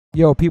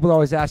Yo, people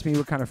always ask me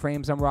what kind of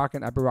frames I'm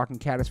rocking. I've been rocking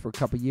Caddis for a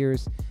couple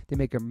years. They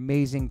make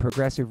amazing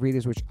progressive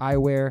readers, which I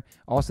wear.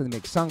 Also, they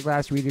make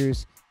sunglass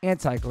readers,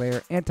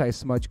 anti-glare,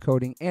 anti-smudge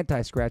coating,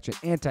 anti-scratch, and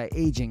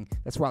anti-aging.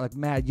 That's why I look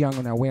mad young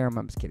when I wear them.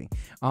 I'm just kidding.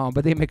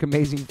 But they make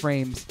amazing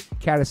frames.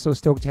 Caddis, so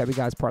stoked to have you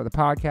guys part of the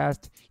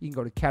podcast. You can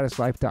go to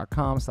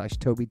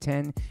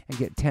caddislife.com/Toby10 and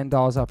get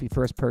 $10 off your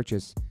first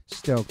purchase.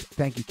 Stoked.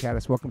 Thank you,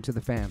 Caddis. Welcome to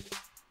the fam.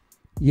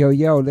 Yo,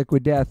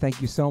 Liquid Death,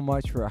 thank you so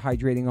much for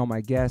hydrating all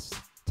my guests,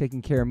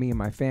 taking care of me and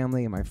my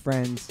family and my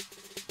friends.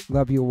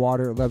 Love your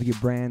water, love your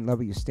brand, love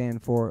what you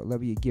stand for, love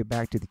what you give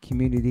back to the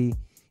community.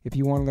 If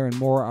you want to learn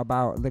more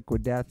about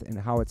Liquid Death and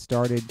how it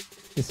started,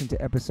 listen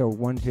to episode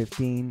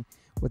 115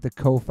 with the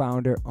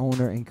co-founder,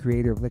 owner, and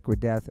creator of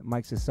Liquid Death,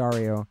 Mike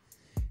Cesario.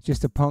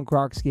 Just a punk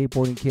rock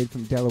skateboarding kid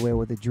from Delaware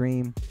with a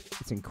dream.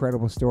 It's an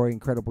incredible story,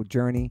 incredible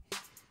journey.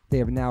 They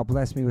have now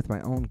blessed me with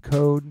my own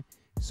code.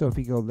 So if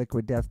you go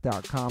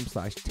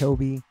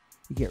liquiddeath.com/Toby,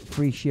 you get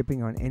free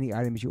shipping on any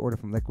items you order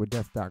from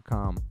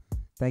liquiddeath.com.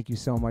 Thank you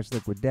so much,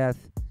 Liquid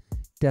Death.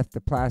 Death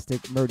to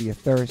plastic, murder your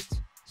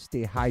thirst.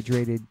 Stay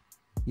hydrated.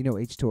 You know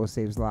H2O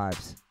saves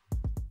lives.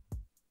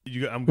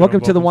 Welcome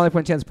to the One Life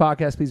One Chance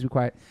podcast. Please be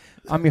quiet.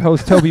 I'm your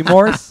host, Toby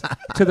Morse.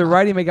 To the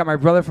right, I got my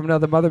brother from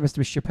another mother,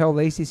 Mr. Chappelle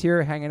Lacey's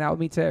here, hanging out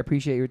with me today. I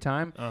appreciate your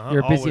time.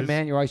 You're a busy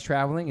man. You're always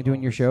traveling and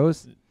doing your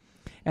shows.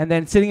 And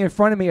then sitting in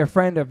front of me, a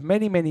friend of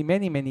many, many,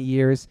 many, many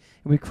years,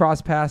 and we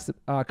crossed paths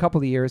a couple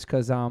of years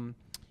because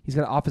he's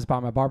got an office by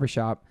my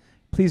barbershop.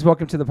 Please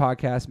welcome to the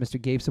podcast,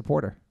 Mr. Gabe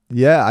Saporta.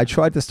 Yeah, I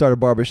tried to start a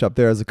barbershop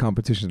there as a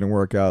competition to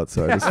work out,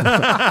 so I just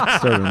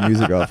started a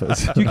music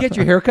office. Do you get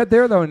your haircut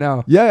there, though, or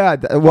no? Yeah.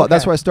 Well,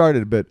 that's where I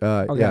started, but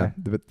okay.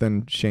 But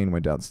then Shane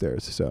went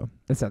downstairs, so.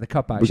 That's the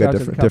cut by. We got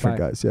different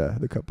guys, yeah,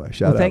 the cut by.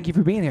 Shout out. Thank you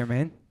for being here,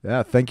 man.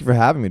 Yeah, thank you for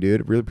having me,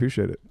 dude. Really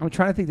appreciate it. I'm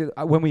trying to think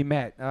that when we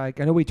met, I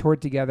know we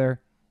toured together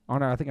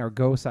on our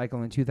Go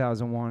cycle in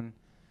 2001.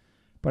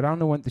 But I don't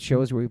know what the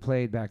shows where we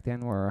played back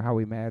then were or how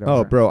we met.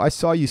 Oh, bro, I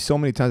saw you so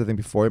many times, I think,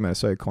 before you met. I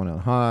saw you at Cornell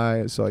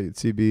High. I saw you at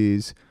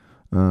CB's.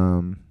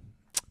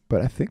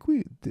 But I think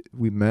we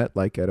met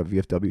like at a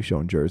VFW show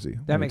in Jersey.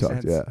 That makes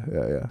sense. Yeah.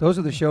 Those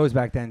are the shows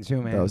back then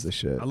too, man. That was the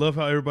shit. I love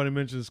how everybody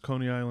mentions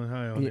Coney Island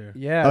High on here.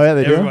 Yeah. Oh, yeah,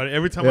 they everybody, do?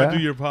 Every time I do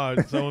your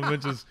pod, someone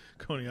mentions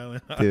Coney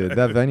Island High. Dude,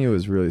 that venue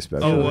was really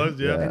special. Oh, it was?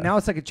 Yeah. And now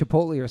it's like a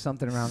Chipotle or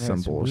something around there. Some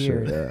it's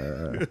bullshit.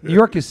 Weird. Yeah. New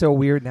York is so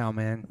weird now,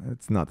 man.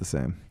 It's not the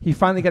same. He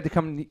finally got to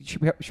come to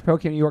Chappelle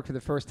came to New York for the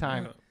first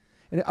time. Yeah.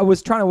 And I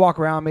was trying to walk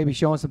around, maybe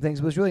showing some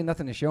things, but there's really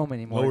nothing to show him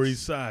anymore. Lower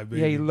East Side,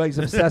 baby. Yeah, he's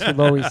obsessed with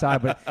Lower East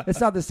Side, but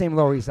it's not the same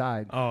Lower East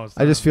Side. Oh,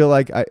 I just feel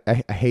like I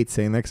hate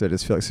saying that because I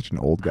just feel like such an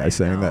old guy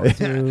saying that.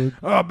 Dude.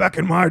 Oh, back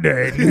in my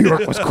day, New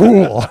York was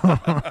cool.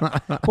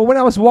 Well, when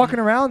I was walking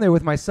around there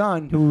with my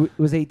son, who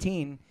was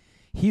 18,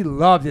 he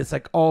loved it. It's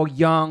like all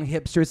young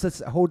hipsters.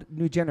 It's a whole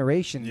new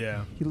generation.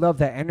 Yeah. He loved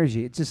that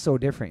energy. It's just so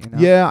different, you know?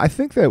 Yeah, I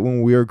think that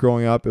when we were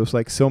growing up, it was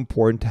like so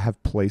important to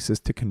have places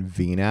to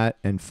convene at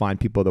and find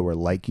people that were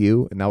like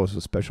you. And that was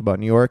what's special about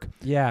New York.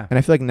 Yeah. And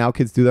I feel like now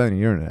kids do that on the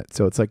internet.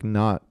 So it's like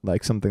not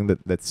like something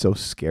that's so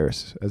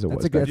scarce as it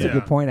was. That's a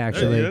good point,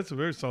 actually. Yeah, that's a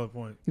very solid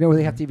point. You know, where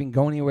they have to even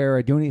go anywhere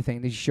or do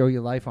anything. They just show you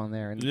life on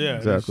there. And, yeah,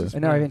 exactly.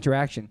 And now I have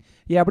interaction.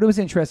 Yeah, but it was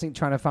interesting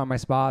trying to find my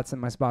spots,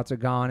 and my spots are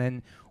gone,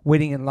 and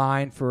waiting in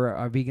line for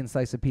a vegan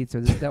slice of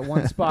pizza. That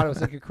one spot, it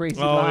was like a crazy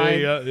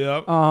line.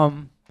 Yeah.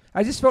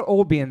 I just felt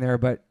old being there,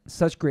 but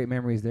such great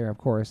memories there, of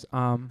course.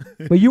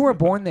 But you weren't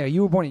born there.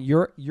 You were born in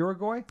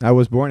Uruguay? I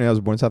was born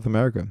in South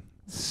America.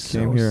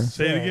 Came here.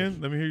 Say it again.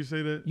 Let me hear you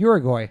say that.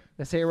 Uruguay. Did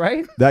I say it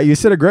right? That you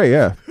said it great,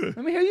 yeah. Let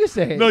me hear you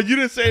say it. No, you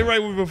didn't say it right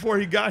before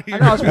he got here. I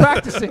know, I was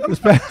practicing. he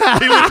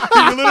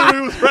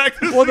literally was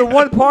practicing. Well, the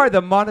one part,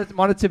 the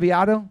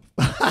Montevideo.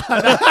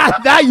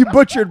 That you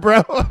butchered,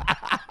 bro.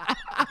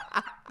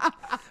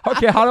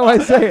 Okay, how do I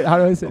say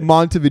it?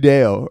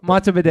 Montevideo.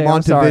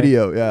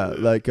 Montevideo, yeah,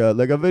 like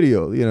a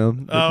video, you know,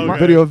 okay.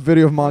 video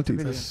of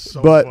Monty.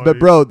 So but funny.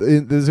 bro,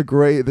 there's a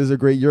great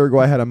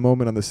Uruguay had a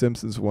moment on The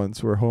Simpsons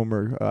once where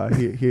Homer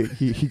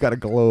he got a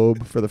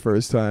globe for the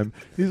first time.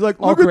 He's like,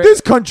 look at this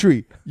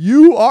country,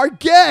 you are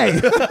gay.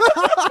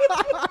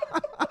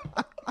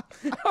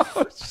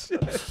 Oh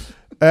shit.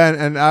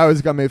 And I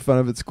always got made fun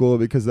of at school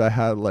because I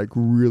had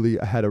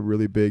a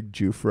really big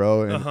Jew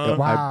fro, and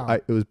Wow.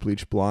 it was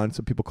bleached blonde,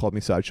 so people called me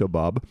Sideshow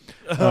Bob.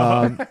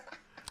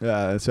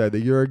 Yeah, so I had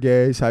the You're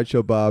Gay,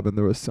 Sideshow Bob, and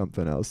there was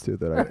something else too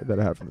that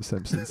I had from The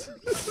Simpsons.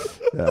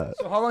 Yeah.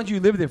 So how long did you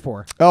live there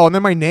for? Oh, and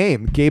then my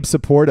name, Gabe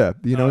Saporta.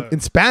 You know,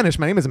 in Spanish,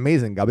 my name is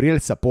amazing, Gabriel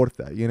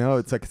Saporta. You know,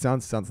 it's like it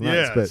sounds nice.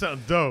 Yeah, but it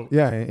sounds dope.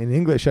 Yeah, in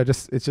English,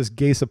 it's just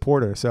gay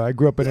supporter. So I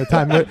grew up in a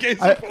time when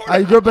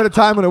I grew up in a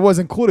time when it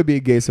wasn't cool to be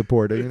a gay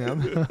supporter. You know.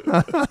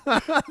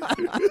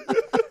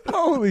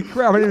 Holy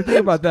crap! I didn't even think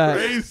about that.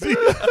 Crazy.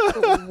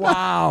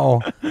 Wow.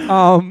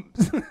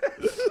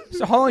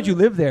 So how long did you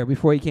live there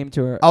before you came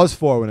to? I was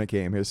 4 when I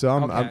came here, so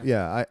Okay.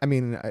 I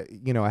mean,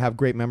 I have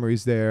great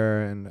memories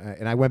there,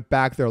 and I went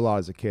back there a lot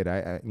as a kid.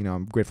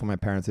 I'm grateful my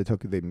parents.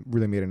 They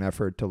really made an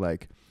effort to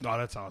like. Oh,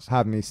 that's awesome.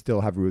 Have me still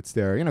have roots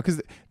there,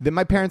 because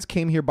my parents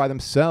came here by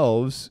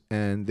themselves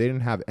and they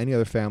didn't have any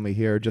other family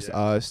here, just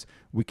us.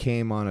 We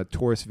came on a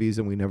tourist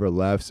visa and we never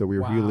left, so we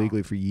were here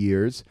legally for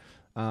years.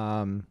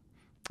 And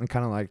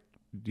kind of like,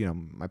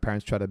 my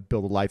parents tried to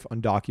build a life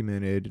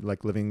undocumented,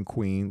 like living in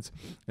Queens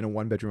in a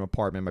 1-bedroom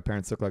apartment. My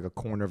parents took like a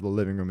corner of the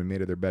living room and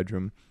made it their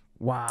bedroom.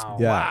 Wow.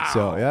 Yeah. Wow.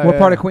 So yeah. What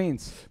part of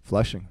Queens?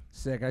 Flushing.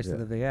 Sick. I used to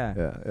live there. Yeah.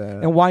 Yeah.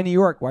 And why New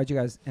York? Why'd you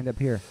guys end up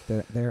here?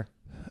 There.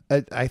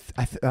 I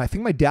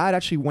think my dad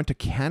actually went to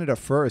Canada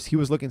first. He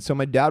was looking. So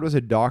my dad was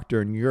a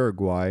doctor in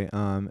Uruguay,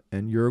 and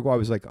Uruguay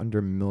was like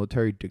under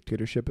military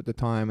dictatorship at the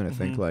time. And I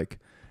think like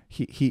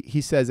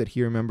he says that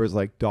he remembers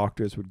like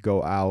doctors would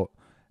go out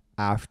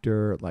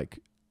after like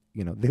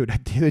they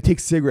would take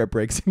cigarette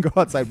breaks and go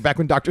outside back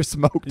when doctors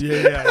smoked.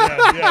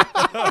 Yeah.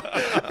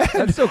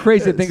 That's so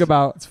crazy to think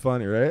about. It's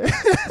funny, right?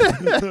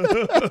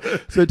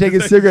 So taking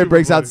cigarette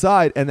breaks funny.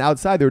 outside, and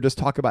outside they would just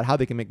talk about how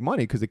they can make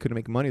money because they couldn't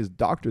make money as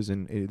doctors,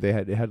 and they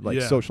had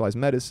like socialized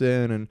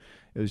medicine, and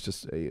it was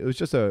just a it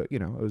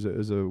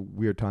was a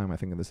weird time, I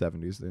think, in the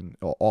 70s in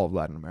all of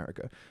Latin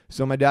America.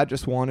 So my dad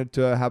just wanted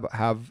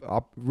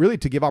to really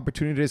to give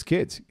opportunity to his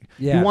kids.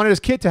 Yeah. He wanted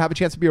his kid to have a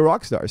chance to be a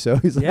rock star. So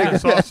he's like, Yeah.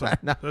 That's awesome.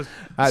 No.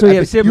 So you have He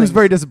was siblings?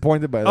 very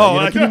disappointed by that.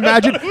 Oh, Can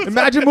you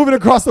imagine moving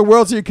across the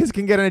world so your kids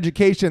can get an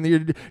education? Your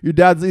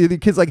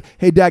kid's like,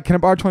 hey dad, can I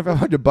borrow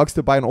 $2,500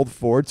 to buy an old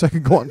Ford so I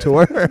can go on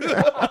tour?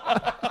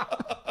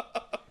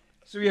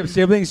 So you have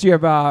siblings? You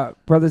have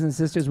brothers and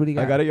sisters? What do you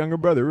got? I got a younger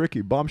brother,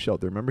 Ricky, Bomb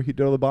Shelter. Remember he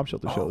did all the Bomb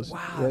Shelter shows. Wow,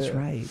 Yeah, that's yeah.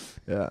 right.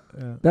 Yeah.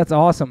 That's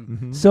awesome.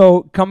 Mhm.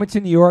 So coming to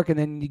New York and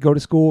then you go to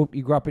school.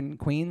 You grew up in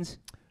Queens.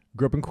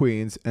 Grew up in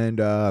Queens, and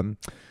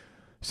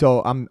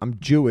so I'm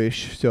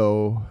Jewish.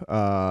 So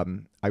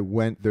I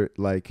went there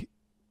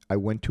I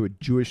went to a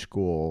Jewish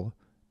school,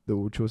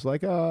 which was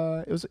like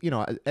it was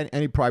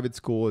any private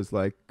school is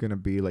like gonna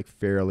be like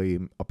fairly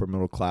upper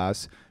middle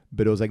class,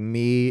 but it was like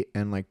me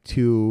and like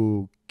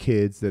 2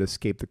 kids that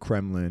escaped the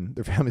Kremlin.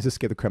 Their families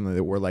escaped the Kremlin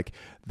that were like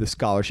the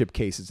scholarship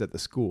cases at the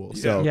school.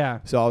 So I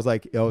was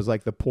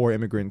like the poor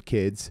immigrant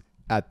kids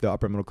at the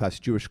upper middle class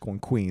Jewish school in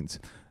Queens.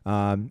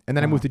 And then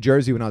I moved to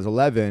Jersey when I was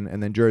 11,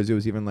 and then Jersey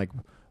was even like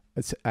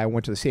I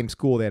went to the same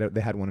school.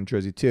 They had one in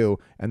Jersey too,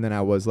 and then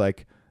I was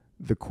like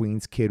the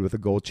Queens kid with a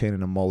gold chain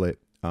and a mullet.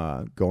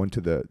 Going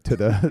to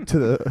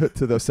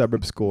the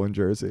suburb school in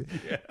Jersey.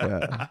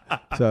 Yeah.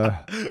 So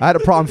I had a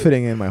problem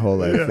fitting in my whole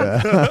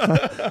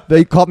life.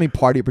 They called me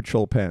Party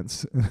Patrol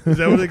Pants. Is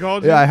that what they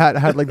called you? Yeah, I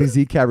had like the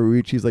Z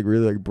Cavaricci's like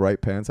really like bright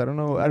pants. I don't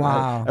know.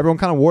 Wow. Everyone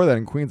kind of wore that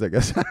in Queens, I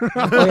guess.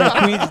 Oh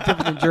yeah, Queens is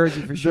different than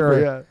Jersey for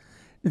sure. Yeah.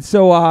 And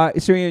so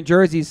you're in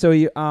Jersey. So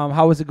you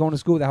how was it going to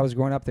school? How was it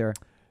growing up there?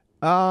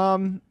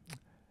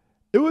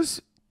 It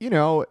was.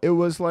 It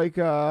was like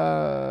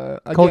again,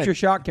 Culture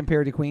shock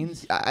compared to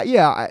Queens.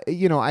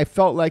 I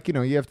felt like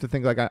you have to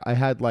think like I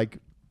had like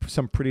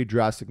some pretty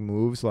drastic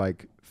moves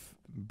like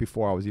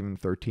before I was even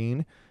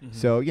 13. Mm-hmm.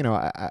 So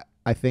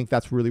I think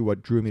that's really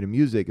what drew me to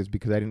music, is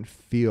because I didn't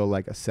feel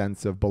like a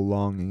sense of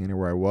belonging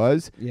anywhere I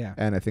was. Yeah.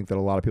 And I think that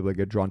a lot of people that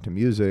get drawn to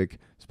music,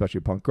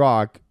 especially punk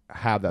rock,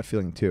 have that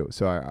feeling too.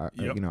 So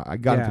I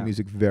got into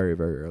music very,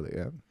 very early.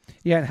 Yeah.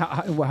 Yeah. And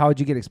how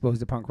did you get exposed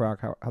to punk rock?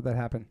 How'd that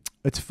happen?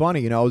 It's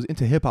funny, I was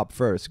into hip hop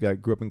first. I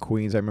grew up in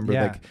Queens. I remember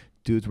Yeah. like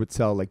dudes would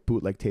sell like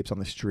bootleg tapes on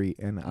the street,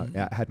 and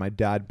I had my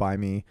dad buy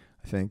me,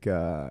 I think, like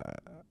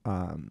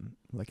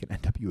an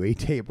NWA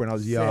tape when I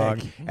was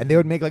young, and they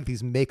would make like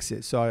these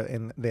mixes. So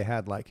and they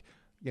had like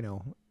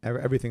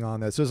everything on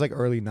there. So it was like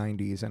early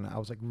 '90s, and I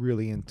was like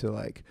really into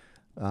like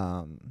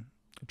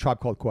Tribe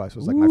Called Quest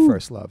was like my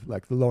first love.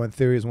 Like the Low End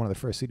Theory is one of the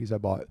first CDs I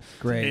bought.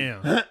 Great.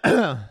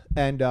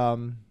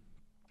 Damn.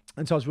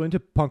 And so I was really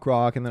into punk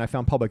rock, and then I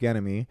found Public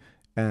Enemy.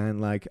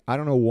 And like I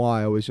don't know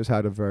why, I always just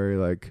had a very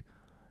like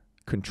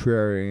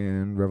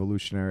contrarian,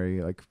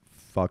 revolutionary, like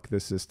fuck the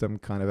system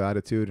kind of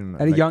attitude. And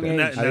At a like, young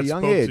And age. that- at a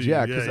young spoke to age, you.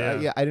 yeah, because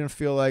I didn't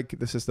feel like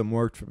the system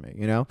worked for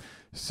me,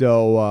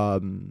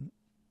 So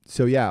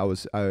yeah,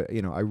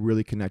 I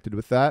really connected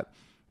with that.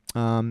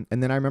 And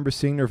then I remember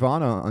seeing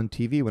Nirvana on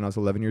TV when I was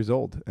 11 years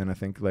old, and I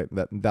think like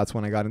that's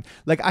when I got in.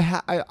 Like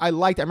I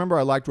remember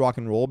I liked rock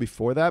and roll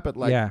before that, but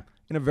like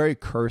in a very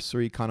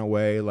cursory kind of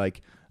way.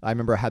 Like I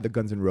remember I had the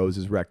Guns N'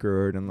 Roses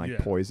record and like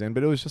Poison,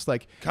 but it was just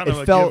like Kind of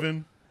a felt,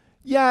 given.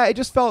 Yeah, it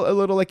just felt a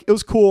little like it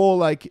was cool,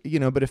 like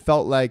but it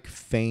felt like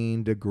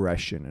feigned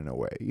aggression in a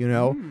way,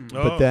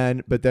 But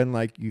then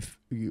like you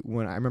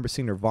when I remember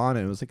seeing Nirvana,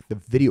 it was like the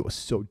video was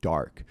so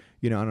dark,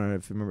 I don't know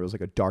if you remember, it was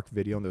like a dark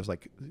video, and there was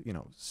like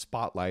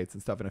spotlights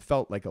and stuff, and it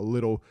felt like a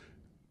little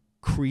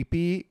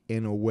creepy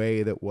in a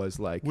way that was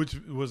like. Which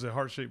was a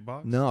heart-shaped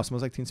box? No, it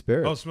Smells Like Teen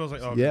Spirit. Oh, it Smells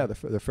Like. Okay. Yeah,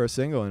 the first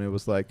single, and it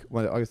was like,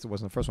 well, I guess it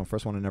wasn't the first one.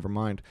 First one, and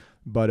Nevermind,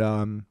 but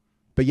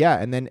yeah,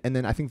 and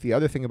then I think the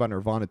other thing about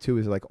Nirvana too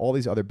is like all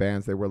these other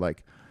bands, they were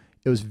like,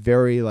 it was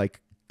very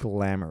like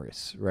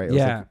glamorous, right?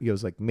 It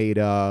was like made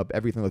up.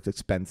 Everything looked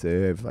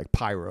expensive, like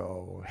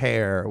pyro,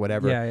 hair,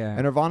 whatever. Yeah, yeah.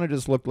 And Nirvana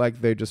just looked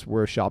like they just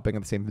were shopping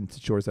at the same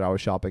vintage stores that I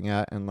was shopping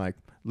at, and like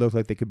looked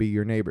like they could be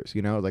your neighbors,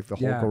 you know, like the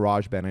whole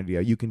garage band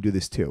idea. You can do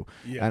this too.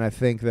 Yeah. And I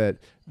think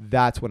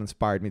that's what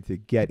inspired me to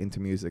get into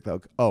music.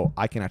 Like, oh,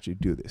 I can actually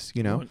do this,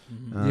 you know?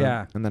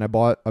 Yeah. And then I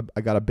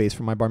got a bass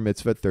for my bar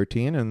mitzvah at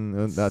 13,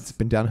 and that's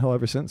been downhill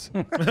ever since.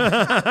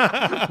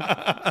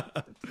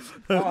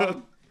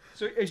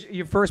 So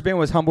your first band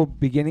was Humble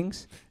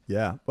Beginnings?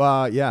 Yeah.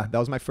 Yeah, that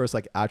was my first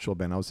like actual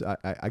band.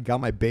 I got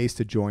my bass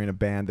to join a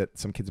band that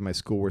some kids in my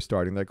school were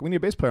starting. Like, we need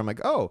a bass player. I'm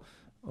like, oh,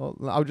 well,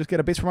 I'll just get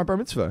a bass for my bar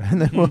mitzvah, and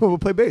then we'll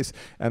play bass.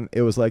 And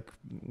it was like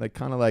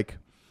kind of like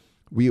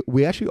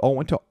we actually all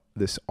went to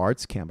this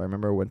arts camp. I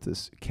remember I went to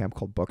this camp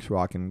called Bucks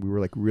Rock, and we were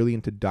like really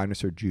into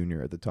Dinosaur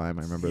Jr. at the time.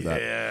 I remember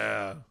that.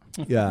 Yeah.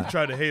 You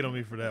tried to hate on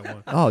me for that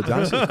one. Oh,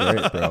 Dinosaur's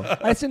great, bro.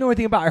 I just didn't know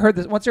anything about it. I heard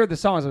this once. I heard the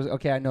songs. I was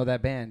okay. I know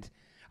that band.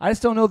 I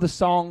just don't know the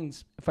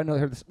songs. If I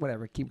heard this,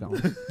 whatever. Keep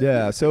going.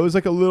 Yeah. So it was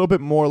like a little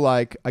bit more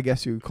like, I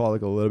guess you would call it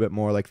like a little bit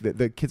more like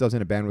the kids I was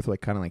in a band with, like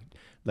kind of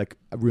like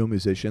real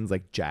musicians,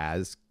 like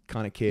jazz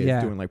kind of kids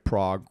doing like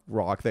prog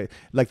rock. They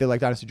like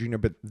Dinosaur Jr.,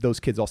 but those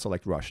kids also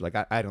liked Rush. Like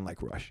I don't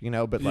like Rush, you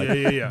know, but like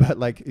but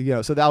like, you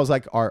know, so that was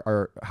like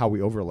our how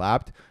we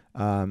overlapped.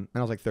 And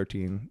I was like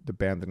 13. The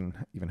band didn't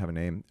even have a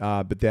name.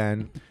 But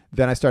then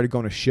I started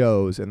going to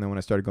shows, and then when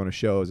I started going to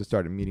shows, I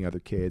started meeting other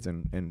kids.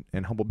 And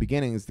Humble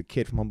Beginnings, the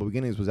kid from Humble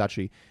Beginnings, was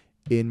actually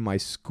in my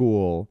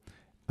school.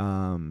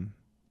 And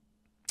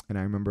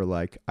I remember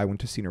like I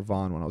went to see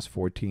Nirvana when I was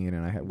 14,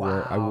 and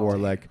I wore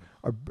like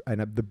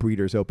the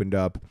Breeders opened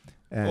up.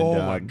 And, oh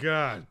my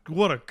God!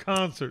 What a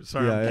concert!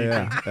 Sorry,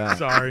 yeah.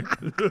 Sorry.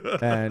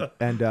 and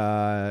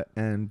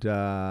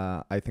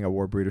I think I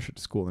wore a Breeder shirt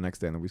to school the next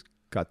day, and then we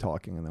got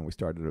talking, and then we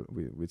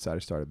decided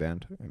to start a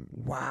band. And,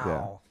 wow.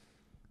 Yeah.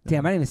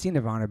 Damn, I didn't even see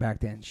Nirvana back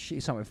then. She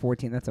saw me at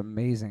 14. That's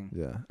amazing.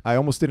 Yeah. I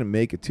almost didn't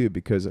make it, too,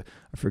 because I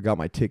forgot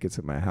my tickets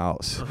at my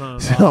house.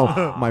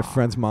 So my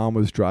friend's mom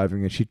was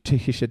driving, and she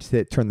should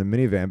turn the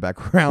minivan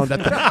back around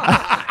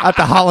at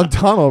the Holland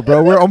Tunnel,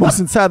 bro. We're almost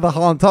inside the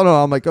Holland Tunnel.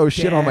 I'm like, oh,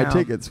 shit, all my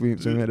tickets. So we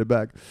made it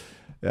back.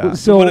 Yeah.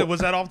 So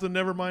was that off the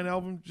Nevermind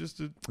album?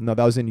 No,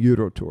 that was in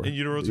Utero Tour. In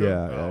Utero Tour?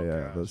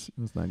 Yeah. It was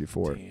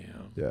 94.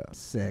 Damn. Yeah.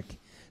 Sick.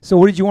 So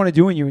what did you want to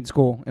do when you were in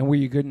school, and were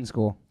you good in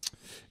school?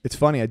 It's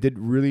funny. I did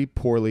really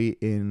poorly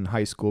in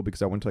high school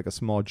because I went to like a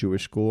small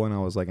Jewish school, and I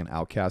was like an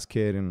outcast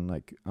kid, and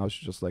like I was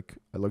just like,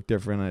 I looked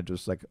different. I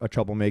just like a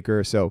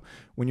troublemaker. So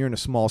when you're in a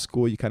small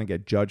school, you kind of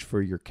get judged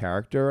for your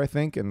character, I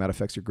think, and that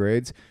affects your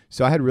grades.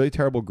 So I had really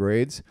terrible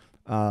grades.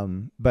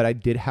 But I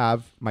did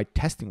have, my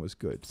testing was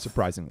good,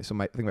 surprisingly. So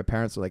I think my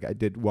parents were like, I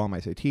did well on my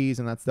SATs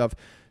and that stuff.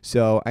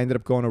 So I ended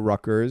up going to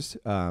Rutgers.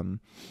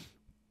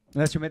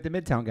 That's where you met the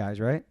Midtown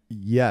guys, right?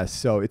 Yes.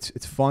 So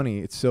it's funny.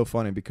 It's so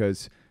funny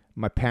because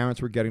my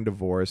parents were getting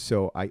divorced.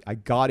 So I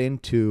got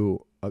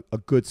into a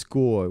good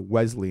school,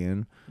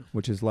 Wesleyan,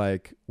 which is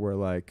like where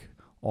like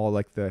all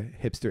like the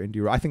hipster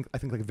indie rock. I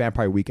think like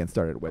Vampire Weekend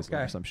started at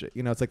Wesleyan or some shit.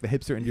 You know, it's like the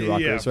hipster indie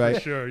rockers, right?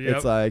 For sure. Yep.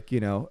 It's like, you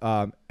know,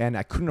 and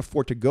I couldn't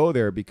afford to go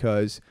there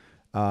because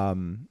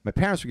my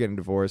parents were getting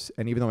divorced,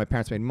 and even though my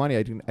parents made money,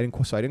 I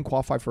didn't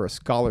qualify for a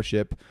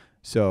scholarship.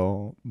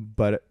 So,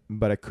 but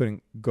I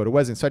couldn't go to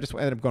Wesleyan. So I just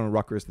ended up going to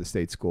Rutgers, the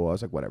state school. I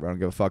was like, whatever, I don't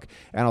give a fuck.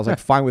 And I was like,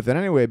 fine with it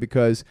anyway,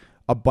 because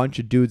a bunch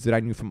of dudes that I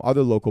knew from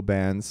other local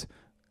bands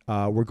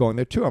were going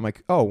there too. I'm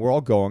like, oh, we're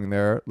all going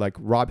there. Like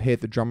Rob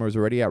Hitt, the drummer, was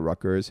already at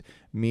Rutgers.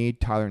 Me,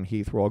 Tyler, and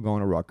Heath were all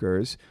going to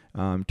Rutgers.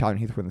 Tyler and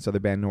Heath were in this other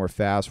band, Nowhere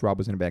Fast. Rob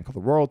was in a band called The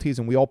Royalties,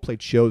 and we all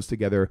played shows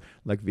together,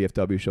 like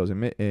VFW shows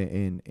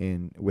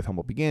in with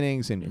Humble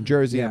Beginnings in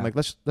Jersey. Yeah. I'm like,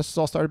 let's just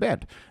all start a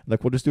band.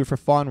 Like, we'll just do it for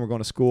fun. We're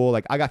going to school.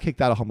 Like, I got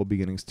kicked out of Humble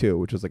Beginnings too,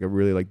 which was like a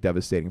really like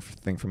devastating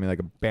thing for me. Like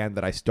a band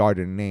that I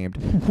started and named,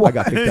 I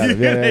got kicked out of.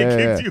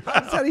 Yeah. How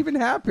does that even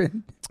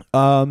happen?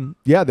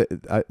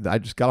 I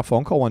just got a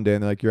phone call one day,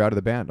 and they're like, you're out of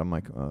the band. I'm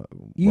like,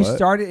 you what?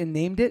 started and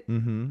named it?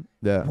 Mm-hmm.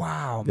 Yeah.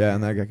 Wow. Yeah, man.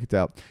 and then I got kicked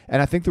out.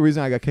 And I think the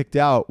reason I got kicked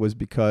out was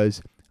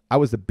because I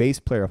was the bass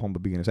player of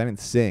Humble Beginnings. I didn't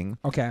sing.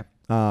 Okay.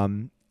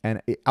 And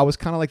I was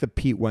kind of like the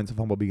Pete Wentz of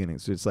Humble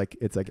Beginnings. So it's like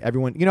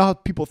everyone, you know how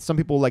some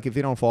people like if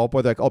they don't Fall Out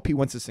Boy, they're like, oh, Pete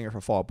Wentz is a singer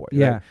for Fall Out Boy.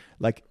 Yeah. Right?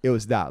 Like it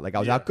was that. Like I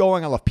was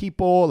outgoing. I loved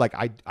people. Like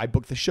I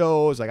booked the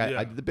shows. Like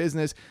I did the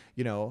business.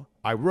 You know,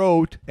 I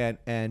wrote and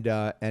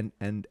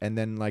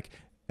then like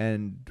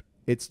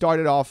it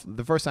started off,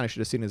 the first time I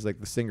should have seen is like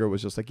the singer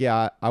was just like,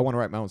 yeah, I want to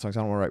write my own songs. I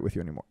don't want to write with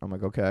you anymore. I'm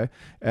like, okay.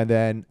 And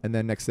then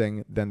next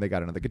thing, then they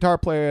got another guitar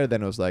player.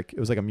 Then it was like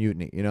a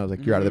mutiny, you know, it was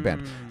like, you're out of the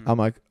band. I'm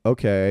like,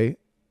 okay,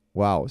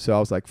 wow. So I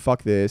was like,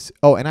 fuck this.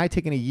 Oh, and I had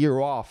taken a year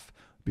off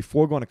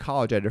before going to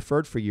college. I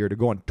deferred for a year to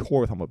go on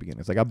tour with Humble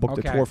Beginnings. Like I booked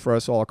a tour for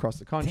us all across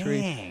the country.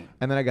 Dang.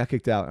 And then I got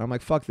kicked out. And I'm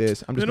like, fuck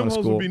this. I'm just going to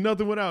school. Would be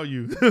nothing without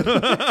you.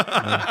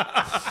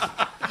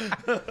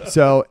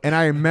 So, and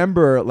I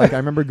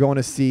remember going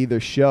to see their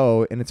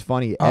show, and it's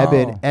funny.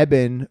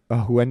 Eben,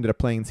 who ended up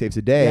playing Saves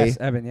the Day. Yes,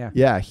 Evan, yeah.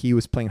 Yeah, he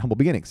was playing Humble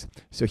Beginnings.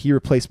 So he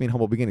replaced me in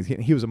Humble Beginnings.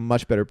 He was a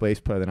much better bass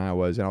player than I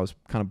was, and I was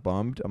kind of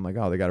bummed. I'm like,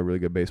 oh, they got a really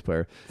good bass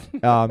player.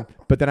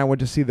 But then I went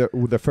to see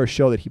the first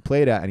show that he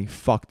played at, and he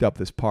fucked up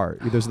this part.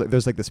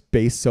 There's like this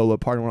bass solo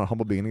part in one of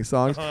Humble Beginnings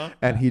songs,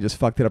 and he just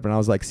fucked it up, and I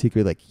was like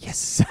secretly like,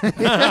 yes.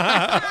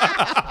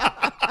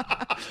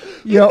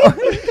 Yo,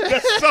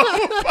 That's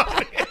so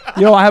funny.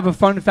 yo, I have a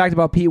fun fact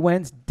about Pete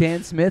Wentz.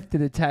 Dan Smith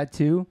did a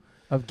tattoo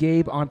of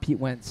Gabe on Pete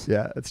Wentz.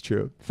 Yeah, that's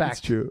true.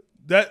 Fact. That's true.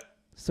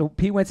 So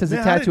Pete Wentz has a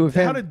Man, tattoo of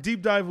him. How did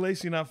Deep Dive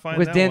Lacey not find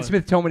Because that Dan one?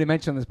 Smith told me to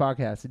mention on this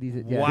podcast.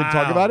 That Wow. Did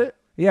talk about it?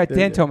 Yeah,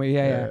 Dan told me.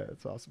 Yeah.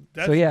 That's awesome.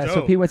 That's So yeah, so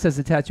dope. Pete Wentz has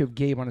a tattoo of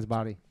Gabe on his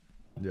body.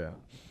 Yeah,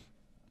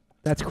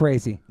 That's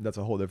crazy. that's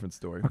a whole different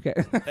story. Okay.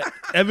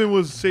 Evan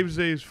was Save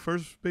the Day's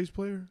first bass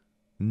player?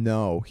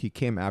 No, he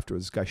came after.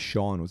 This guy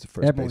Sean was the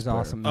first. Evan bass was player.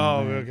 awesome.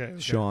 Oh, man. okay.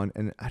 Sean,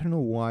 and I don't know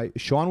why.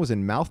 Sean was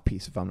in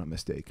Mouthpiece, if I'm not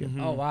mistaken.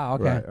 Mhm. Oh wow.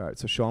 Okay. Right, right.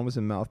 So Sean was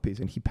in Mouthpiece,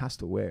 and he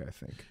passed away, I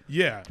think.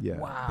 Yeah. Yeah.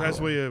 Wow. Passed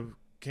away of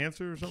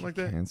cancer or something like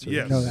that? Cancer.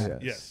 Yes. Know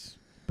that. Yes.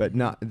 But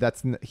not.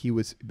 But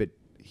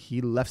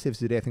he left Saves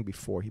the Day, I think,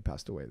 before he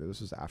passed away. This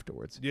was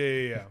afterwards.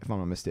 Yeah. If I'm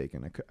not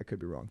mistaken, I could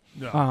be wrong.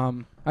 No. All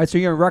right. So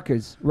you're in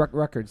Rutgers.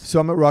 Rutgers. So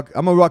I'm a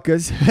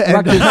Rutgers. Rutgers.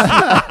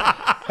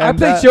 I And,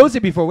 played shows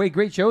there before. Wait,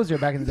 great shows there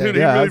back in the Dude,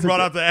 day. he Yeah, really that's brought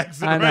a- out the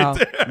accent I know.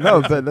 right there.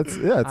 No, but it's I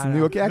a New know.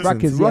 York accent.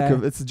 Rutgers, It's yeah.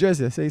 Rutgers. It's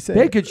Jersey. Say They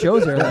had it. good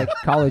shows there, like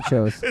college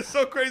shows. It's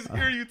so crazy to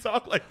hear you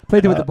talk like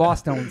Played it with the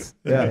Boston's.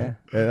 Yeah,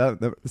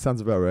 that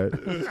sounds about right.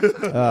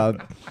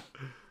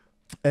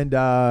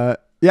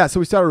 So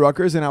we started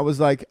Rutgers, and I was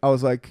like,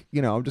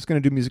 I'm just gonna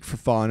do music for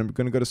fun. I'm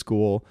gonna go to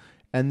school,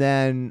 and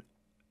then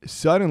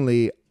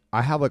suddenly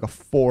I have like a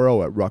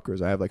 4.0 at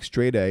Rutgers. I have like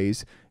straight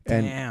A's,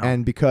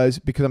 and because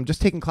I'm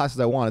just taking classes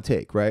I want to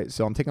take, right?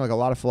 So I'm taking like a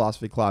lot of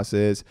philosophy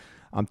classes.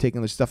 I'm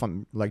taking the stuff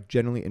I'm like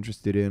generally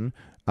interested in.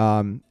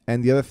 And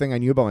the other thing I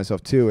knew about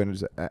myself too,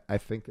 and I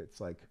think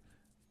it's like,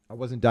 I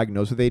wasn't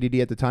diagnosed with ADD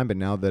at the time, but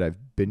now that I've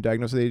been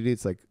diagnosed with ADD,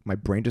 it's like my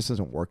brain just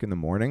doesn't work in the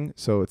morning.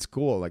 So it's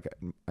cool. Like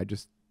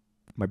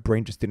my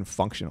brain just didn't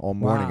function all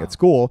morning Wow. at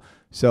school.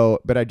 So,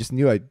 but I just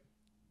knew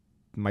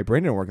my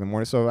brain didn't work in the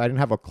morning, so I didn't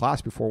have a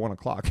class before 1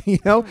 o'clock, you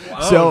know? Wow.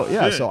 So Oh,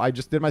 yeah, shit. so I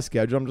just did my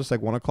schedule. I'm just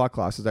like 1 o'clock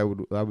classes. I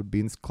would be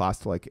in class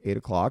till like 8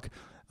 o'clock.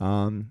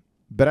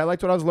 But I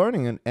liked what I was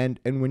learning, and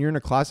when you're in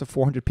a class of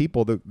 400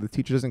 people, the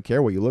teacher doesn't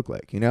care what you look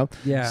like, you know?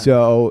 Yeah.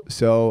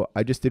 So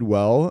I just did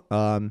well.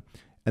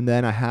 And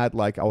then I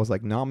was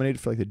nominated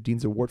for like the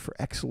Dean's Award for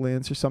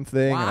Excellence or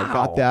something, and I Wow.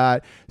 got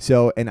that.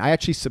 So, and I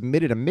actually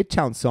submitted a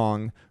Midtown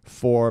song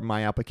for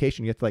my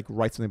application. You have to like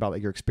write something about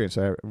like your experience.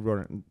 So I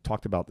wrote and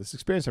talked about this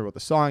experience. I wrote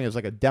the song. It was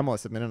like a demo I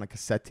submitted on a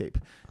cassette tape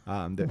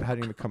that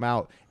hadn't even come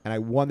out, and I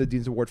won the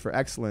Dean's Award for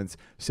Excellence.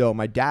 So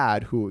my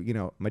dad,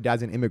 my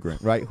dad's an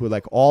immigrant, right? Who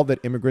like all that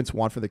immigrants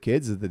want for the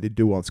kids is that they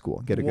do well in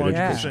school, get a good 100%.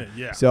 education.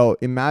 Yeah. So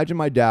imagine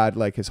my dad,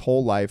 like his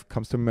whole life,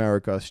 comes to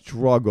America,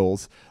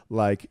 struggles,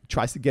 like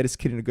tries to get his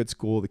kid in a good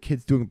school. The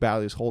kid's doing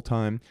badly this whole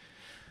time.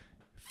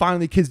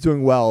 Finally, kid's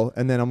doing well.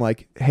 And then I'm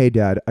like, hey,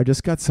 Dad, I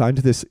just got signed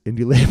to this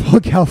indie label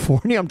in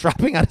California. I'm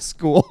dropping out of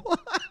school.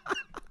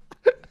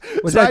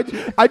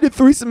 I did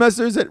 3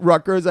 semesters at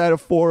Rutgers. I had a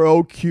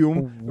 4.0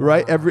 cum,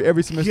 right?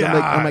 Every semester.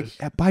 I'm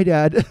like, bye,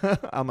 Dad.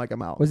 I'm like,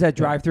 I'm out. Was that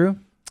drive through?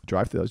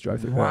 Drive-through. That was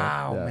drive-through.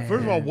 Wow, Yeah. man.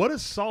 First of all, what a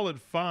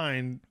solid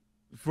find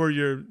for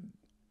your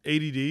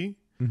ADD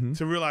Mhm.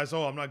 to realize,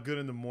 I'm not good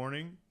in the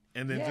morning,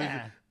 and then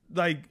Yeah.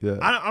 Yeah.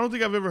 I don't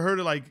think I've ever heard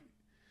of like,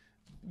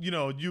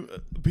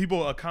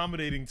 people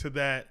accommodating to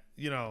that,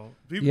 Yeah.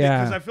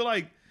 because I feel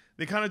like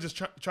they kind of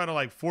just try to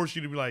like force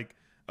you to be like,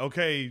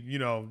 okay, you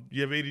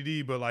have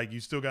ADD, but like you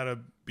still gotta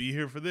be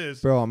here for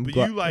this, Bro, but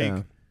you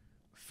like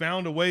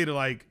found a way to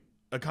like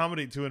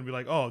accommodate to it and be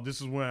like, oh,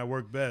 this is when I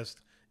work best,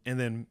 and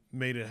then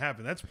made it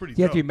happen. That's pretty.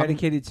 You have to be dope.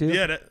 medicated too?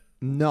 Yeah.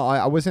 No,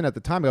 I wasn't at the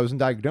time. I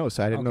wasn't diagnosed.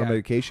 So I didn't know Okay.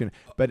 medication.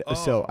 But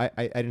so Oh.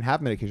 I didn't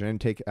have medication. I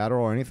didn't take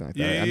Adderall or anything like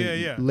that. Yeah, I mean,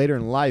 yeah. Later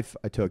in life,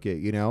 I took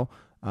it,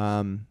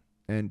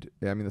 and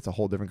I mean, that's a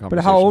whole different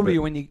conversation. But how old were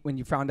you when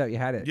you found out you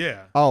had it?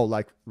 Yeah. Oh,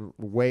 like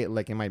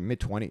like in my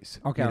mid-20s.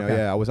 Okay, You know, okay.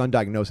 Yeah, I was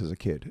undiagnosed as a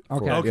kid.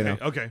 Okay. you Okay. know.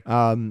 Okay.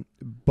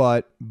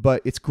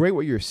 But it's great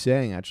what you're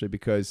saying actually,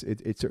 because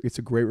it's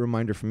a great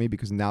reminder for me,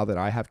 because now that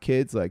I have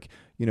kids, like,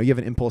 you have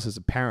an impulse as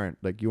a parent,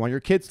 like you want your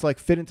kids to like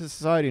fit into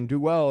society and do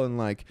well, and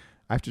like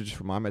I have to just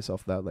remind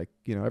myself that like,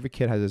 every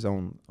kid has his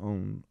own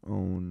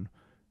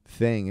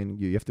thing, and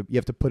you have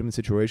to put them in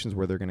situations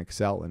where they're going to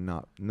excel, and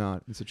not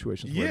in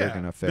situations where they're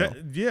going to fail.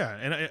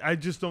 And I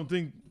just don't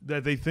think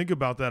that they think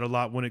about that a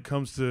lot when it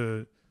comes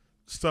to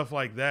stuff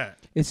like that.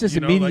 It's just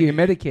You know, immediately like,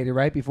 medicated,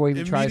 right? Before you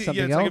even try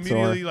something it's else? like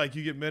immediately like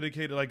you get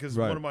medicated, like because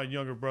Right. one of my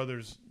younger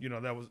brothers,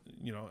 that was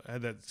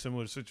had that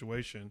similar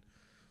situation,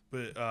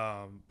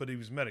 but he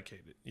was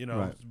medicated,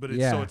 Right. But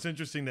Yeah. it's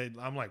interesting that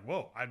I'm like,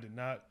 whoa, I did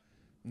not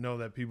know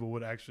that people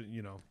would actually,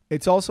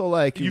 It's also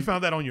like you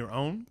found that on your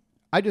own.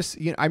 I just,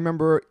 I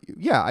remember,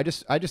 I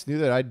just knew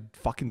that I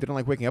fucking didn't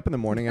like waking up in the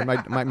morning, and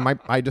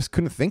I just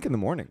couldn't think in the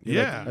morning.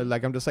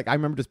 Like I'm just like, I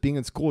remember just being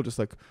in school, just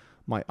like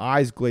my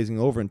eyes glazing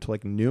over until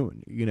like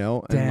noon,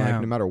 and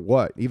like no matter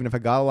what, even if I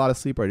got a lot of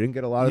sleep or I didn't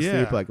get a lot of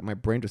sleep, like my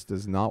brain just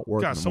does not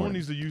work. God, someone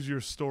needs to use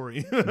your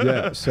story.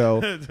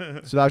 So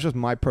that was just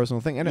my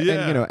personal thing, and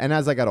and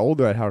as I got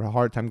older, I had a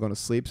hard time going to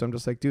sleep. So I'm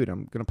just like, dude,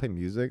 I'm gonna play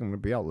music. I'm gonna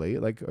be out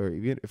late, like, or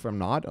even if I'm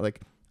not,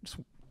 like, just.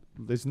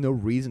 There's no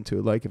reason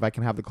to, like, if I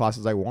can have the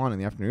classes I want in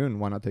the afternoon,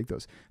 why not take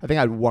those? I think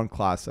I had one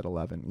class at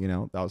 11,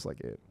 that was like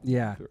it.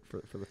 Yeah.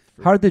 For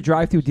How did the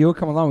drive-through deal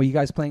come along? Were you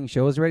guys playing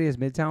shows already as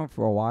Midtown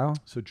for a while?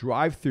 So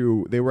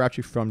drive-through, they were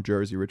actually from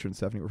Jersey. Richard and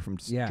Stephanie were from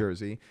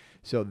Jersey.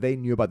 So they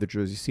knew about the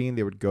Jersey scene.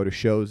 They would go to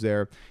shows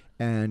there,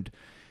 and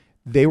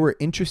they were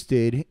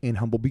interested in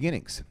Humble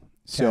Beginnings.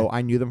 So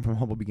I knew them from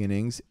Humble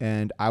Beginnings,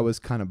 and I was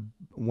kind of,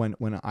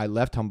 when I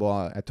left Humble,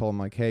 I told them,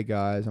 like, hey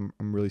guys, I'm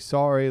really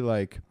sorry,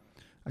 like,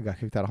 I got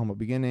kicked out of Humble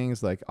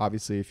Beginnings. Like,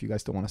 obviously, if you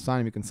guys still want to sign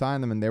them, you can sign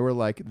them. And they were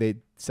like, they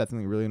said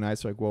something really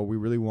nice. Like, well, we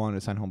really wanted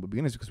to sign Humble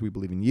Beginnings because we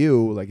believe in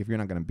you. Like, if you're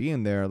not going to be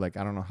in there, like,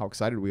 I don't know how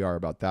excited we are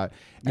about that.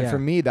 And for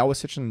me, that was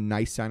such a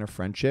nice sign of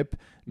friendship.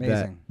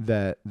 Amazing.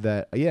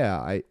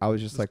 I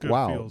was just like,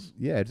 wow. Feels.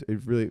 Yeah,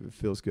 it really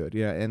feels good.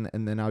 Yeah.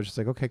 And then I was just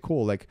like, okay,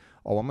 cool. Like,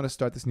 I'm going to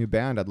start this new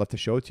band. I'd love to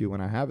show it to you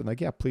when I have it.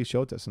 Like, yeah, please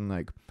show it to us. And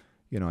like,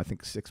 I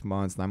think 6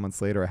 months, 9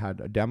 months later, I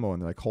had a demo,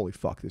 and they're like, holy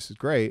fuck, this is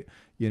great,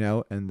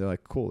 and they're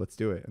like, cool, let's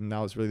do it. And that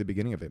was really the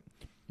beginning of it.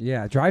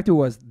 Yeah, Drive-Thru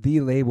was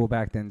the label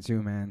back then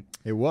too, man.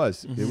 It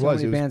was. It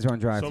was. Many bands were on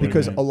Drive-Thru.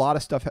 Because a lot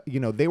of stuff,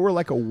 they were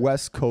like a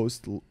West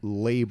Coast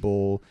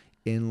label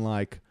in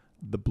like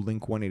the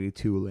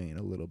Blink-182 lane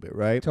a little bit,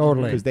 right?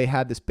 Totally. Because they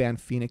had this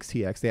band Phoenix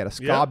TX. They had a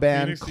ska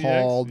band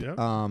called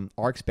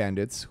RX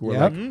Bandits, who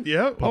were like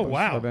oh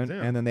wow,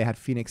 and then they had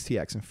Phoenix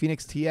TX. And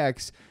Phoenix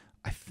TX,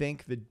 I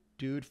think the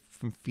dude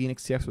from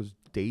Phoenix TX was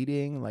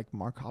dating like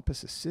Mark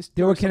Hoppus' sister.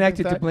 They were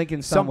connected to Blink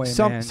in some way,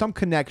 man. Some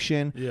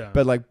connection. Yeah.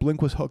 But like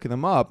Blink was hooking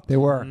them up. They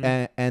were.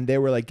 And they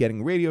were like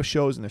getting radio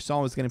shows, and their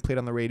song was getting played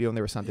on the radio, and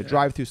they were signed to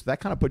Drive-Thru. So that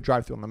kind of put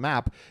Drive-Thru on the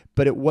map.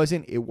 But it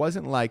wasn't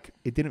like,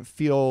 it didn't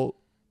feel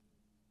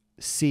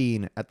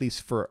seen, at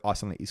least for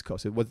us on the East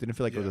Coast. It didn't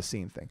feel like it was a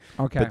scene thing.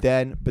 Okay.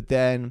 But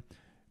then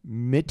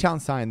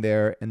Midtown signed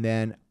there, and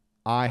then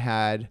I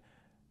had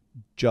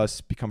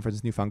just become friends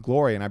with Newfound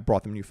Glory, and I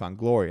brought them Newfound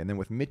Glory, and then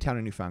with Midtown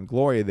and Newfound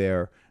Glory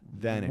there,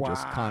 then it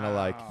just kind of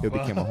like it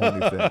became a whole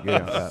new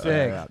thing.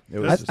 Sick. It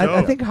was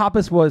I think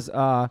Hoppus was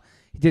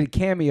he did a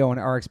cameo in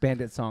an RX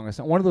Bandit song or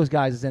something. One of those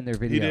guys is in their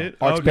video. He did?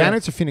 RX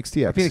Bandits or Phoenix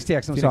TX? Phoenix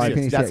TX. I'm sorry.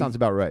 Phoenix that TX. sounds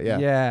about right. Yeah.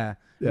 Yeah.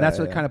 And that's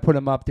what kind of put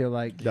him up there.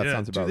 Like that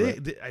sounds about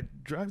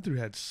right. Drive-Thru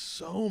had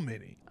so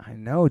many. I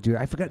know, dude.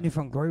 I forgot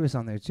Newfound Glory was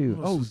on there too.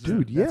 Oh,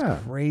 dude,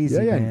 that's crazy,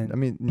 man. I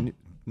mean.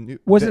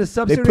 Was it a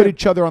subsidiary? They put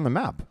each other on the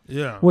map.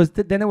 Yeah.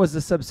 Then it was the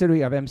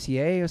subsidiary of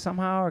MCA or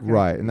somehow?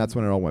 Right, and that's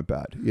when it all went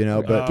bad.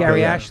 But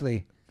Gary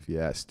Ashley.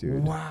 Yes,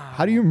 dude. Wow.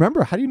 How do you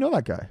remember? How do you know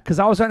that guy? Because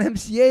I was on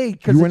MCA.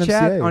 Because you were the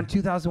chat MCA. on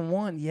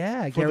 2001.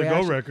 Yeah. For Gary the Go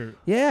Ashley. record.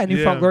 Yeah.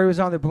 Newfound Glory was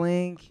on the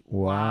Blink.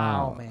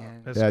 Wow,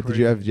 man. That's Did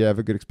you crazy. have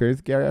a good experience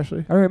with Gary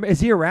Ashley? I remember. Is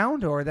he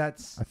around or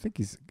that's? I think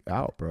he's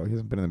out, bro. He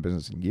hasn't been in the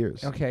business in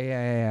years. Okay.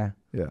 Yeah.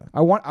 Yeah. I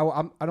don't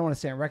want to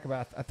say on record,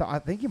 but I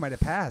think he might have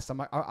passed. I'm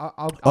like,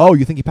 oh,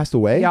 you think he passed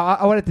away? Yeah.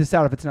 I'll edit this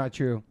out if it's not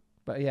true.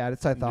 But yeah,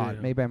 that's what I thought.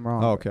 Yeah. Maybe I'm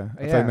wrong. Oh, okay.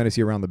 I thought you meant to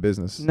see around the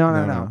business.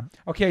 No.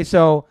 Okay,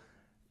 so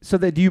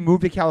do you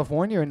move to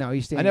California or no?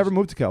 You stay? I never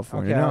moved to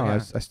California. Okay, no,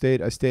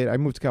 okay. I stayed. I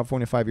moved to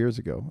California 5 years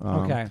ago.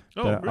 Okay.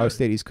 But Really? I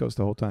stayed East Coast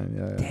the whole time.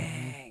 Yeah.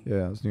 Dang.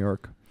 Yeah, it was New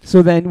York.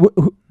 So then,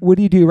 what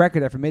do you do your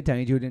record at for Midtown?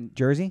 You do it in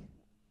Jersey,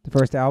 the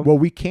first album? Well,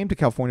 we came to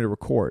California to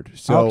record.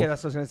 So okay,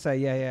 that's what I was gonna say.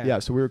 Yeah. Yeah,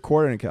 so we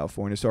recorded in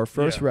California. So our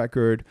first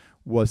record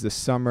was the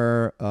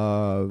summer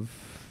of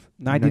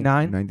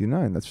 99.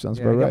 99. That sounds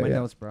I about got right. my Yeah.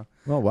 notes, bro.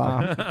 Oh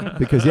wow.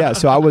 Because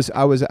so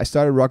I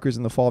started Rutgers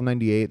in the fall of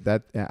 98.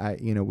 That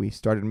we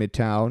started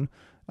Midtown,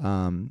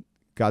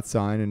 got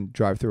signed, and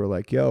Drive-Thru were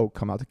like, yo,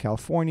 come out to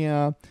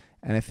California.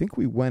 And I think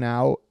we went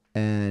out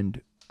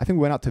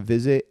to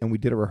visit, and we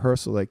did a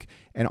rehearsal,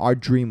 and our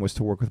dream was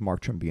to work with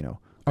Mark Trombino.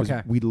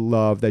 Okay. We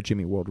loved that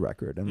Jimmy World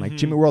record. And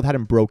Jimmy World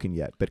hadn't broken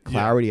yet, but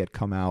Clarity had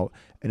come out,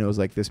 and it was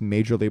like this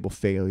major label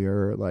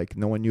failure. Like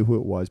no one knew who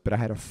it was, but I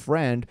had a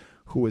friend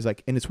who was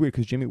like, and it's weird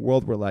because Jimmy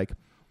World were like,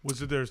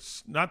 was it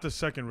not the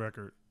second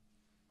record?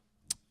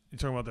 You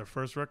talking about their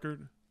first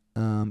record?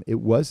 It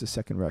was the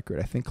second record.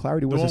 I think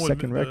Clarity was the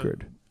second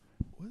record.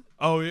 What?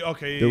 Oh,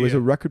 okay. There was a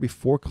record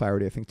before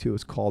Clarity, I think too. It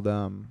was called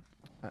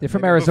They're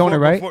from Arizona,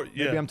 right?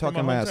 Maybe I'm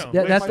talking my ass.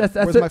 Yeah, that's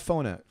where's my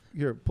phone at?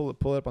 Here, pull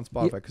it up on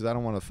Spotify because I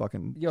don't want to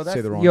fucking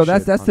say the wrong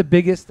shit. That's the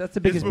biggest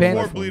band.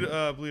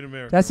 Before Bleed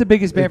America. That's the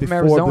biggest band from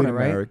Arizona, Bleed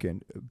right?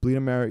 American. Bleed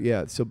America,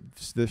 yeah. So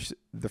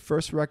the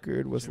first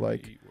record was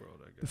like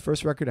the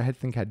first record I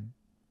think had.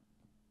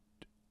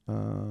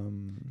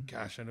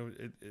 Gosh, I know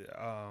it.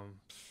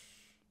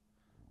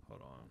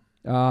 Hold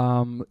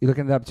on. You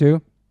looking it up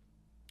too?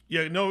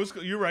 Yeah, no,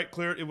 you're right.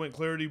 It went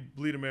Clarity,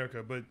 Bleed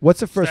America. But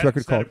what's the first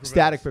record called?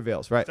 Static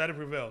Prevails, right? Static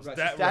Prevails. Right.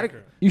 That Static,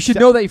 record. You should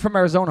know that you're from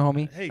Arizona,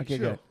 homie. Hey, okay,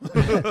 chill.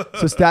 good.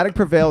 So Static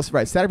Prevails,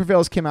 right? Static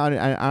Prevails came out,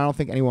 and I don't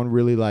think anyone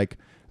really like.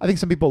 I think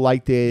some people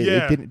liked it.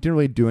 Yeah. It didn't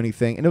really do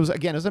anything, and it was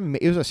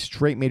a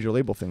straight major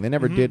label thing. They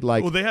never did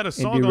like. Well, they had a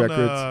song indie on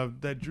records.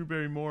 That Drew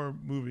Barrymore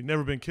movie,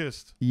 Never Been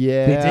Kissed.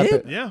 Yeah, They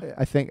did? Yeah.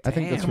 I think that's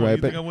Come on, right.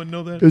 you But think I wouldn't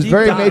know that? it was Deep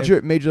very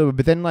dive. major label.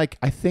 But then like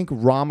I think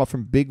Rama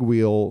from Big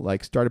Wheel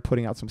like started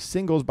putting out some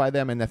singles by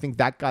them, and I think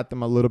that got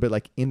them a little bit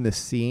like in the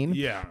scene.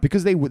 Yeah.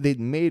 Because they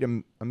made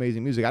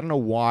amazing music. I don't know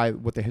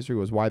what the history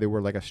was, why they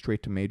were like a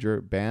straight to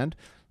major band,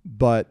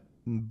 but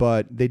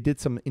they did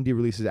some indie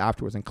releases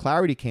afterwards. And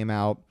Clarity came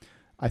out,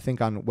 I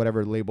think, on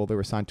whatever label they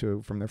were signed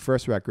to from their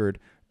first record,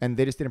 and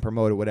they just didn't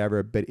promote it,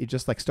 whatever. But it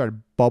just like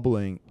started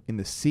bubbling in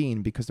the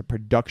scene because the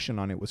production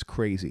on it was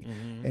crazy,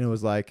 and it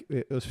was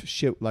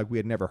shit like we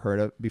had never heard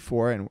of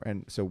before,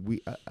 and so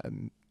we.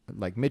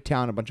 Like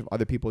Midtown, a bunch of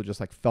other people just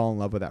like fell in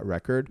love with that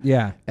record.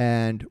 Yeah.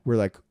 And we're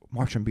like,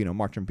 Mark Trombino.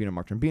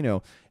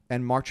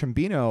 And Mark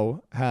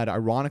Trombino had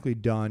ironically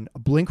done a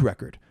Blink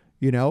record,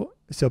 you know?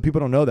 So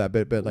people don't know that,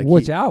 but like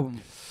which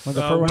album? One of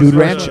the first Dude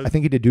ones? Ranch. I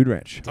think he did Dude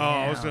Ranch. Oh,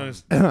 I was going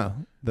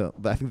to.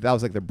 I think that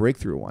was like the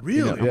breakthrough one. Really?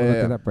 You know? I'm gonna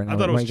look it up right now. I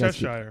thought it Why was you guys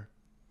keep- Cheshire.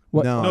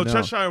 What? No,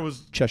 Cheshire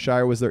was.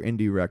 Cheshire was their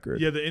indie record.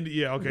 Yeah, the indie.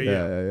 Yeah, okay,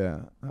 yeah. Yeah.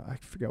 I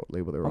forget what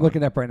label they were I'm on.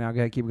 looking it up right now.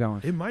 Okay, keep going.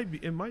 It might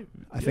be.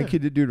 I think he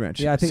did Dude Ranch.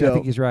 Yeah, I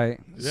think he's right.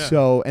 Yeah.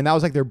 So, and that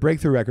was like their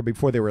breakthrough record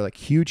before they were like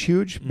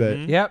huge, but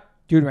Yep.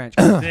 Dude Ranch.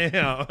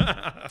 Damn.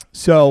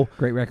 so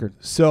Great record.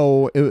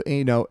 So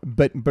you know,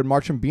 but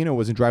Mark Trombino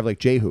was in Drive Like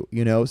Jehu,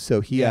 you know,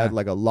 so he had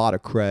like a lot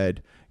of cred,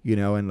 you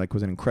know, and like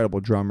was an incredible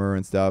drummer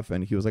and stuff,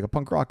 and he was like a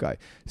punk rock guy.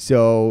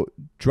 So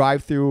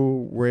Drive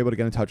Through were able to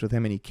get in touch with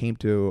him, and he came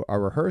to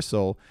our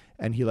rehearsal,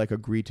 and he like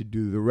agreed to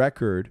do the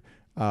record.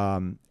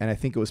 And I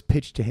think it was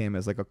pitched to him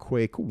as like a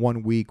quick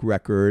 1 week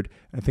record.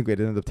 And I think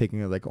it ended up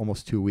taking like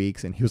almost 2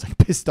 weeks, and he was like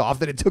pissed off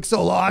that it took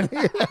so long.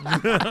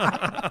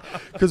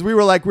 Because we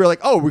were like,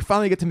 oh, we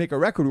finally get to make a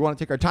record. We want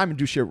to take our time and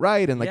do shit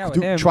right and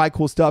like try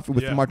cool stuff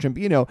with Mark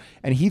Trombino.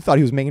 And he thought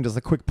he was making just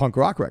a quick punk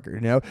rock record,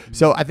 you know?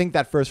 So I think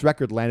that first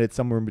record landed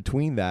somewhere in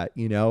between that,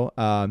 you know?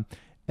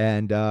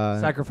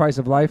 Sacrifice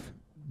of Life.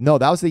 No,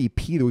 that was the EP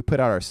that we put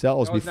out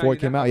ourselves before it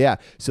came out. Yeah,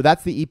 so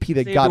that's the EP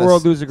that Save got the us.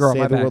 World, Lose a Girl.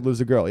 Save My the bad. World,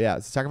 Lose a Girl. Yeah,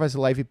 Sacrifice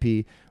of Life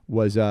EP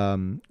was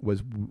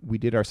we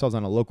did ourselves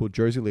on a local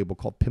Jersey label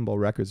called Pinball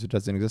Records, which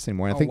doesn't exist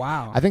anymore. And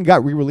I think it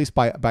got re-released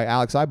by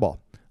Alex Eyeball.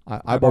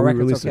 Eyeball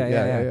re-released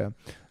it.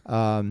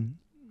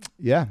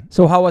 Yeah.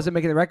 So how was it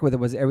making the record with it?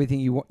 Was it everything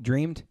you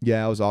dreamed?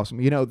 Yeah, it was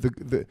awesome. You know,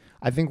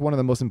 I think one of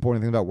the most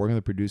important things about working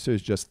with a producer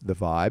is just the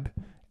vibe.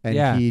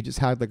 And he just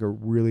had like a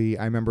really.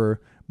 I remember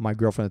my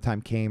girlfriend at the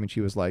time came, and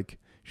she was like,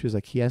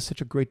 he has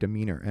such a great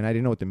demeanor. And I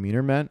didn't know what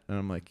demeanor meant. And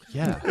I'm like,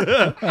 yeah.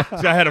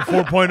 So I had a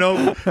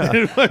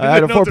 4.0. I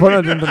had a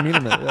 4.0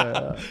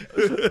 demeanor.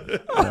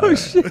 Oh,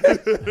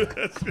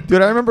 shit.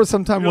 Dude, I remember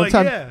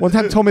one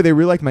time told me they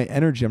really liked my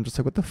energy. I'm just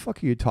like, what the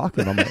fuck are you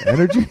talking about? My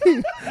energy?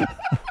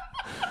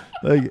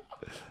 Like,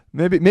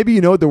 maybe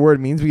you know what the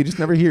word means, but you just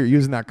never hear it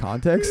used in that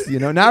context. You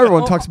know, now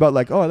everyone talks about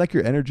like, oh, I like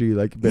your energy.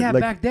 Like, but Yeah,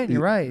 like, back then,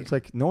 you're right. It's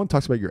like no one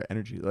talks about your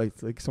energy.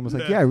 Like someone's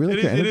like, yeah, I really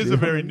like your energy. It is a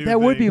very new That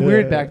would be thing.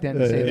 weird back then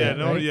to say Yeah, that.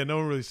 no, right? no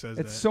one really says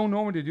It's that. so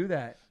normal to do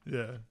that.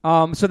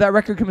 Yeah. So that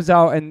record comes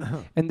out, and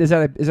is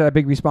that a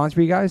big response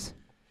for you guys?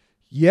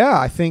 Yeah,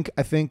 I think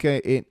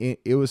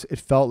it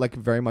felt like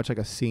very much like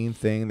a scene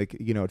thing. Like,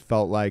 you know, it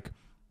felt like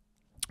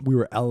we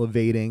were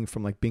elevating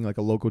from like being like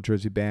a local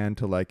Jersey band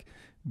to like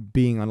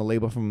being on a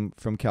label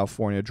from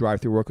California,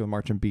 Drive Through, working with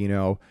Mark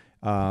Trombino.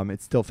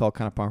 It still felt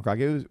kind of punk rock.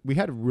 We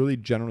had a really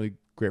generally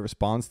great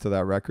response to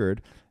that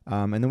record.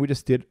 And then we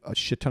just did a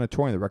shit ton of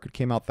touring. The record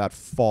came out that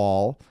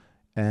fall,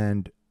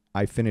 and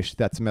I finished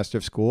that semester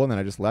of school, and then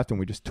I just left and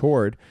we just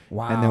toured.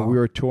 Wow. And then we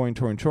were touring.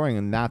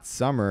 And that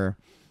summer,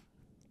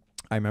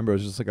 I remember it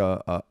was just like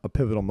a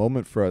pivotal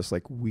moment for us.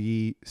 Like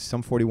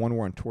Sum 41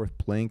 were on tour with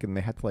Blink, and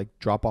they had to like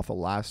drop off the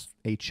last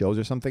 8 shows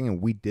or something, and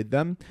we did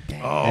them.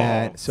 Oh,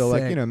 and so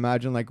sick. like, you know,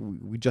 imagine like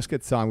we just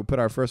get signed, we put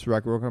our first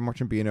record, work on Mark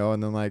Trombino,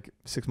 and then like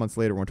 6 months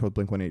later we're on tour with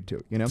Blink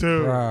 182, you know?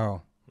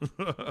 Bro.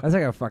 That's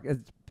like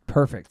it's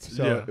perfect.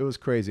 So it was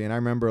crazy. And I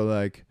remember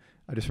like,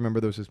 I just remember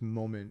there was this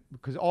moment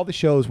because all the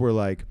shows were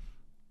like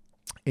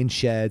in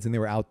sheds and they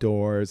were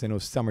outdoors and it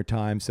was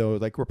summertime. So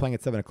like we're playing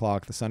at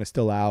 7:00, the sun is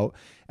still out.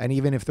 And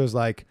even if there's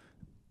like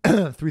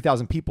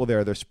 3,000 people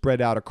there, they're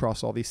spread out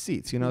across all these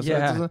seats, you know?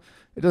 So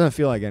it doesn't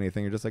feel like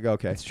anything. You're just like,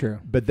 okay. That's true.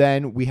 But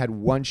then we had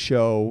one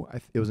show,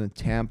 it was in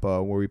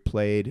Tampa, where we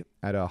played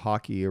at a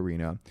hockey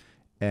arena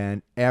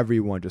and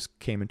everyone just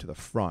came into the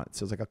front.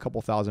 So it was like a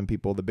couple thousand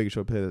people, the biggest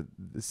show to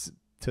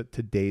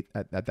date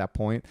at that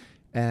point.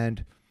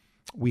 And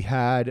we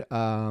had,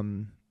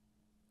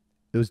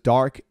 it was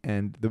dark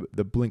and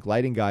the Blink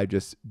lighting guy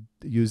just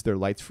used their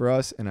lights for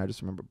us. And I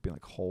just remember being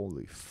like,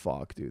 holy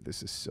fuck, dude,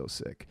 this is so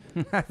sick.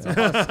 That's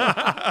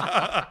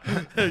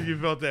awesome. You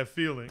felt that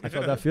feeling. I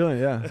felt that feeling,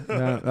 yeah.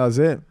 That was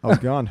it. I was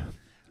gone.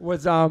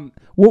 What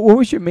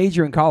was your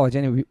major in college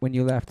anyway when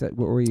you left?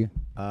 What were you?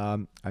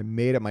 I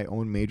made it my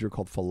own major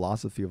called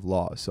philosophy of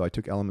law. So I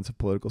took elements of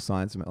political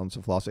science and elements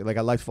of philosophy. Like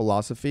I liked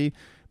philosophy,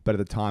 but at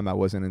the time I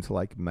wasn't into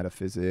like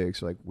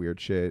metaphysics or like weird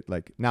shit.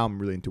 Like now I'm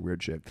really into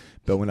weird shit.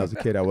 But when I was a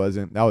kid, I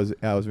wasn't. I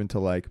was into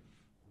like,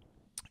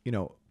 you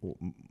know,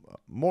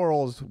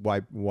 morals,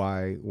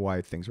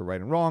 why things are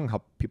right and wrong,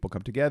 how people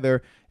come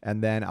together.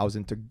 And then I was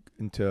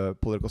into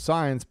political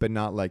science, but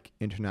not like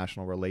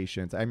international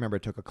relations. I remember I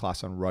took a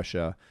class on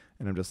Russia,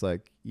 and I'm just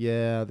like,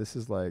 yeah, this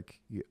is like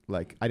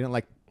I didn't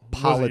like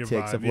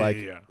politics of like,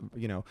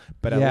 you know,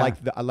 but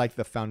I like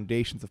the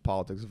foundations of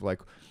politics of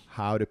like,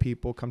 how do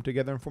people come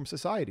together and form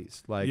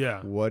societies? Like,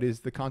 what is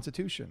the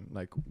Constitution?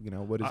 Like, you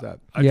know, what is that?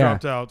 I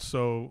dropped out.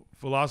 So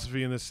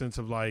philosophy in the sense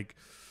of like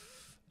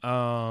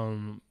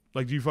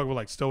do you fuck with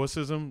like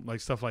stoicism, like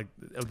stuff like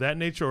of that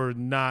nature, or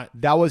not?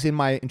 That was in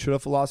my intro to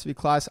philosophy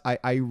class.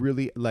 I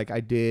really like, I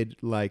did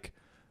like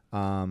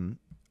I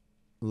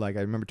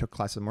remember took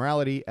class of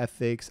morality,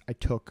 ethics. I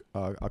took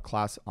a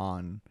class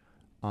on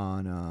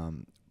a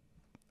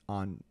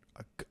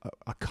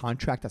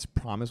contract as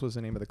promise was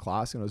the name of the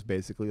class, and it was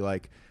basically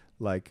like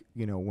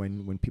you know,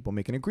 when people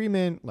make an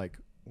agreement, like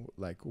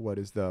what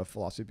is the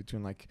philosophy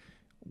between like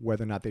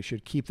whether or not they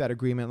should keep that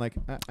agreement, like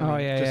kind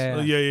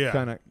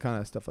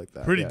of stuff like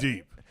that. Pretty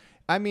deep.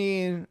 I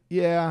mean,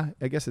 yeah,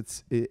 I guess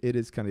it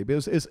is kind of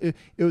deep.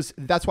 It was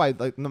that's why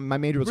like my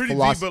major was pretty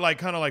philosophy, deep, but like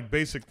kind of like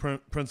basic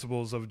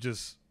principles of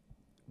just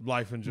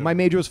life in general. My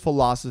major was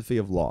philosophy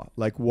of law.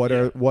 Like what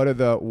are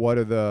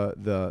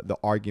the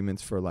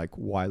arguments for like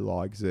why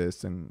law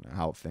exists and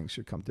how things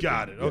should come to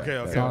Got be. it. Okay.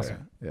 Yeah, Okay.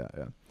 Awesome. Yeah.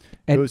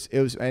 And it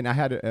was, and I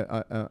had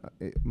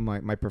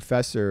my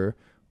professor.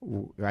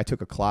 I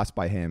took a class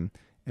by him,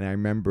 and I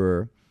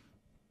remember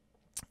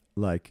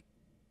like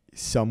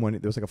there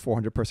was like a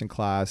 400-person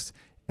class,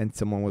 and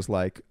someone was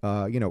like,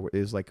 you know, it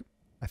was like,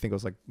 I think it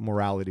was like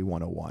morality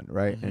 101,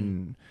 right? Mm-hmm.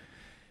 And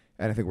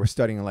I think we're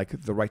studying like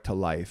the right to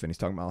life, and he's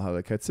talking about how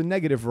like it's a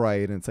negative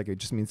right, and it's like it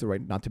just means the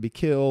right not to be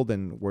killed,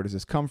 and where does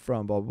this come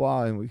from, blah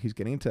blah blah. And he's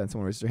getting into that, and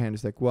someone raised their hand.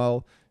 He's like,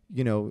 well,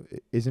 you know,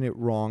 isn't it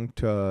wrong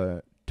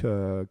to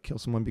kill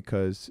someone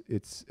because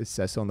it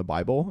says so in the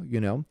Bible,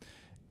 you know?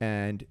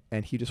 And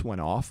he just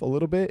went off a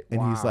little bit, and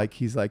Wow.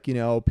 he's like, you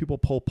know, people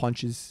pull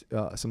punches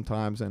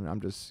sometimes, and I'm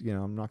just, you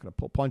know, I'm not gonna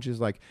pull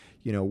punches. Like,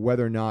 you know,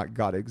 whether or not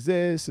God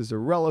exists is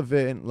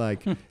irrelevant.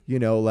 Like, you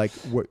know, like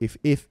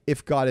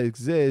if God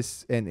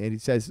exists and he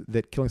says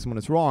that killing someone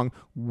is wrong,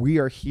 we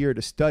are here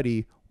to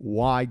study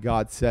why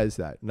God says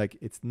that. Like,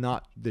 it's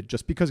not that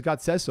just because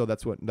God says so,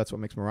 that's what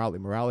makes morality.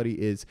 Morality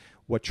is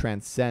what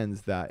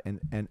transcends that.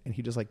 And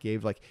he just like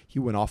gave, like, he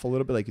went off a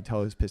little bit. Like, you could tell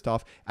he was pissed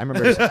off. I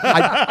remember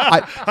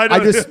I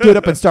just stood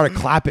up and started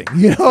clapping,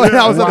 you know, and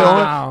I was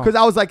Wow. because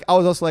I was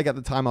also like, at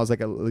the time I was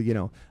like, you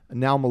know,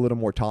 now I'm a little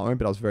more tolerant,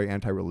 but I was very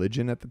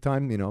anti-religion at the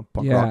time, you know,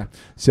 punk rock.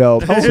 So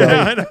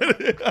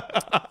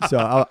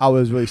I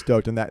was really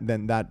stoked, and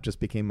that just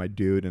became my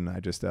dude, and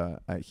I just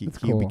he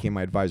became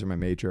my advisor, my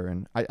major,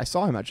 and I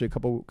saw him actually a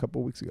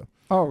couple weeks ago.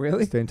 Oh,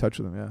 really? Stay in touch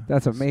with him, yeah.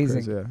 That's It's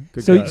amazing. crazy, yeah.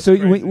 Good So guy. so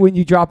when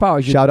you drop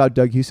out, Shout out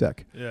Doug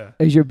Husek. Yeah.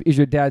 is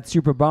your dad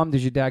super bummed?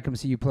 Does your dad come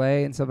see you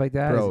play and stuff like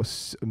that? Bro,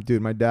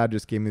 dude, my dad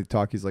just gave me the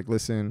talk. He's like,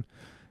 listen,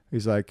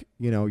 he's like,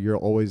 you know, you're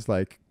always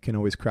like, can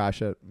always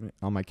crash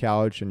on my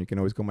couch, and you can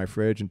always go in my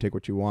fridge and take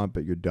what you want,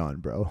 but you're done,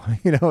 bro.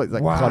 You know, it's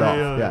like cut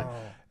off.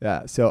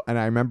 Yeah. So, and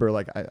I remember,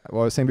 like,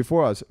 what I was saying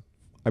before,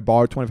 I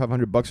borrowed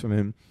 $2,500 from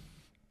him.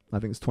 I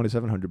think it's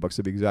 $2,700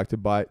 to be exact, to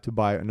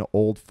buy an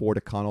old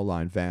Ford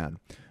Econoline van,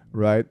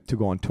 right, to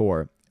go on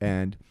tour.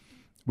 And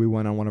we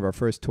went on one of our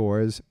first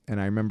tours, and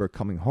I remember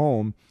coming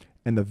home,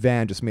 and the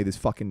van just made this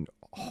fucking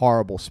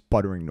horrible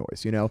sputtering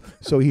noise, you know?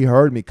 So he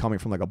heard me coming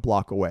from like a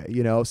block away,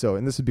 you know? So,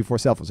 and this is before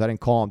cell phones. I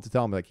didn't call him to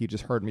tell him, like, he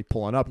just heard me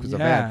pulling up because of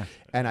the van.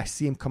 And I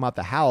see him come out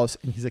the house,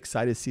 and he's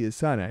excited to see his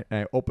son. And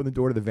I open the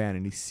door to the van,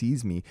 and he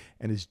sees me,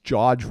 and his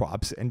jaw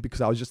drops. And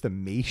because I was just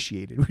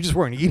emaciated, we just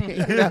weren't eating.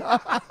 You know?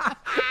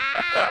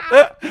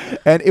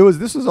 And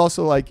this was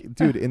also like,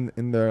 dude,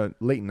 in the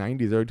late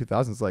 90s, early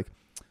 2000s, like,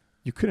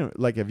 you couldn't,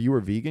 like, if you were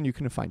vegan, you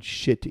couldn't find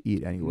shit to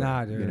eat anywhere.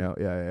 Nah, dude. You know,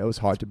 yeah, it was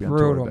hard to be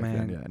brutal, on tour back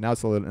man. then. Yeah, now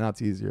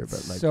it's easier,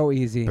 but like so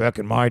easy. back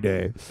in my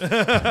day,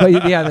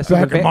 But yeah,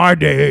 back in my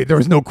day, there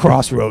was no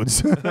crossroads.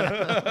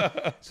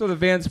 So the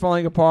van's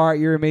falling apart.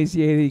 You're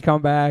emaciated. You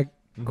come back,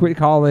 quit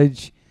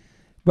college.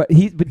 But do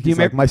you He's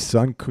remember? like, my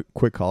son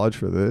quit college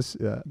for this.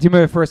 Yeah. Do you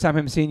remember the first time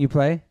him seeing you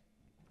play?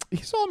 He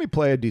saw me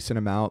play a decent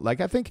amount.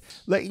 Like, I think,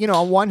 like, you know,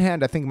 on one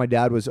hand, I think my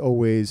dad was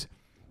always,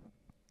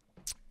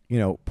 you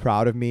know,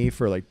 proud of me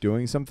for like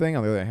doing something.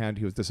 On the other hand,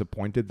 he was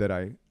disappointed that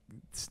I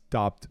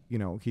stopped. You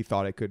know, he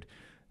thought I could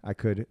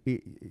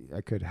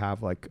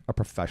have like a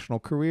professional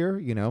career.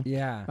 You know,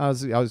 Yeah. I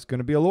was going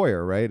to be a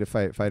lawyer, right? If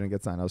I didn't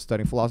get signed, I was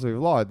studying philosophy of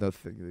law.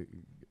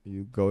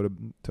 you go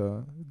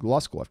to law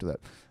school after that.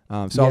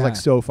 So I was like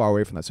so far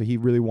away from that. So he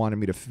really wanted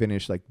me to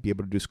finish, like be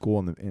able to do school.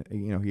 And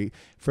he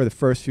for the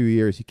first few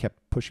years, he kept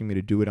pushing me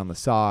to do it on the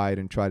side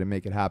and try to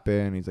make it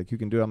happen. He's like, you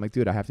can do it. I'm like,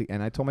 dude, I have to.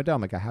 And I told my dad,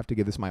 I'm like, I have to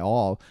give this my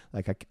all.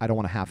 Like, I don't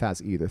want to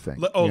half-ass either thing.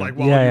 Like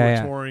while you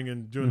were touring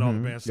and doing all the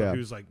band stuff, he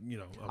was like,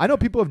 Okay. I know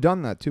people have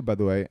done that too, by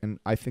the way. And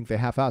I think they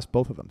half-assed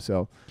both of them.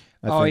 So.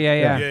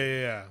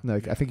 Yeah.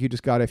 Like, I think you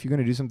just got, if you're going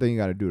to do something, you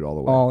got to do it all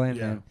the way. All in,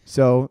 man.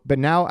 So, but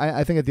now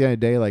I think at the end of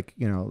the day, like,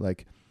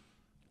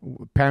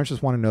 parents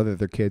just want to know that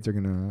their kids are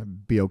going to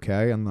be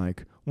okay. And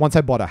like, once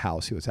I bought a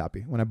house, he was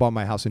happy. When I bought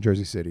my house in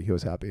Jersey City, he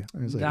was happy.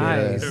 I was like,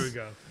 nice. There we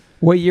go.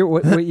 What year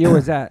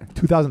was that?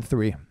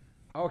 2003.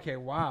 Okay,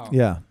 wow.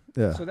 Yeah.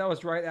 So that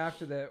was right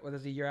after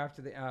the year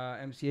after the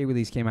MCA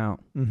release came out.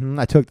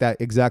 I took that,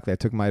 exactly. I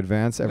took my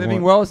advance.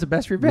 Living Well is the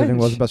best revenge. Living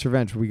Well is the best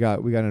revenge. We got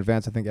an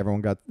advance. I think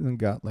everyone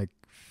got like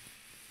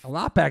a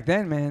lot back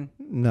then, man.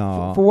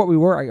 No, for what we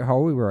were, how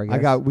old we were, I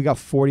guess. We got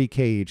 40K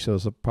each, so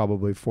it was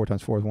probably 4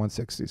 times 4 is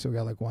 160. So we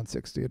got like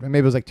 160. Maybe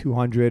it was like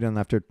 200, and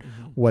after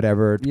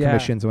whatever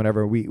commissions and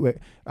whatever,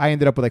 I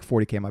ended up with like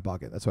 40K in my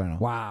pocket. That's what I know.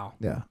 Wow.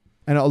 Yeah,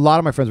 and a lot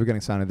of my friends were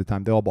getting signed at the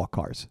time. They all bought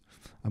cars.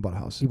 I bought a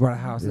house. You bought a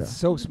house. It's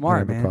so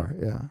smart, man. Car.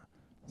 Yeah.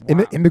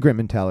 Wow. Immigrant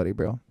mentality,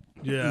 bro.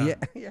 Yeah.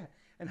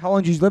 And how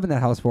long did you live in that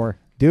house for?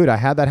 Dude, I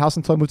had that house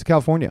until I moved to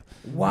California.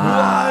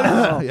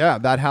 Wow. Yeah,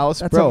 that house,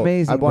 That's bro.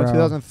 amazing, I bought in bro.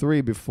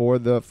 2003 before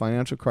the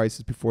financial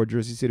crisis, before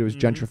Jersey City was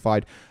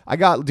gentrified. I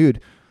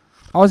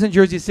was in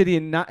Jersey City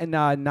in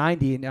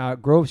 90 in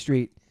Grove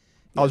Street.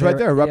 I was right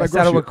there, right by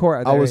Grove Saddlewood Street.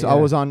 Court. I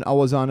was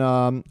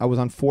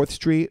on 4th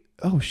Street.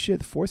 Oh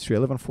shit, 4th Street. I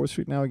live on 4th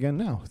Street now again.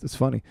 That's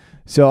funny.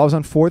 So I was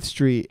on 4th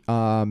Street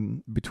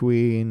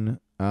between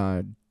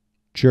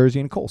Jersey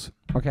and Coles.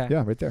 Okay.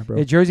 Yeah, right there, bro.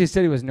 Yeah, Jersey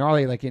City was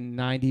gnarly, like in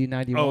 90,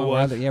 91. Oh,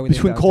 what? Yeah,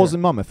 between Coles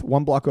and Monmouth,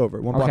 1 block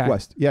over, 1 block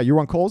west. Yeah, you were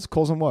on Coles?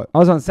 Coles and what? I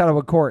was on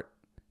Saddlewood Court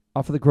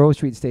off of the Grove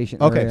Street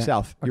station. Okay,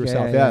 south. You were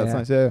south. Yeah, that's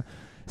nice. Yeah.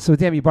 So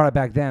damn, you brought it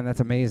back then. That's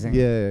amazing.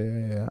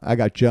 Yeah. I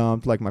got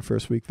jumped like my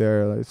first week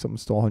there. Like someone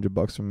stole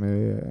 $100 from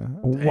me. Yeah.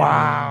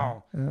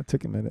 Wow. Yeah, it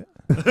took a minute.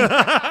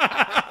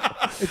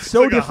 It's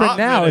so like different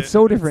now. minute. It's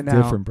so different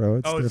now. Different, bro.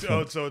 It's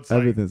different. So it's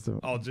everything's like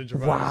all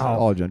gentrified. Wow.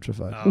 All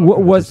gentrified.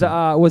 Was the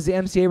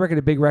MCA record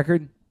a big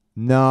record?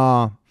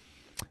 No.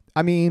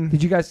 I mean,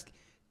 did you guys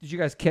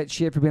catch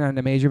shit for being on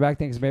the major back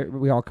then? Because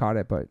we all caught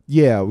it, but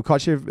yeah, we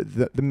caught shit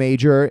the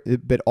major,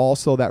 but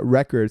also that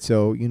record.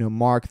 So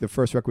Mark, the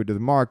first record to the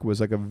Mark was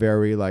like a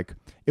very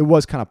it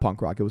was kind of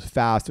punk rock. It was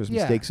fast. There's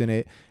mistakes in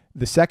it.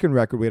 The second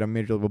record we had a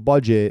major level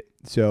budget,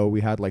 so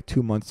we had like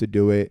 2 months to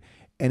do it,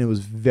 and it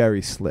was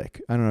very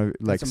slick. I don't know,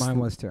 like that's what mine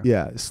was too.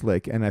 Yeah,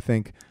 slick, and I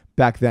think.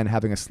 Back then,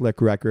 having a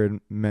slick record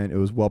meant it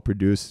was well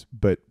produced,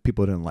 but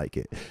people didn't like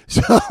it.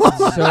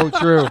 So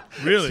true.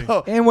 Really?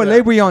 And when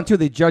label you on too,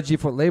 they judged you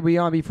for label you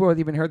on before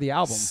they even heard the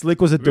album.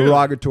 Slick was a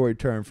derogatory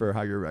term for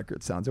how your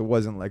record sounds. It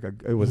wasn't like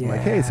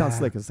hey, it sounds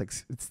slick. It's like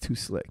it's too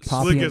slick.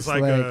 Slick is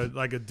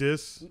like a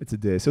diss. It's a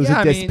diss. It was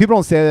a diss. People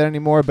don't say that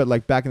anymore, but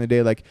like back in the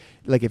day, like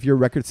if your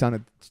record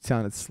sounded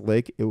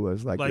slick, it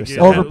was like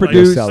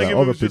overproduced.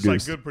 Overproduced. Just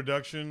like good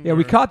production. Yeah,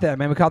 we caught that,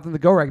 man. We caught them the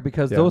Go record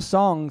because those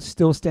songs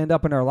still stand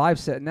up in our live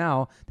set now.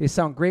 They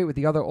sound great with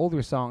the other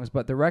older songs,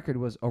 but the record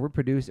was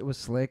overproduced. It was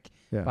slick.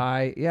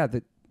 I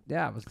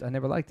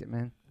never liked it,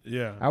 man.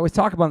 Yeah. I always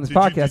talk about on this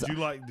podcast.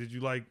 Did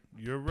you like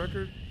your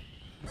record?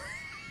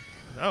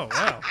 Oh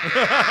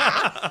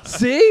wow.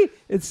 See?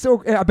 It's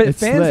so I bet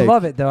fans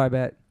love it though, I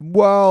bet.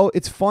 Well,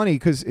 it's funny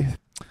because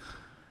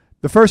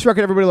the first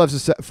record, everybody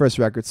loves the first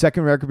record.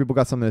 Second record, people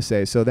got something to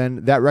say. So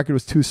then that record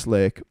was too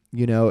slick.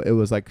 It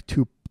was like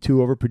too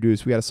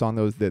overproduced. We had a song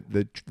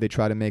that they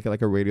tried to make it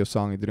like a radio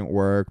song. It didn't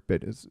work,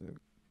 but it's a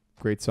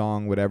great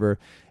song, whatever.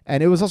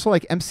 And it was also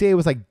like MCA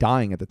was like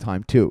dying at the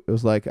time too. It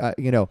was like,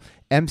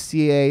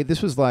 MCA,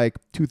 this was like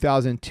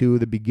 2002,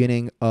 the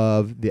beginning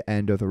of the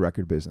end of the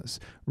record business,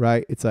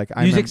 right? It's like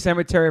Music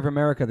Cemetery of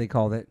America, they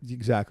called it.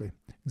 Exactly.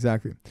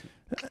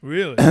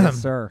 Really? Yes,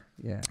 sir.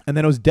 Yeah. And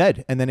then it was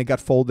dead. And then it got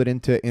folded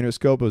into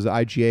Interscope. It was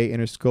IGA,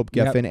 Interscope,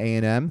 Geffen,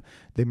 A&M.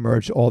 They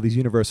merged all these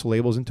Universal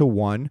labels into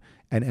one.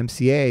 And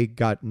MCA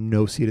got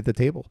no seat at the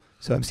table.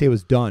 So MCA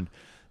was done.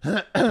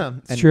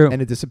 It's true.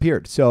 And it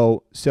disappeared.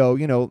 So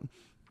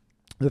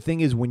the thing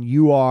is, when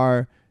you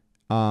are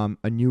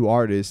a new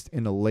artist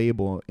in a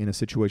label in a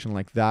situation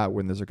like that,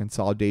 when there's a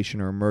consolidation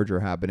or a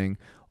merger happening,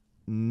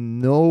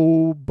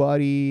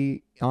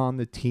 nobody on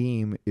the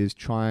team is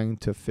trying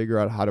to figure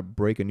out how to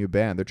break a new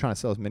band. They're trying to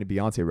sell as many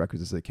Beyonce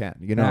records as they can.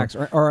 Max,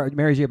 or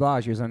Mary J.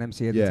 Blige, who was on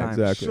MC at the time.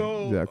 Exactly.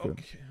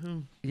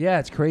 Okay. Yeah,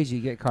 it's crazy.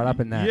 You get caught up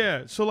in that.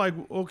 Yeah. So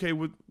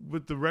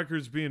with the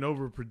records being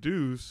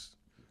overproduced,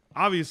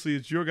 obviously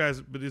it's your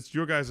guys, but it's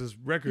your guys'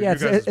 record, your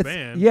guys'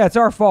 band. Yeah, it's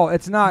our fault.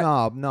 It's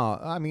not. No.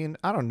 I mean,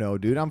 I don't know,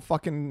 dude. I'm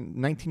fucking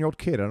 19-year-old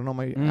kid. I don't know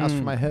my ass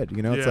from my head.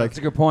 It's like that's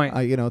a good point.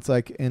 It's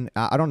like, and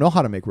I don't know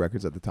how to make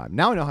records at the time.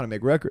 Now I know how to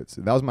make records.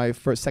 That was my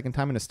second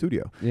time in a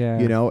studio. Yeah.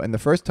 And the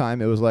first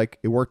time it was like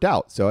it worked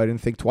out, so I didn't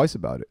think twice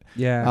about it.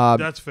 Yeah.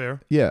 That's fair.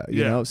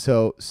 Yeah.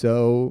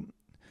 So,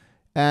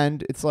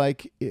 and it's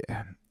like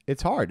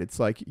it's hard. It's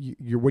like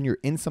you're when you're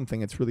in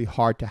something, it's really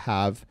hard to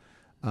have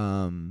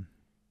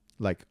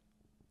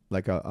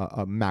like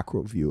a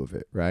macro view of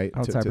it, right?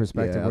 Outside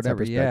perspective, outside whatever.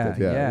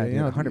 perspective,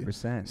 Yeah,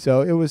 100%.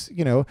 So it was,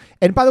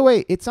 and by the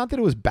way, it's not that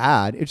it was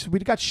bad. It's just we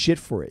got shit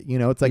for it.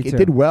 It's like it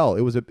did well.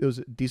 It was a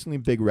decently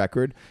big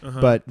record,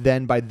 but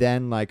then by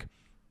then, like,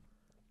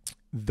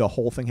 the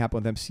whole thing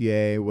happened with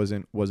MCA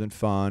wasn't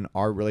fun.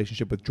 Our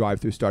relationship with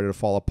Drive-Thru started to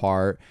fall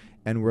apart,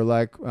 and we're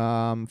like,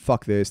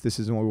 fuck this. This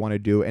isn't what we want to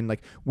do. And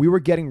like we were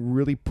getting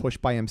really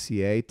pushed by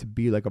MCA to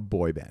be like a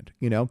boy band.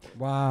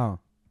 Wow.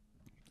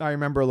 I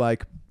remember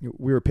like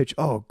we were pitched,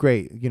 oh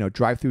great,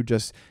 Drive-Thru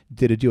just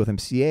did a deal with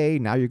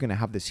MCA. Now you're gonna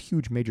have this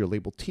huge major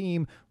label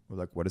team. We're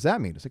like, what does that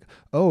mean? It's like,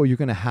 oh, you're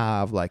gonna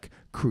have like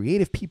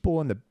creative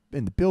people in the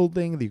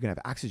building. You're gonna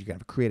have access. You're gonna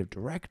have a creative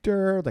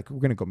director. Like,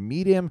 we're gonna go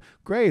meet him.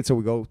 Great. So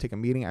we go take a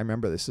meeting. I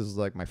remember this is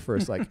like my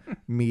first like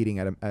meeting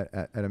at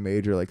a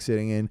major, like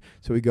sitting in.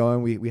 So we go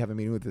and we have a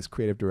meeting with this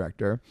creative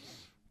director.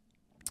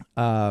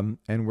 And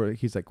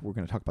he's like, we're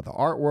going to talk about the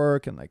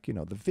artwork and like,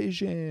 the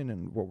vision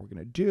and what we're going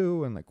to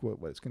do and like what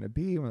it's going to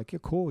be. And we're like, yeah,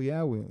 cool.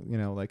 Yeah. We,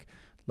 like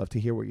love to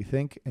hear what you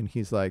think. And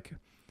he's like,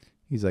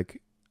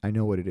 I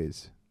know what it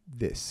is.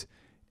 This.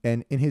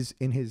 And in his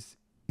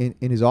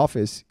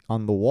office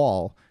on the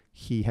wall,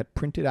 he had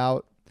printed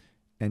out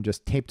and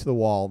just taped to the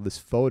wall this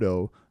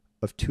photo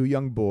of two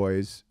young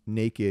boys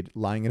naked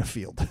lying in a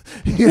field.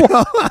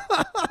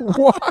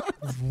 What?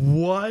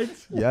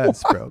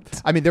 Yes, bro.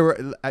 I mean,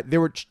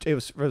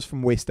 it was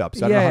from waist up,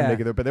 so I don't know how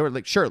naked they were, but they were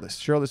like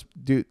shirtless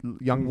dude,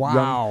 young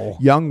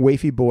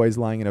wafy boys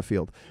lying in a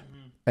field.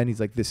 And he's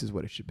like, this is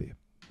what it should be.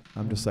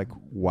 I'm just like,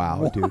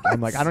 wow, dude.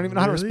 I'm like, I don't even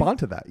know how to respond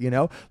to that,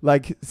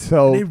 Like,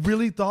 so. And they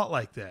really thought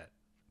like that.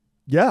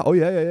 Yeah. Oh,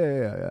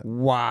 yeah.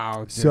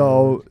 Wow. Dude.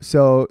 So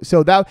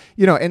that,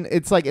 and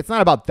it's like, it's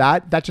not about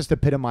that. That just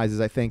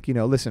epitomizes, I think,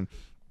 listen,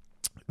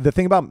 the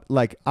thing about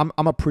like, I'm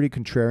a pretty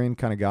contrarian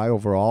kind of guy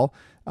overall.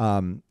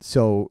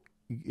 So,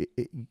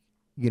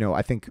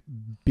 I think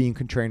being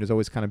contrarian has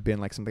always kind of been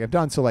like something I've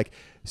done.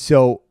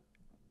 So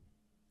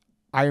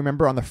I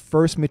remember on the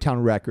first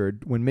Midtown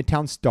record, when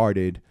Midtown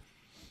started,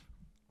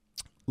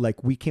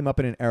 like we came up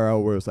in an era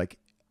where it was like,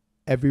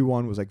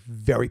 everyone was like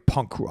very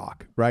punk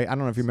rock, right? I don't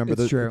know if you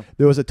remember. True.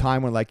 There was a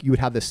time when like you would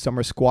have this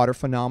summer squatter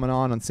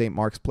phenomenon on St.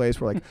 Mark's Place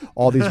where like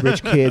all these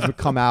rich kids would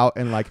come out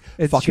and like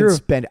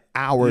spend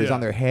hours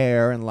on their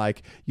hair and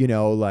like,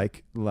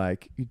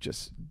 like you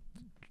just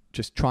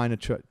trying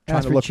to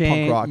look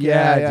punk rock.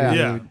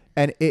 Yeah.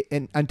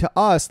 And to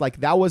us,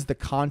 like that was the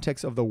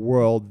context of the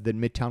world that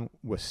Midtown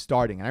was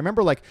starting. And I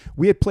remember like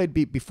we had played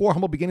before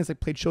Humble Beginnings,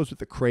 like played shows with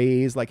the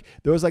Craze. Like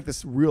there was like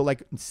this real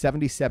like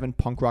 77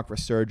 punk rock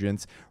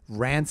resurgence.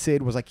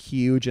 Rancid was like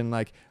huge, and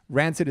like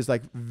Rancid is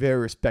like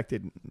very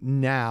respected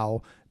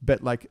now.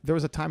 But like there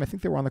was a time I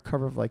think they were on the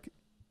cover of like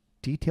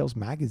Details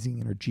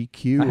magazine or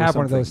GQ. I have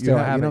one of those still.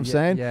 You know what I'm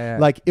saying? Yeah.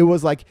 Like it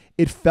was like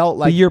it felt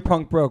like the year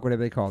punk broke,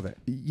 whatever they called it.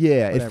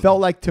 Yeah, whatever. It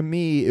felt like to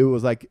me it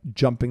was like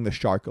jumping the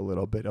shark a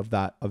little bit of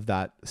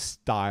that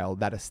style,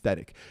 that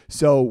aesthetic.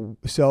 So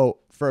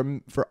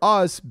for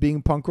us,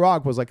 being punk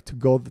rock was like to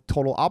go the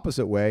total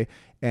opposite way,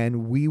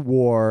 and we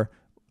wore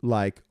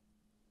like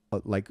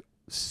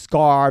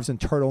scarves and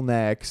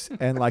turtlenecks,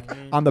 and like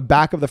on the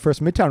back of the first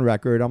Midtown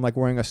record, I'm like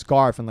wearing a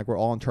scarf and like we're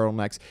all in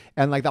turtlenecks,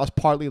 and like that was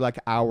partly like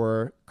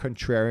our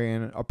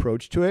contrarian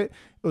approach to it.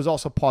 It was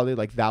also partly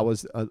like that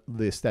was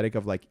the aesthetic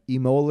of like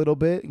emo a little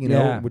bit,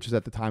 which is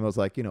at the time it was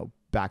like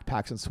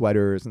backpacks and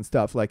sweaters and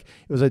stuff. Like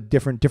it was a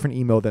different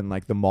emo than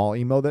like the mall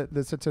emo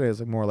that's today. Is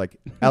like more like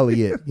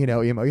Elliot,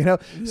 emo.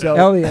 So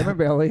Elliot, I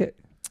remember Elliot.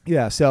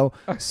 Yeah. So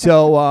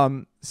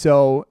and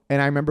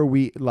I remember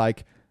we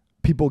like.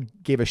 People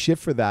gave a shit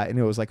for that, and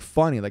it was like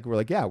funny. Like we're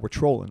like, yeah, we're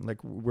trolling.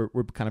 Like we're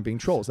kind of being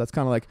trolls. That's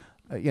kind of like,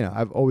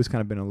 I've always kind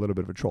of been a little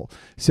bit of a troll.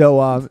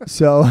 So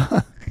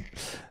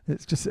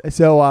it's just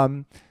so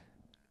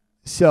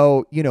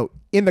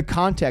in the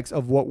context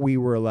of what we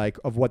were like,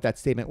 of what that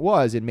statement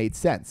was, it made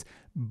sense.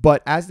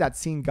 But as that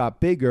scene got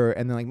bigger,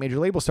 and then like major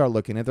labels started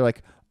looking at it, they're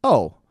like,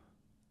 oh,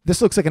 this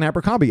looks like an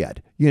Abercrombie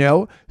ad,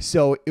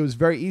 So it was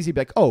very easy to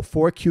be like, oh,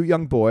 4 cute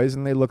young boys,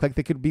 and they look like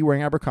they could be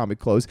wearing Abercrombie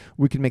clothes.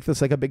 We could make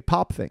this like a big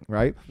pop thing,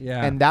 right?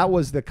 Yeah. And that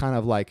was the kind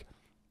of like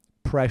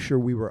pressure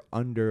we were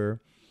under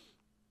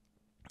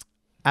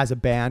as a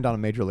band on a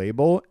major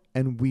label,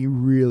 and we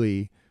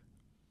really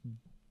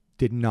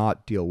did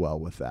not deal well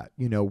with that.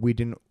 We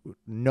didn't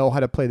know how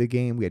to play the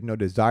game. We had no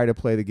desire to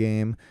play the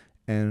game,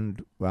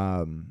 and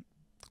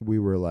we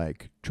were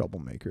like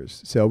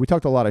troublemakers. So we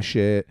talked a lot of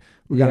shit.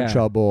 We got in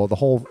trouble. The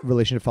whole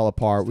relationship fell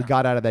apart. We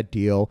got out of that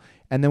deal.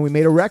 And then we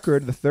made a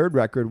record, the third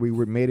record. We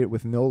made it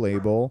with no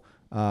label.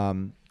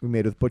 We made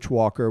it with Butch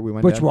Walker. We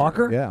went Butch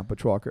Walker? Yeah,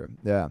 Butch Walker.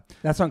 Yeah.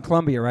 That's on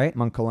Columbia, right?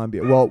 On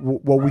Columbia. Well,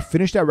 we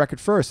finished that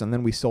record first, and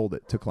then we sold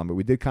it to Columbia.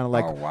 We did kind of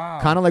like,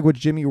 like what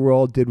Jimmy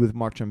World did with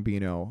Mark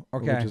Ciambino.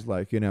 Okay. Which is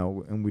like,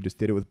 and we just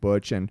did it with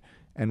Butch, and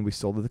we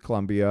sold it to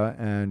Columbia,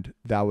 and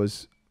that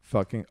was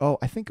fucking. Oh,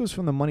 I think it was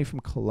from the money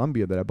from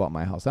Columbia that I bought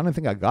my house. I don't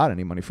think I got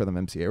any money for the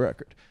MCA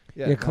record.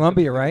 Yeah,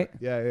 Columbia, right?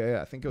 Yeah.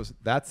 I think it was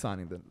that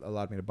signing that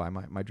allowed me to buy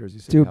my Jersey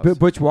City Dude, house.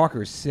 Butch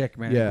Walker is sick,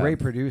 man. Yeah. Great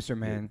producer,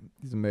 man.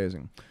 He's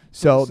amazing.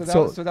 So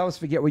that was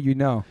Forget What You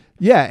Know.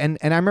 Yeah, and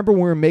I remember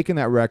when we were making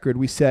that record,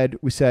 we said,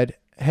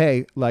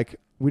 hey, like,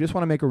 we just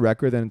want to make a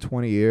record that in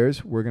 20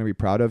 years we're going to be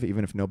proud of,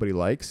 even if nobody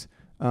likes.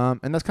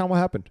 And that's kind of what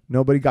happened.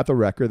 Nobody got the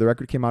record. The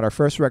record came out. Our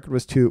first record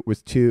was too.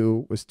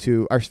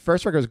 Our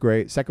first record was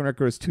great. Second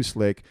record was too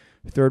slick.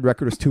 Third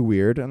record was too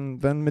weird.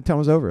 And then Midtown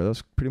was over. That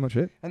was pretty much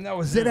it. And that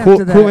was it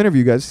after that. Cool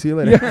interview, guys. See you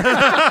later.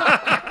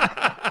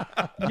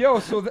 Yo,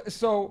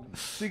 so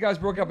you guys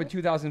broke up in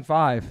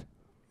 2005.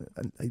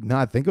 No,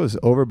 I think it was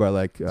over by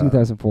like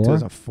 2004.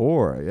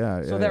 2004.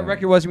 Yeah. So that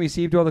record wasn't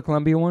received, or the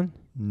Columbia one?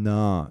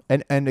 No.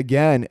 And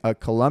again,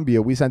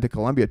 Columbia, we signed to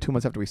Columbia 2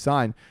 months after we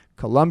signed.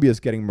 Columbia's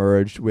getting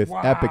merged with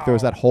Epic. There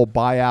was that whole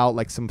buyout,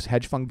 like some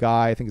hedge fund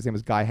guy, I think his name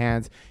was Guy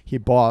Hands. He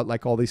bought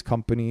like all these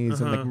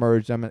companies and like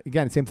merged them. And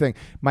again, same thing.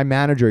 My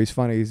manager, he's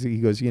funny. He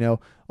goes, you know,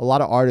 a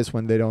lot of artists,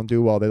 when they don't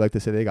do well, they like to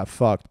say they got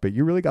fucked. But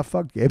you really got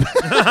fucked, Gabe.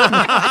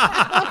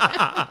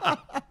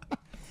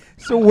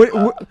 So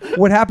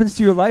what happens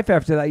to your life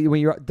after that when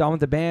you're done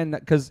with the band?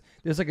 Because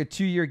there's like a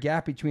 2-year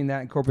gap between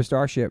that and Cobra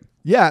Starship.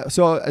 Yeah,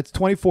 so it's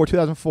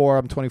 2004.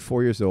 I'm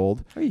 24 years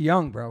old. You're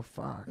young, bro.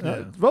 Fuck.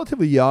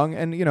 Relatively young,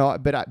 and you know,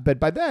 but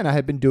by then I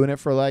had been doing it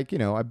for like, you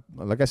know,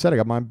 like I said, I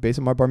got my base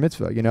of my bar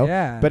mitzvah, you know.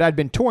 Yeah. But I'd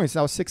been touring since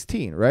I was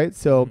 16, right?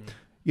 So,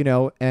 you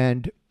know,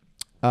 and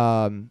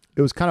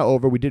it was kind of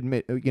over. We did,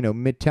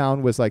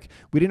 Midtown was like,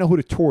 we didn't know who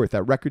to tour with.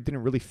 That record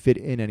didn't really fit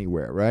in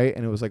anywhere, right?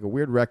 And it was like a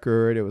weird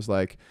record. It was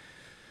like,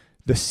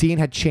 the scene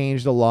had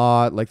changed a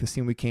lot, like the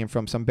scene we came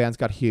from. Some bands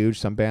got huge,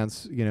 some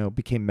bands, you know,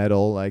 became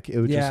metal. Like it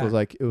was just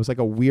it was like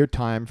a weird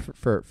time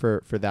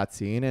for that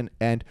scene,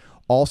 and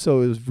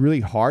also it was really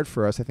hard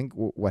for us. I think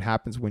what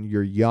happens when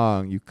you're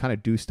young, you kind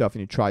of do stuff and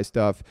you try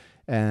stuff,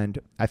 and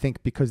I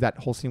think because that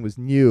whole scene was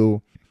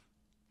new,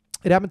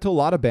 it happened to a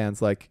lot of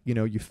bands. Like, you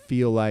know, you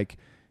feel like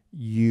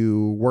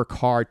you work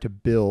hard to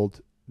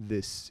build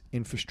this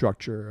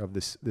infrastructure of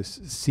this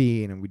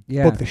scene, and we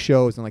book the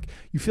shows, and like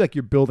you feel like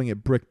you're building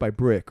it brick by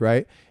brick,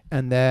 right?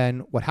 And then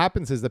what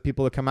happens is that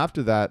people that come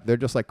after that, they're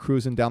just like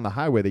cruising down the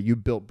highway that you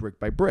built brick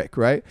by brick,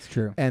 right? It's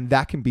true. And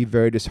that can be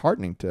very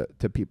disheartening to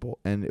people,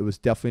 and it was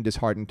definitely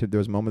disheartening there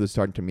was a moment that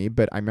started to me.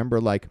 But I remember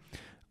like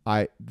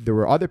there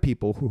were other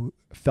people who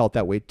felt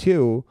that way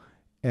too,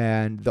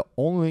 and the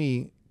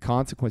only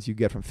consequence you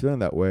get from feeling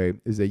that way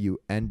is that you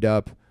end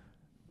up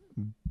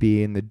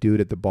being the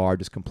dude at the bar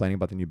just complaining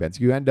about the new bands.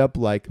 You end up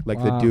like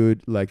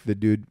the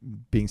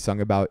dude being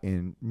sung about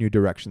in New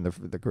Direction,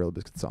 the Gorilla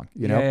Biscuit song,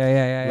 you know?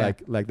 Yeah.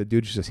 Like the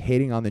dude's just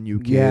hating on the new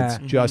kids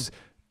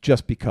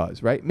just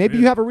because, right? Maybe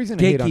you have a reason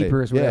to hate on it.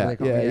 Gatekeepers, whatever they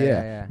call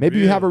it. Maybe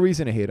you have a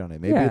reason to hate on it.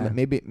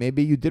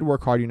 Maybe you did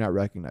work hard, you're not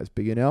recognized,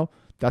 but you know,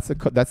 that's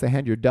the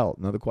hand you're dealt.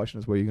 Now the question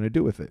is what you're going to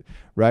do with it,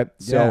 right?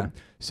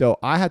 So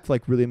I had to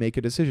like really make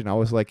a decision. I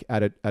was like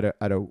at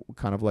a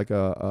kind of like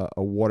a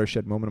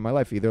watershed moment in my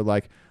life. Either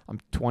like I'm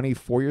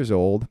 24 years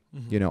old,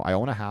 you know, I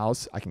own a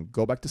house, I can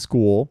go back to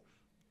school.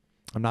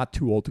 I'm not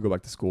too old to go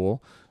back to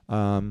school,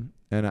 and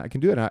I can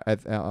do it.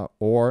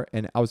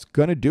 And I was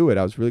gonna do it.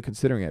 I was really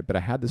considering it, but I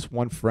had this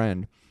one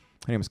friend.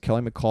 Her name was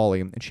Kelly McCauley,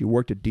 and she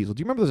worked at Diesel.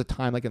 Do you remember there was a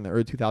time like in the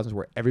early 2000s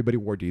where everybody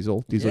wore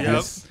Diesel?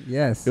 Yes.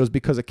 It was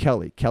because of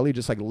Kelly. Kelly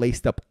just like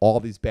laced up all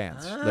these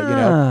bands, like, you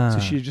know. So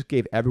she just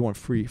gave everyone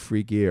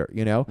free gear,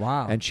 you know.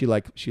 Wow. And she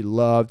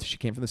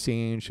came from the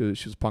scene. She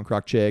was a punk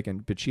rock chick,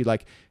 but she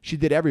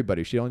did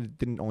everybody. She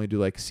didn't only do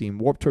like Scene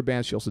Warped Tour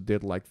bands. She also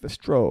did like the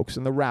Strokes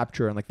and the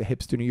Rapture and like the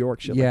Hipster New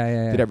York shit.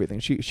 Did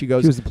everything. She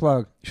goes. She was the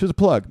plug. She was a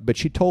plug, but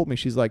she told me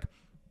she's like,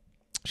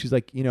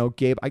 you know,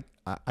 Gabe,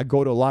 I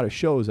go to a lot of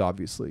shows,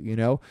 obviously, you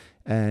know,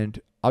 and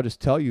I'll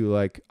just tell you,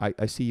 like,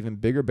 I see even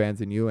bigger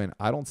bands than you, and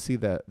I don't see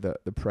the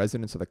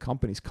presidents of the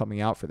companies coming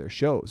out for their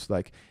shows,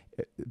 like,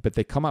 but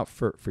they come out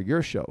for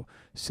your show.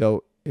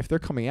 So if they're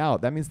coming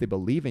out, that means they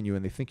believe in you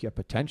and they think you have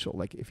potential.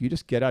 Like, if you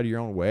just get out of your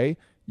own way,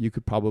 you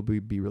could probably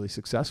be really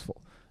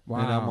successful.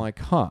 Wow. And I'm like,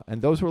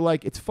 and those were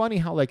like, it's funny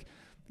how like,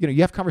 you know,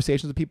 you have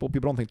conversations with people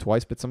don't think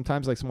twice, but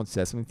sometimes like someone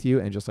says something to you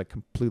and it just like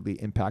completely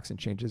impacts and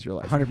changes your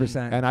life.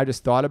 100%. And I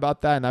just thought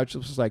about that, and that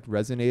just was like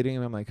resonating,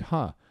 and I'm like,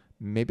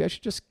 maybe I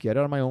should just get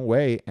out of my own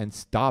way and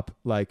stop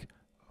like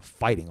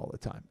fighting all the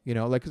time, you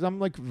know, like, cause I'm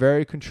like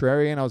very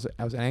contrarian. I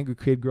was an angry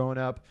kid growing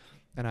up,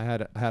 and I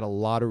had a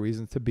lot of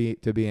reasons to be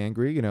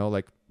angry, you know,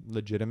 like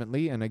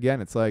legitimately. And again,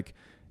 it's like,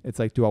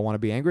 do I want to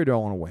be angry or do I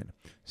want to win?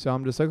 So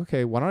I'm just like,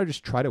 okay, why don't I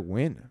just try to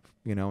win,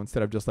 you know,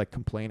 instead of just like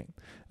complaining.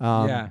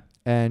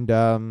 And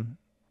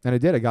I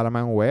did. I got on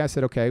my own way. I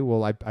said, okay,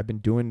 well, I've been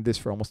doing this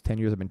for almost 10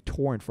 years. I've been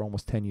touring for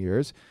almost 10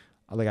 years.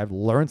 Like, I've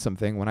learned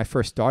something. When I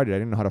first started, I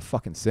didn't know how to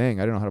fucking sing.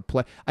 I didn't know how to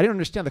play. I didn't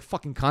understand the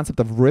fucking concept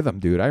of rhythm,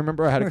 dude. I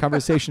remember I had a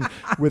conversation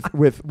with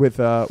one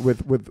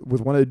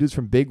of the dudes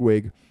from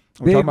Bigwig.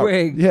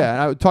 Bigwig. Yeah,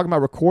 and I was talking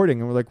about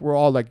recording, and we're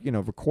all like, you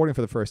know, recording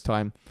for the first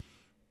time.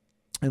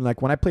 And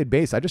like when I played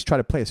bass, I just try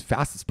to play as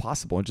fast as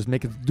possible and just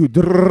make it do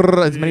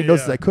as many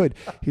notes as I could.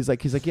 He's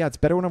like, yeah, it's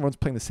better when everyone's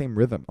playing the same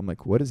rhythm. I'm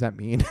like, what does that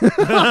mean?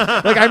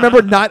 Like I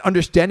remember not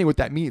understanding what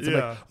that means. I'm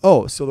like,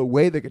 oh, so the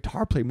way the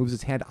guitar player moves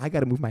his hand, I got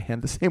to move my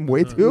hand the same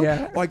way too.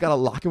 Oh, I got to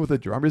lock in with the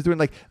drummer's doing.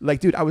 Like,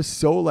 dude, I was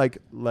so like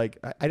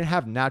I didn't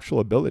have natural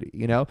ability,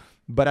 you know,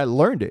 but I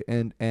learned it.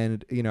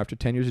 And you know, after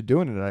 10 years of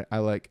doing it,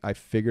 I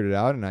figured it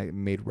out and I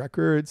made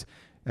records.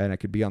 And I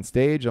could be on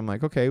stage. I'm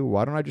like, okay,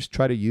 why don't I just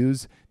try to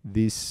use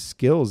these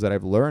skills that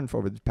I've learned for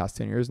over the past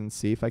 10 years and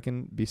see if I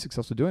can be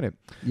successful doing it.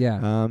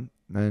 Yeah.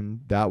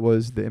 And that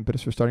was the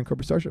impetus for starting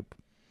Cobra Starship.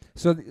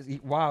 So,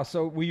 wow.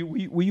 So were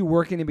you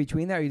working in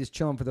between that, or were you just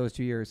chilling for those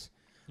 2 years?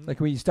 Like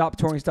when you stopped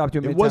touring, stopped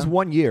doing Midtown? It was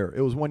 1 year.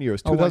 It was 1 year. It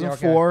was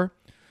 2004.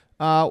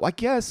 I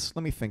guess,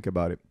 let me think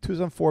about it.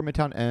 2004,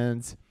 Midtown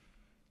ends.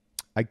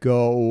 I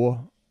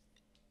go...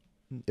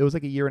 It was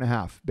like a year and a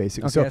half,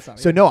 basically. Okay,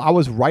 so no, I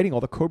was writing all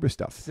the Cobra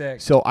stuff.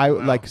 Sick. So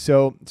I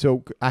so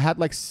I had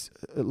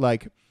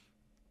like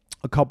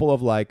a couple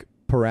of like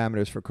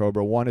parameters for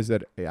Cobra. One is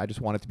that I just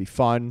want it to be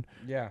fun.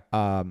 Yeah.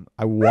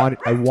 I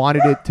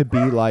wanted it to be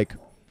like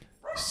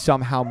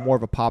somehow more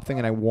of a pop thing,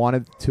 and I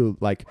wanted to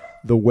like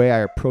the way I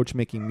approach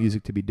making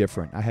music to be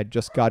different. I had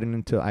just gotten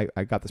into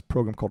I got this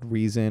program called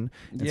Reason,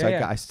 and so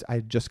I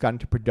had just got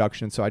into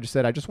production. So I just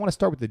said I just want to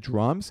start with the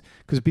drums,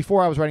 because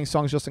before I was writing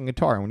songs just on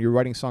guitar, and when you're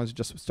writing songs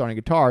just starting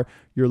guitar,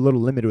 you're a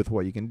little limited with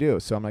what you can do.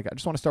 So I'm like, I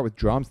just want to start with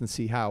drums and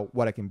see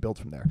what I can build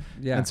from there.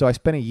 Yeah. And so I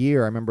spent a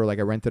year. I remember like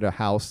I rented a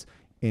house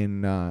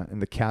in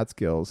the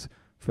Catskills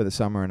for the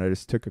summer, and I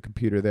just took a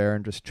computer there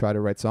and just tried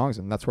to write songs,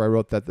 and that's where I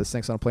wrote the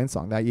Snakes on a Plane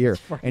song that year.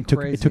 And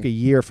it took a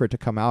year for it to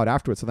come out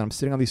afterwards. So then I'm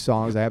sitting on these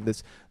songs. I have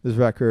this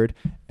record,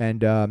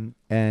 and I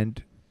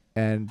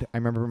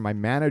remember my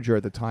manager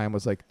at the time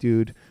was like,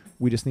 "Dude,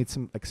 we just need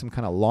some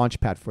kind of launch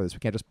pad for this. We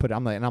can't just put it."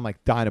 I'm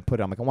like dying to put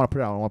it. I'm like, I want to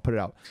put it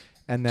out.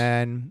 And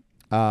then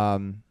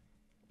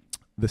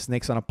the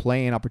Snakes on a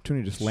Plane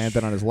opportunity just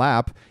landed on his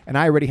lap, and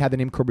I already had the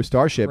name Cobra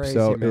Starship,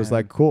 so it was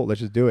like, cool, let's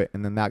just do it.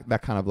 And then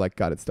that kind of like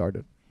got it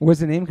started. Where's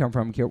the name come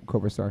from,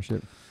 Cobra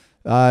Starship?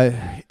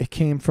 It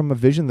came from a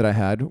vision that I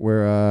had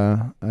where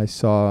I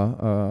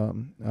saw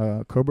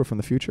Cobra from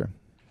the future.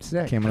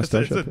 Sick. Came on a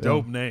starship. It's a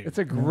dope name. It's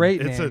a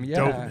great name. It's a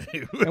dope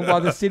name. And While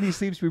the City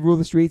Sleeps, We Rule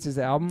the Streets is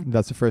the album?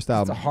 That's the first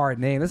album. It's a hard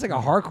name. That's like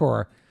a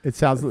hardcore. It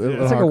sounds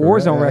it's like a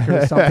Warzone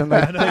record or something.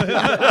 Like,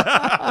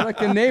 like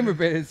the name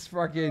of it is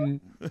fucking...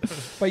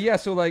 But yeah,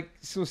 so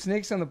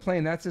Snakes on the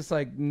Plane, that's just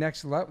like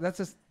next level.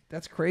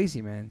 That's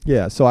crazy, man.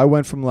 Yeah, so I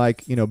went from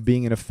like, you know,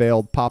 being in a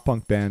failed pop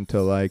punk band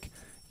to like,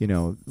 you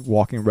know,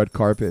 walking red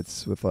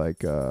carpets with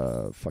like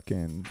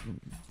fucking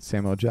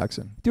Samuel L.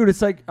 Jackson. Dude,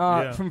 it's like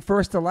from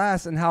first to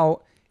last, and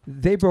how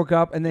they broke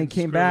up and then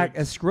came back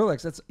as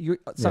Skrillex. That's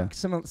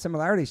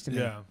similarities to me.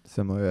 Yeah,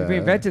 similar. He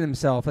reinvented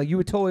himself. Like you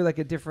were totally like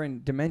a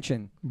different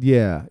dimension.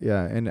 Yeah,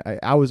 and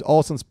I was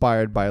also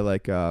inspired by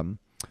like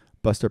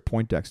Buster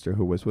Poindexter,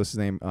 who was, what's his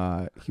name?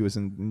 He was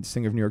in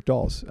Singer of New York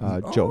Dolls.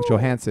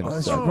 Johansson. Oh,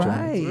 that's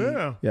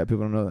right. Yeah,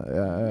 people don't know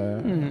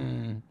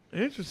that.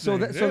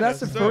 Interesting. So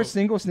that's the first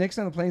single. Snakes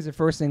on the Plane is the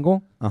first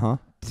single.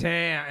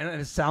 Damn, and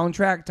a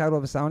soundtrack. Title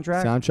of a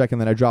soundtrack. And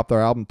then I dropped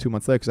our album 2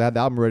 months later because I had the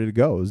album ready to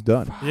go. It was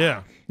done.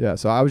 Yeah.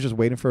 So I was just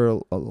waiting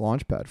for a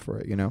launch pad for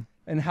it, you know.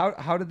 And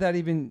how did that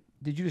even?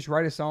 Did you just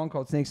write a song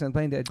called Snakes on the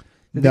Plane? Did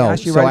no.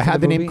 So I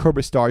had the name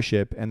Cobra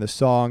Starship, and the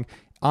song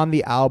on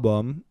the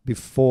album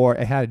before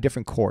it had a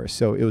different chorus.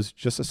 So it was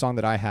just a song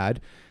that I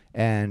had,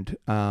 and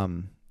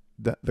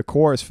the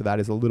chorus for that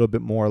is a little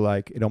bit more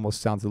like, it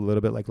almost sounds a little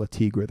bit like La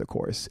Tigre, the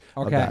chorus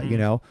of that, you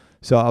know.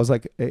 So I was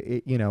like,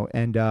 you know,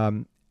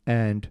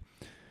 and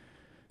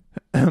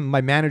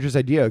my manager's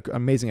idea,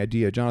 amazing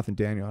idea, Jonathan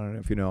Daniel, I don't know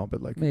if you know,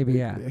 but like maybe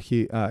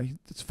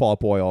it's Fall Out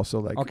Boy also,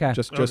 like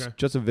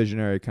just a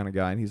visionary kind of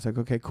guy, and he's like,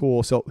 okay,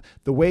 cool. So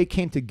the way it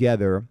came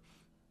together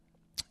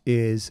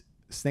is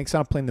Snakes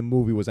on a Plane, the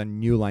movie, was on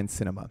New Line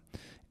Cinema,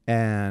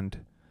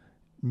 and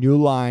New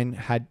Line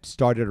had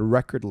started a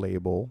record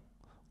label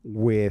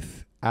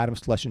with Adam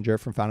Schlesinger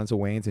from Fountains of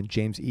Wayne's and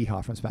James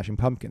Eha from Smashing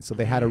Pumpkins. So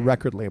they had a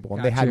record label,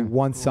 and they had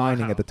one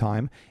signing at the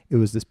time. It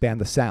was this band,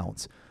 The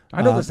Sounds.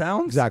 I know The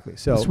Sounds. Exactly.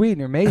 So Sweden,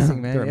 they're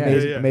amazing, man.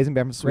 They're amazing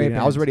band from Sweden.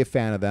 I was already a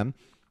fan of them.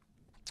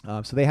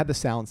 So they had The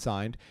Sound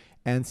signed.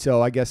 And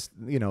so I guess,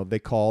 you know, they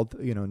called,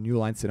 you know, New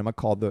Line Cinema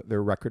called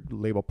their record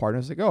label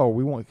partners, like, oh,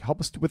 we want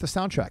help us with the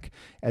soundtrack.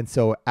 And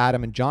so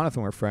Adam and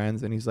Jonathan were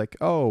friends, and he's like,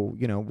 oh,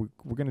 you know,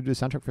 we're going to do a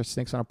soundtrack for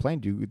Snakes on a Plane.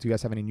 Do you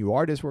guys have any new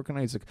artists working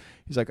on it?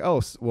 He's like,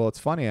 oh, well, it's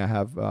funny. I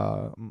have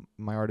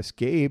my artist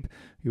Gabe.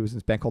 He was in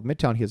this band called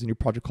Midtown. He has a new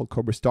project called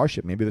Cobra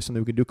Starship. Maybe there's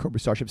something we can do. Cobra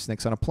Starship,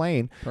 Snakes on a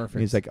Plane. Perfect.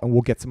 And he's like, and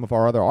we'll get some of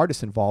our other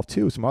artists involved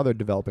too, some other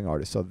developing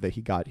artists. So that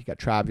he got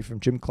Travi from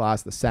Gym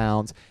Class, The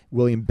Sounds,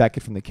 William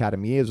Beckett from the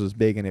Academy was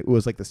big, and it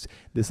was like this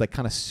like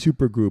kind of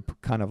super group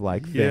kind of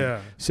like thing.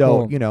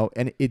 So you know,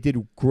 and it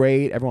did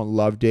great. Everyone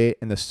loved it,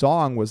 and the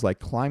song was like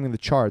climbing the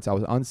charts. I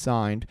was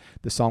unsigned.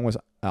 The song was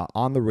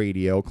on the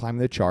radio,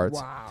 climbing the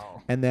charts.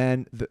 Wow. And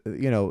then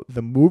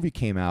the movie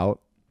came out.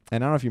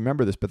 and I don't know if you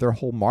remember this, but their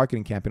whole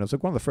marketing campaign, it was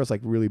like one of the first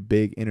like really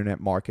big internet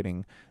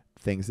marketing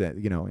things that,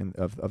 you know,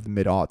 of the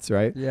mid-aughts,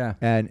 right? Yeah.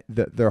 And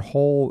their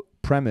whole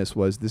premise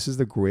was, this is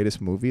the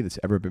greatest movie that's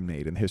ever been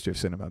made in the history of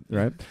cinema,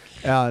 right?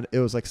 And it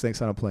was like Snakes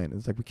on a Plane.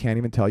 It's like, we can't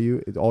even tell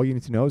you. All you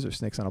need to know is there's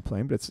snakes on a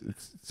plane, but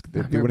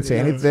they wouldn't say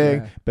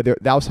anything. But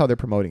that was how they're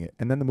promoting it.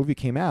 And then the movie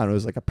came out, and it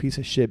was like a piece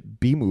of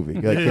shit B movie,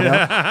 like, you know?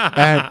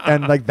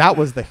 and like that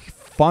was the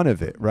fun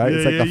of it, right?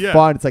 It's like the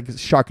fun. It's like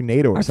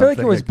Sharknado or something. I feel like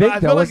it was big,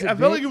 though. I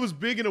felt like it was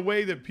big in a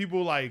way that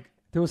people like.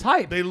 There was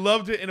hype. They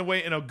loved it in a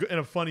way, in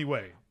a funny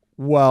way.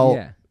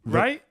 Well,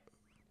 right?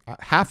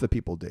 Half the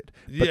people did,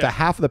 but the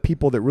half of the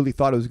people that really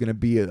thought it was going to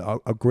be a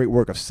great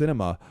work of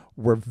cinema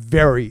were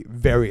very,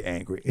 very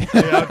angry.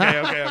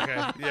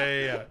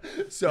 Okay. Yeah.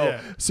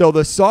 So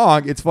the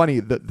song, it's funny.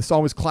 The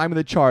song was climbing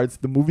the charts.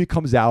 The movie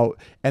comes out,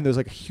 and there's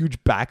like a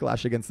huge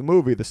backlash against the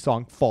movie. The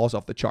song falls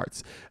off the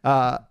charts.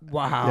 Wow.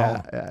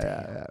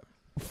 Yeah.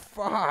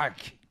 Fuck.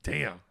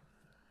 Damn.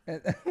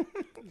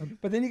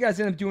 But then you guys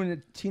ended up doing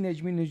the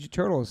Teenage Mutant Ninja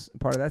Turtles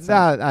part of that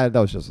song. That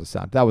was just a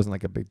sound. That wasn't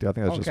like a big deal. I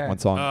think that was just one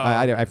song.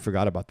 I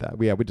forgot about that.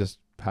 We just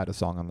had a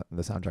song on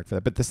the soundtrack for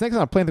that. But the Snakes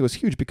on a Plane thing was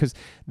huge because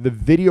the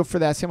video for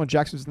that, Samuel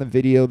Jackson was in the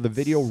video. The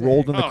video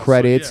rolled in the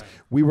credits. So,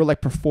 yeah. We were like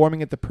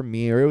performing at the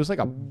premiere. It was like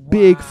a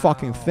big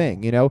fucking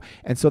thing, you know?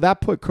 And so that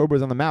put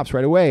Cobras on the maps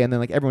right away. And then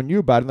like everyone knew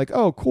about it. And like,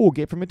 oh, cool,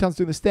 Gabe from Midtown's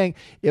doing this thing.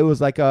 It was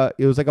like a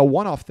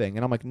one-off thing.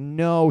 And I'm like,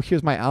 no,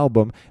 here's my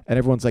album. And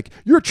everyone's like,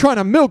 you're trying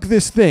to milk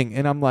this thing.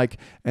 And I'm like,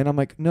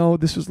 no,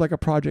 this was like a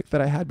project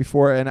that I had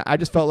before. And I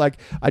just felt like,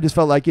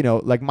 you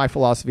know, like my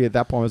philosophy at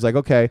that point was like,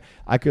 okay,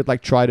 I could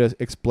like try to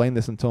explain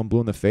this until I'm blue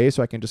in the face,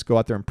 so I can just go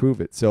out there and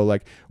prove it. So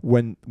like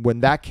when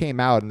that came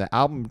out and the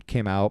album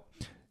came out,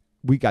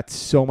 we got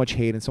so much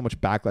hate and so much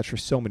backlash for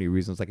so many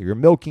reasons. Like, you're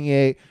milking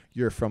it,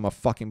 you're from a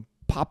fucking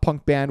pop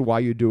punk band, why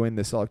you doing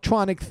this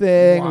electronic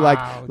thing,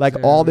 like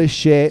dude. All this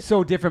shit.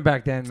 So different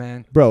back then,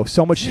 man. Bro,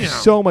 so much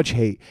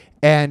hate.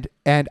 And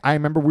I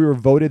remember we were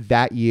voted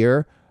that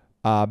year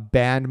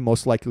band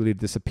most likely to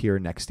disappear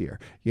next year,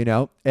 you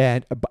know,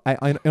 and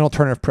in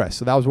alternative press.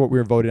 So that was what we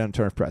were voted on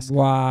alternative press.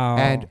 Wow.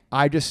 And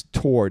I just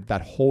toured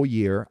that whole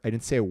year. I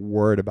didn't say a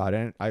word about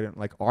it. I didn't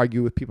like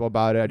argue with people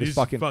about it. I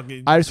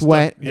just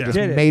went and just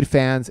made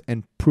fans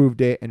and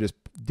proved it and just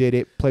did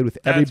it, played with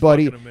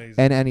everybody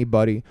and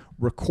anybody,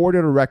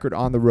 recorded a record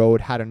on the road,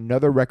 had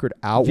another record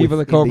out Viva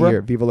La Cobra. the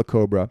year, Viva La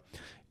Cobra,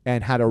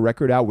 and had a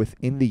record out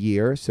within the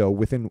year. So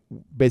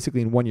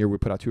basically in 1 year, we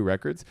put out 2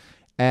 records.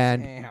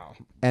 And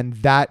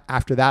that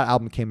after that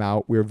album came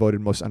out, we were voted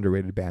most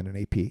underrated band in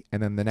AP.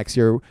 And then the next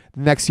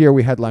year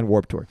we headlined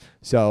Warped Tour.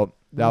 So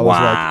that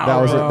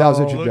was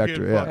a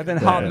trajectory. Yeah. And then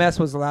Hot Mess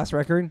was the last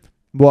record.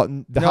 Well,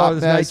 there's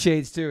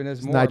Nightshades too, and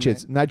there's more.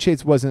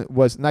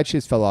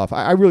 Nightshades fell off.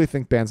 I really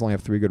think bands only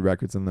have 3 good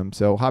records in them.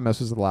 So Hot Mess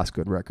was the last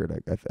good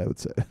record, I would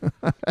say.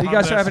 You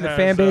guys are having a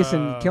fan base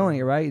and killing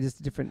it, right?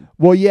 Just different.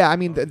 Well, yeah. I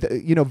mean,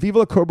 you know, Viva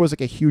La Cobra was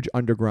like a huge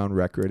underground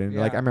record, and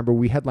like I remember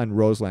we headlined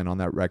Roseland on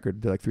that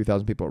record. Like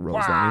 3,000 people at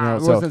Roseland. Wow. You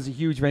know, Roseland's a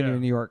huge venue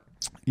in New York.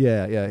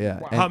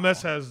 Yeah. Wow. Hot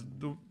Mess has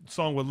the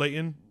song with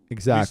Leighton.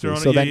 Exactly.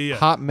 So then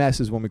Hot Mess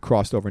is when we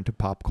crossed over into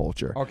pop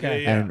culture.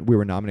 Okay. And we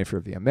were nominated for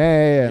a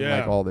VMA and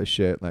like all this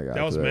shit. Like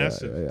that was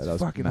massive. Yeah, that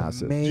was fucking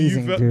massive.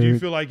 Amazing, do you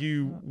feel like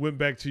you went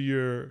back to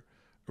your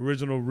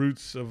original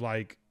roots of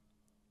like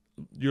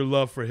your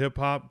love for hip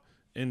hop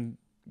and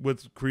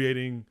with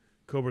creating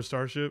Cobra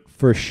Starship?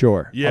 For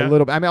sure. Yeah. A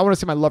little bit. I mean, I want to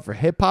say my love for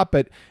hip hop,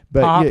 but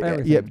pop,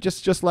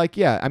 just like,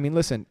 I mean,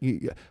 listen,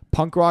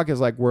 punk rock is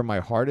like where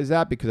my heart is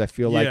at, because I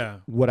feel like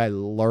what I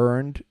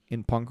learned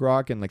in punk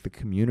rock and like the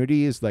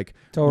community is like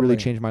really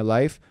changed my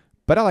life.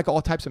 But I like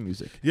all types of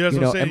music. Yeah, that's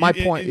what I'm saying. And my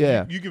point,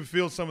 you can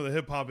feel some of the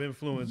hip hop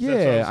influence.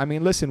 Yeah, I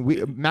mean, listen,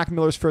 Mac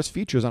Miller's first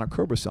feature is on a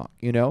Cobra song,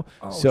 you know?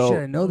 Oh, so, shit,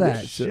 I know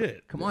that.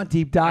 Shit. Come on,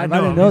 deep dive. I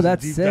didn't know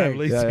that's sick.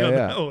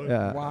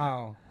 Yeah.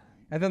 Wow.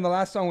 And then the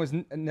last song was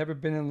Never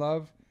Been in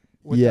Love.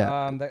 With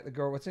the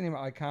girl, what's her name?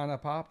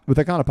 Icona Pop? With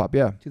Icona Pop,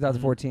 yeah.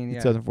 2014,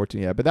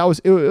 2014, yeah. But that was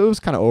it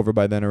was kind of over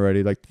by then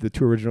already. Like the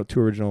two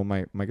original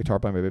my guitar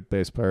player, my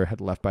bass player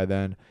had left by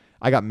then.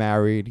 I got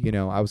married, you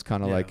know. I was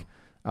kind of like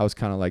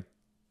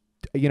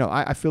you know,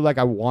 I feel like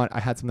I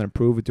had something to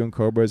prove with doing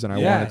Cobras, and I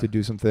wanted to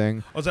do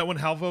something. Oh, was that when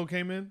Halvo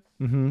came in?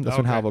 Mm-hmm. That's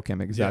when Halvo came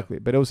in, exactly.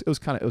 But it was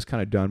kind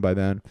of done by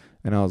then,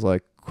 and I was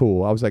like,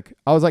 cool. I was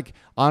like,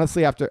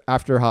 honestly,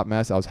 after Hot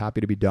Mess, I was happy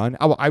to be done.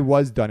 I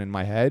was done in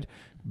my head,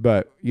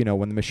 but you know,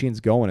 when the machine's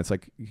going, it's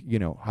like, you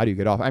know, how do you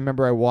get off? I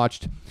remember I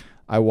watched.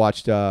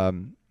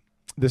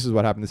 This is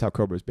what happened. This is how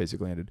Cobras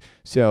basically ended.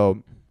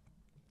 So.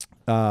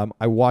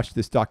 I watched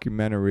this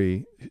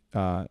documentary,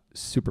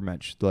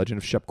 Supermensch, The Legend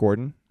of Shep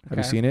Gordon. Have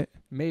you seen it?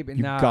 Maybe.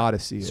 You gotta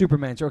see it.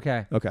 Supermensch,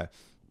 okay.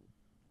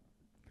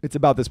 It's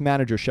about this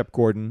manager, Shep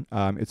Gordon.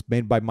 It's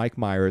made by Mike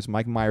Myers.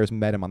 Mike Myers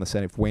met him on the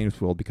set of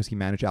Wayne's World because he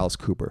managed Alice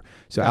Cooper.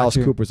 So Alice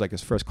Cooper's like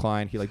his first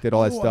client. He like did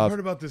all that stuff. I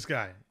heard about this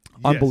guy.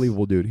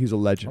 Unbelievable dude. He's a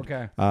legend.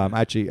 Okay.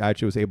 I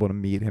actually was able to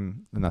meet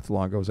him not too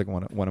long ago. It was like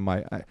one of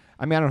my.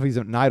 I mean, I don't know if he's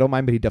an idol of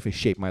mine, but he definitely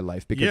shaped my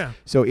life. Because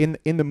so in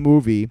the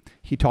movie,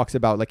 he talks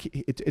about like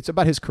it's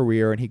about his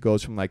career, and he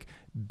goes from like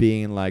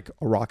being like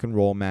a rock and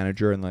roll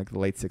manager in like the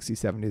late 60s,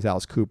 70s,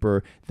 Alice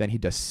Cooper. Then he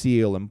does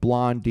Seal and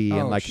Blondie,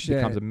 and like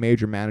becomes a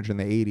major manager in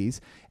the 80s,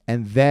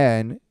 and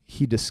then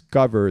he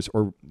discovers,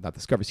 or not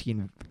discovers, he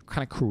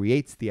kind of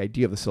creates the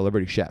idea of the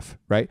celebrity chef,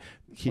 right?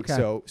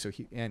 So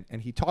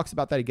he talks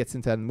about that. He gets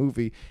into that in the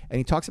movie, and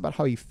he talks about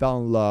how he fell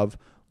in love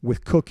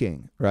with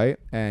cooking, right?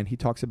 And he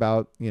talks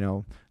about,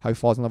 how he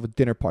falls in love with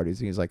dinner parties.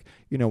 And he's like,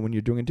 when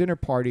you're doing a dinner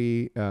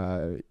party,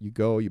 you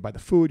go, you buy the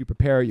food, you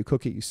prepare it, you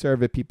cook it, you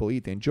serve it, people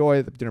eat, they enjoy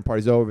it, the dinner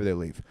party's over, they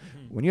leave.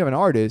 Mm-hmm. When you have an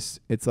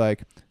artist, it's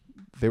like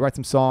they write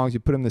some songs,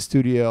 you put them in the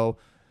studio,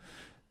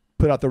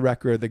 put out the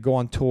record, they go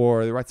on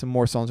tour, they write some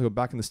more songs, they go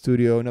back in the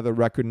studio, another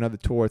record, another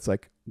tour. It's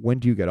like, when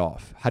do you get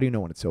off? How do you know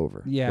when it's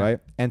over? Yeah. Right?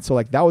 And so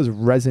like that was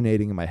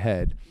resonating in my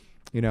head,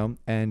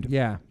 and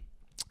yeah.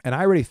 And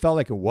I already felt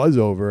like it was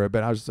over,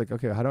 but I was just like,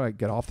 okay, how do I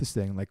get off this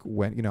thing? Like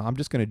when, I'm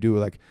just going to do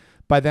like,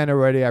 by then I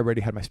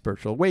already had my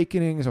spiritual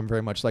awakenings. I'm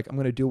very much like, I'm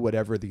going to do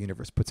whatever the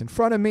universe puts in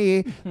front of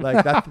me.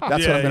 Like that's what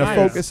I'm going to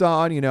focus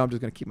on. I'm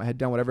just going to keep my head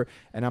down, whatever.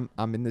 And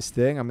I'm in this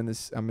thing, I'm in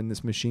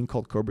this machine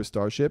called Cobra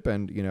Starship.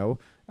 And,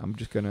 I'm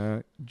just going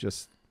to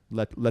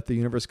let the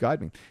universe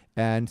guide me.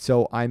 And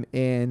so I'm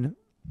in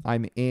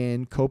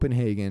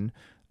Copenhagen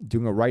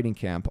doing a writing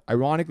camp,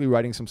 ironically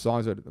writing some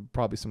songs that are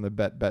probably some of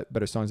the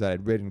better songs that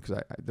I'd written, because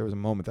there was a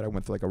moment that I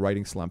went through like a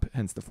writing slump,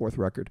 hence the fourth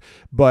record.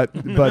 But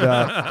so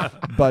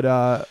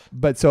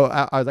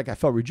I was like, I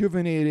felt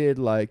rejuvenated,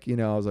 like, I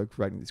was like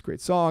writing these great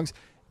songs,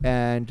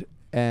 and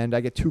I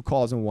get 2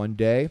 calls in one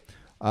day.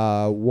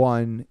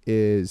 One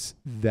is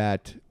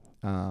that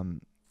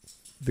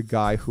the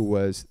guy who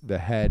was the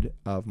head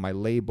of my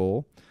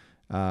label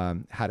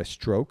had a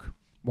stroke.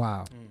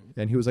 Wow.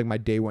 And he was like my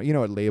day one.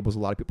 At labels, a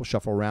lot of people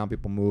shuffle around,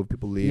 people move,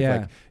 people leave.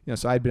 Yeah. Like,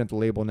 so I'd been at the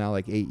label now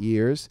like 8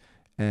 years,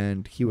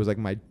 and he was like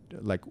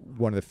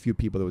one of the few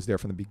people that was there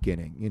from the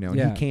beginning, And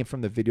he came from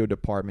the video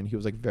department. He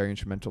was like very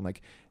instrumental in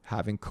like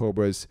having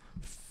Cobras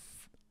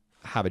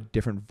have a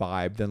different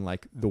vibe than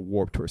like the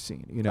Warped Tour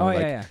scene,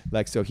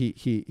 Like, so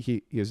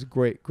he was a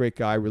great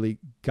guy, really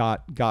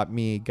got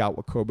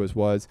what Cobras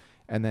was.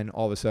 And then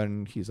all of a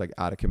sudden he's like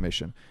out of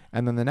commission.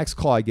 And then the next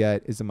call I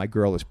get is that my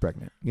girl is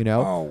pregnant,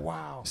 Oh,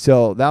 wow.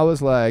 So that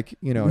was like,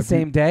 the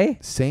same day?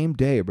 Same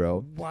day,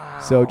 bro.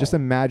 Wow. So just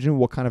imagine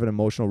what kind of an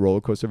emotional roller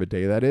coaster of a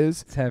day that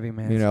is. It's heavy,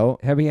 man.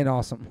 Heavy and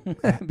awesome.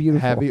 Beautiful.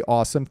 Heavy,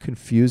 awesome,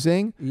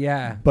 confusing.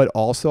 Yeah. But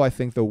also I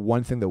think the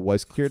one thing that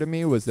was clear to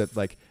me was that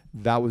like,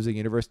 that was the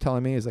universe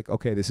telling me is like,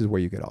 okay, this is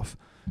where you get off.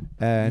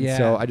 And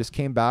so I just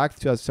came back,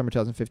 summer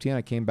 2015,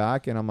 I came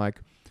back and I'm like,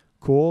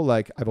 cool.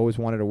 Like I've always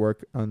wanted to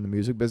work on the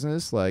music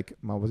business. Like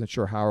I wasn't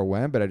sure how or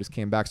when, but I just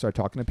came back, started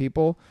talking to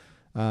people.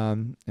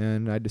 And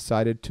I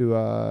decided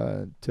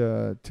to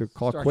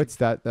call quits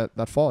that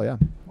fall. Yeah.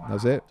 Wow. That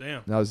was it.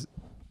 Damn. That was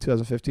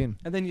 2015.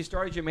 And then you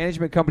started your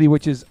management company,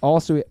 which is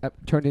also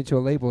turned into a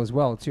label as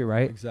well too,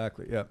 right?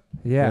 Exactly. Yeah.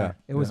 Yeah.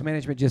 It was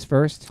management just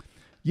first.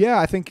 Yeah,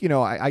 I think,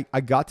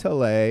 I got to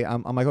LA.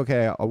 I'm like,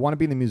 okay, I want to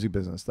be in the music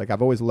business. Like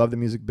I've always loved the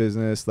music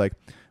business. Like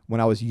when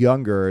I was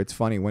younger, it's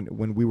funny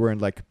when we were in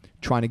like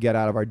trying to get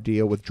out of our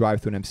deal with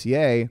Drive Thru and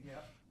MCA,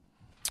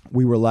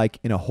 we were like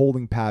in a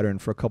holding pattern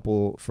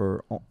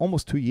for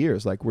almost 2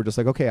 years. Like we're just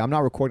like, okay, I'm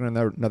not recording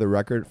another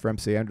record for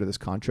MCA under this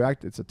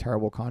contract. It's a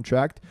terrible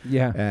contract.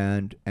 Yeah.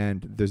 And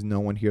there's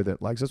no one here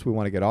that likes us. We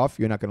want to get off.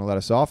 You're not going to let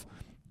us off.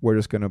 We're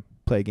just going to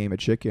play a game of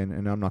chicken,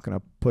 and I'm not going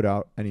to put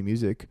out any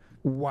music.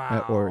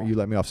 Wow. Or you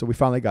let me off. So we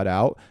finally got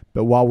out.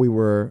 But while we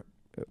were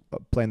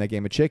playing that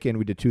game of chicken,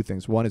 we did 2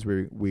 things. One is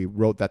we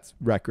wrote that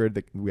record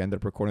that we ended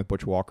up recording with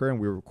Butch Walker, and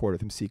we recorded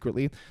with him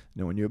secretly.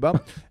 No one knew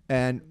about.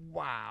 And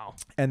wow.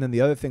 And then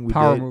the other thing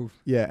Power move.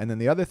 Yeah. And then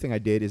the other thing I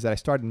did is that I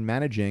started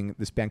managing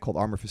this band called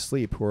Armor for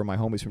Sleep, who are my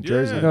homies from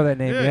Jersey. I know that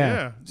name.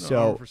 Yeah. No,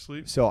 Armor for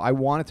Sleep. So I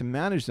wanted to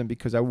manage them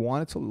because I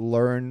wanted to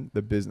learn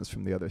the business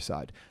from the other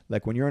side.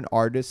 Like when you're an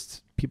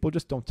artist, people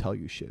just don't tell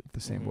you shit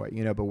the same way,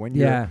 But when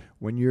you're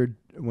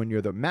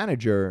the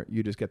manager,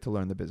 you just get to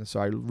learn the business. So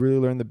I really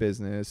learned the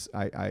business.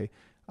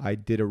 I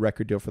did a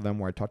record deal for them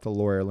where I talked to the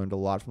lawyer. I learned a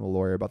lot from the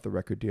lawyer about the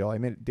record deal. I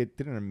mean, did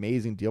an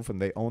amazing deal for them.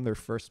 They owned their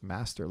first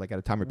master, like at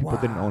a time where people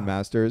didn't own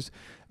masters.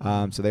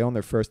 So they owned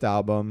their first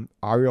album.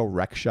 Ariel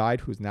Rechtshaid,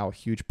 who's now a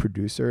huge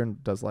producer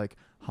and does like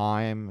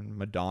Haim and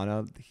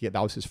Madonna.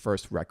 That was his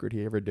first record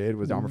he ever did,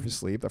 was Armor for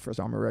Sleep, the first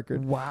Armor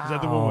record. Wow. Is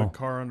that the one with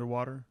Car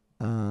Underwater?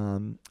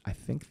 I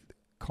think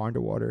Car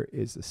Underwater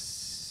is the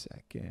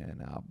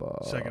second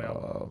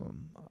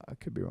album. I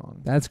could be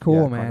wrong. That's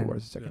cool, man. Car Underwater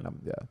is the second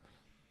album. Yeah.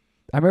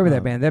 I remember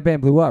that band. That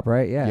band blew up,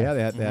 right? Yeah. Yeah,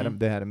 they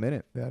had a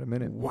minute.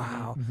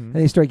 Wow. Mm-hmm. And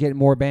they started getting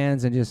more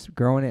bands and just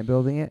growing it and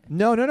building it.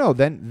 No.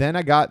 Then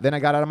I got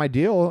out of my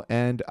deal,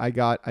 and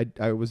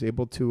I was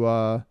able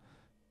to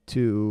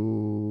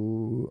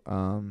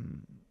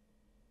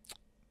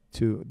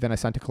then I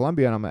signed to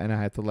Columbia, and I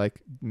had to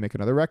like make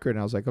another record. And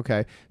I was like,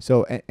 okay.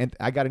 So and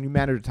I got a new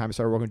manager at the time. I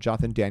started working with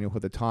Jonathan Daniel, who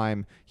at the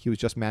time he was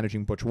just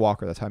managing Butch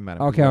Walker. That's how I met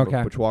him.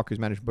 Okay. Butch Walker is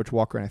managing Butch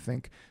Walker, and I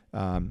think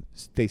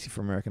Stacy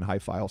from American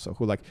Hi-Fi also,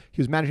 who like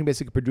he was managing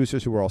basically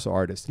producers who were also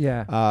artists.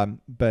 Yeah.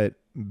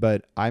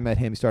 But I met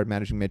him. He started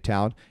managing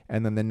Midtown,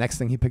 and then the next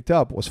thing he picked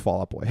up was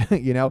Fall Out Boy.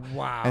 You know.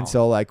 Wow. And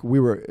so like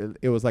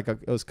it was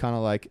kind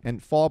of like,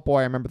 and Fall Out Boy.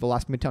 I remember the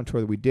last Midtown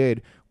tour that we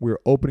did. We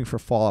were opening for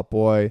Fall Out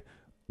Boy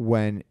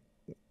when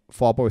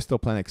Fall Out Boy was still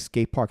playing like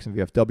skate parks and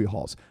VFW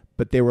halls,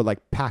 but they were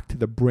like packed to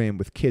the brim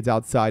with kids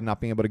outside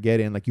not being able to get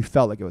in. Like you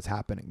felt like it was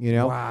happening, you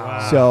know?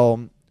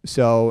 Wow.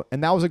 So,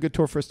 and that was a good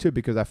tour for us too,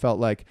 because I felt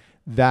like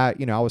that,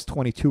 you know, I was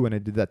 22 when I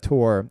did that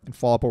tour, and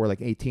Fall Out Boy were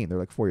like 18. They're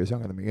like 4 years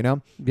younger than me, you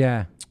know?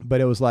 Yeah. But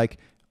it was like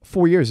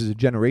 4 years is a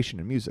generation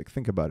in music.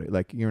 Think about it.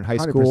 Like you're in high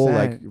school, 100%.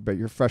 like, but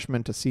you're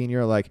freshman to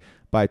senior. Like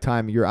by the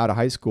time you're out of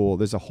high school,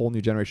 there's a whole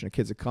new generation of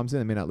kids that comes in.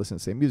 They may not listen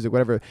to the same music,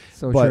 whatever.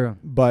 So true.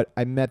 But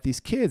I met these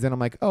kids, and I'm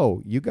like,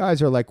 oh, you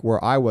guys are like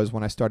where I was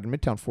when I started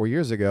Midtown 4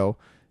 years ago,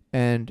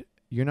 and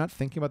you're not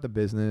thinking about the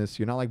business.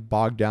 You're not like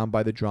bogged down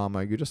by the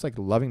drama. You're just like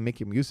loving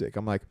making music.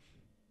 I'm like,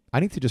 I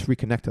need to just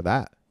reconnect to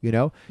that, you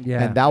know?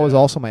 Yeah. And that was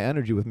also my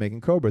energy with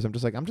making Cobras. I'm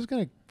just like, I'm just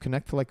going to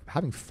connect to like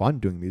having fun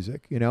doing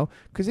music, you know?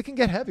 Because it can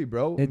get heavy,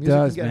 bro. It music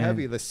does, can get man.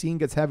 heavy. The scene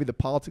gets heavy. The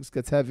politics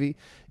gets heavy,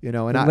 you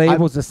know? And The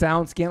labels, the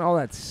sound scan, all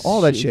that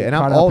shit. And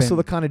I'm also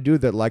the kind of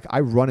dude that like I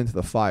run into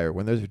the fire.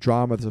 When there's a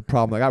drama, there's a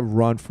problem, like I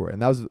run for it.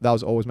 And that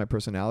was always my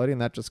personality, and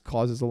that just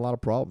causes a lot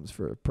of problems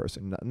for a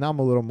person. Now I'm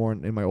a little more,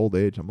 in my old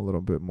age, I'm a little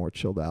bit more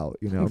chilled out,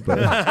 you know? But,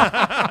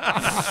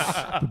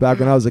 but back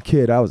when I was a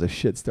kid, I was a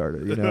shit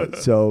starter, you know?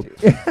 So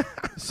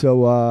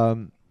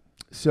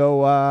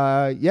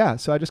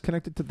I just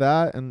connected to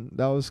that, and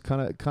that was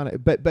kind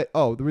of, but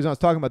the reason I was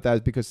talking about that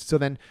is because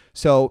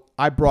so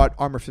I brought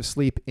Armor for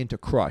Sleep into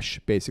Crush,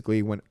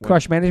 basically when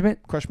Crush Management,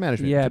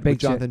 yeah, big with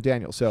Jonathan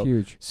Daniel. So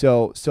huge.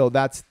 So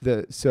that's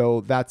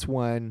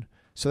when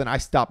then I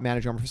stopped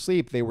managing Armor for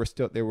Sleep. They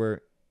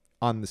were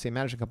on the same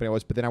management company I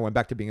was, but then I went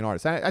back to being an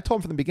artist. I told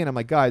them from the beginning, I'm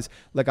like, guys,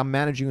 like I'm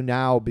managing you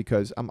now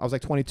because I was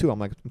like 22. I'm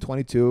like, I'm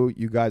 22.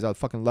 You guys, I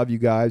fucking love you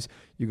guys.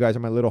 You guys are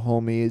my little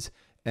homies.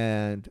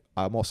 And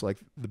I'm also like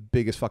the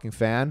biggest fucking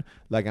fan.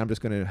 Like I'm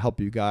just going to help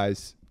you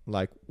guys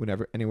like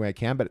whenever, any way I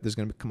can. But there's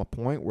going to come a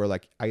point where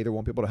like I either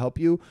won't be able to help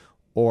you,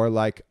 or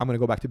like I'm going to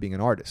go back to being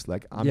an artist.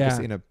 Like I'm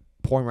just in a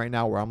point right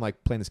now where I'm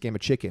like playing this game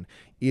of chicken.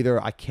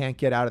 Either I can't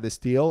get out of this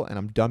deal and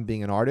I'm done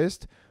being an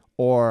artist,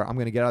 or I'm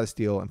going to get out of this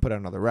deal and put out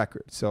another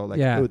record. So like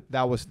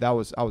that was I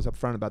was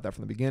upfront about that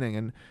from the beginning,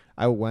 and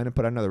I went and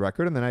put out another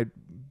record, and then I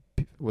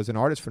was an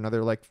artist for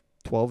another like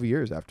 12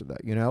 years after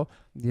that, you know?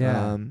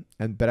 Yeah.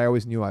 But I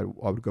always knew I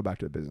would go back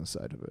to the business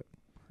side of it.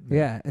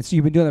 Yeah. And so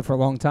you've been doing it for a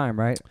long time,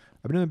 right?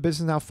 I've been in the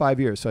business now 5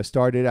 years. So I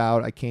started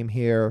out, I came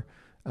here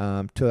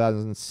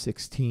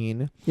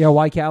 2016. Yeah.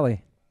 Why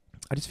Cali?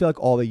 I just feel like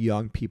all the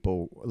young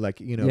people,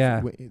 like, you know,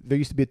 there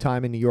used to be a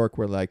time in New York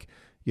where like,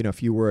 you know,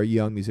 if you were a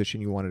young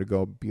musician, you wanted to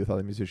go be with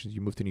other musicians,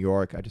 you moved to New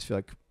York. I just feel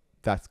like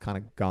that's kind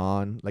of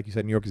gone. Like you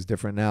said, New York is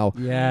different now.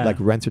 Yeah. Like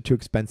rents are too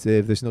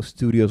expensive. There's no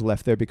studios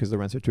left there because the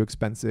rents are too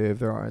expensive.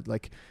 There aren't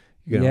like,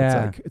 you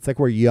know, it's like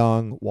where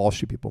young Wall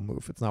Street people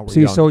move. It's not where. So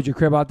you sold your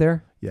crib out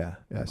there? Yeah.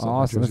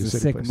 Awesome. That's a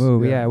sick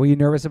move. Yeah. Were you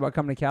nervous about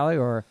coming to Cali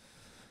or?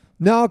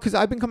 No, because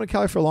I've been coming to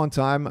Cali for a long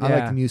time. I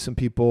like knew some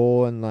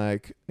people, and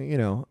like, you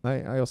know,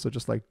 I also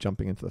just like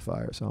jumping into the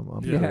fire. So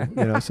I'm you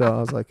know, so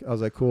I was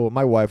like, cool.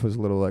 My wife was a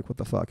little like, what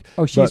the fuck?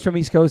 Oh, she's from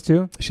East Coast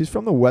too? She's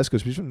from the West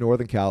Coast. She's from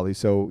Northern Cali.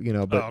 So, you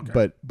know, but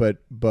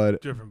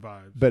different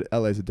vibes. But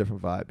LA's a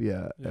different vibe.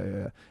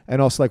 Yeah.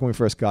 And also like when we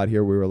first got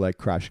here, we were like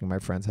crashing at my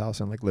friend's house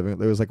and like living. It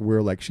was like we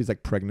were like, she's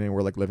like pregnant and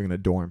we're like living in a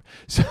dorm.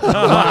 So,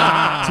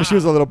 so she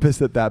was a little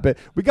pissed at that. But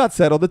we got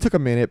settled. It took a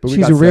minute, but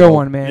she's a real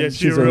one, man. Yeah,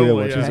 she's a real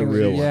one. Yeah. She's a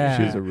real one. Yeah.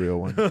 She's a real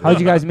one.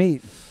 How'd you guys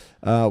meet?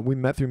 We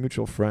met through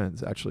mutual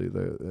friends, actually.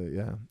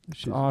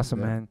 She's awesome,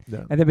 man.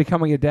 Yeah. And then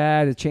becoming a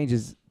dad, it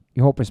changes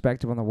your whole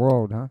perspective on the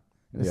world, huh?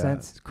 In a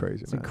sense, it's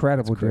crazy. It's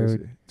incredible,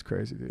 dude. It's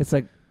crazy, dude. It's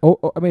like,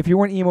 I mean, if you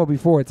weren't emo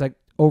before, it's like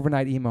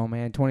overnight emo,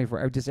 man.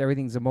 24, just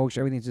everything's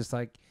emotion. Everything's just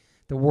like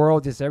the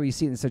world. Just you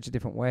see it in such a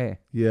different way.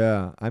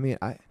 Yeah, I mean,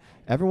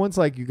 everyone's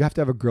like, you have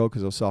to have a girl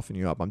because it'll soften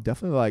you up. I'm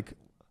definitely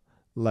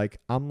like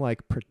I'm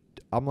like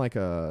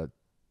a.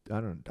 I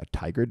don't know, a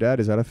tiger dad,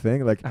 is that a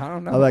thing? Like I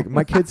don't know. Like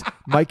my kids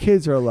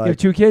are like. You have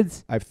 2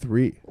 kids? I have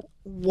 3.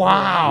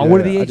 Wow. Yeah,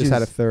 what are the ages? I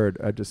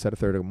just had a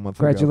third a month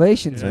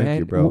Congratulations, ago. man. Thank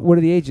you, bro. What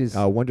are the ages?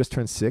 One just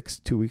turned 6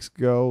 2 weeks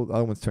ago. The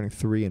other one's turning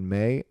 3 in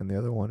May, and the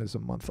other one is a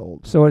month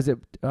old. So what is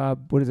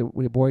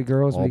it? Boy,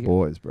 girls? All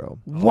boys, bro.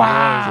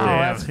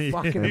 Wow, Boys, that's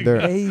fucking amazing.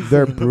 amazing.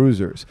 They're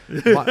bruisers.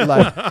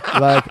 like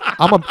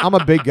I'm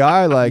a big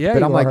guy, like,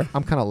 but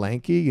I'm kind of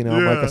lanky, you know.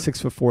 I'm like a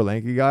 6'4"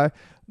 lanky guy.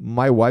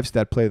 My wife's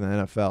dad played in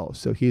the NFL,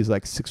 so he's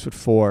like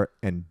 6'4"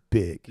 and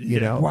big, you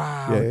know.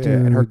 Wow, dude.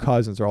 And her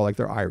cousins are all like,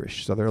 they're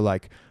Irish, so they're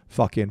like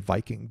fucking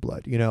Viking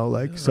blood, you know.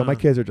 Like, so my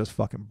kids are just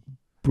fucking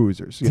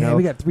bruisers. You Damn, know,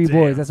 we got 3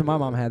 boys. That's what my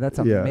mom had. That's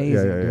amazing,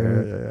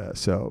 dude. yeah.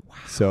 So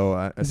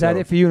Is that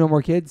it for you? No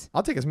more kids?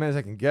 I'll take as many as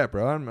I can get,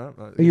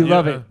 bro. You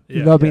love it.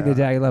 You love being the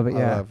dad. You love it.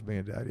 Yeah. I love being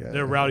a dad. Yeah.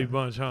 They're a rowdy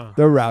bunch, huh?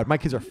 They're rowdy. My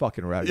kids are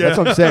fucking rowdy. That's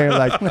what I'm saying.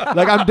 Like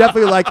I'm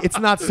definitely like, it's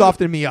not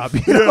softening me up.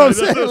 You know what I'm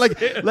saying?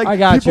 Like I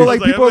got people you.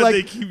 like people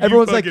like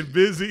everyone's like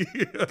busy,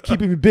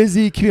 keeping me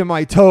busy, keeping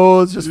my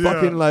toes, just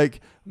fucking like.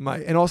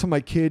 And also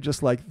my kid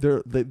just like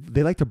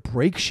they like to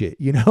break shit,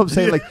 you know what I'm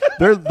saying? Like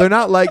they're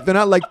not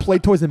like play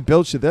toys and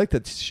build shit. They like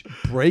to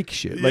break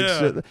shit, like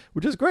shit,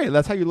 which is great.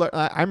 That's how you learn.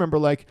 I remember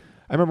one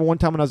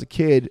time when I was a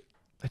kid,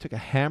 I took a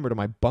hammer to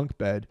my bunk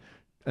bed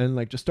and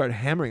like just started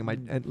hammering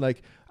and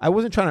like I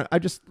wasn't trying to. I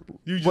just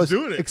was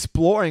doing it,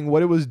 exploring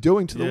what it was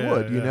doing to the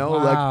wood, you know.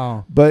 Wow.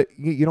 Like, but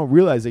you don't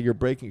realize that you're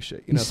breaking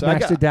shit. You know,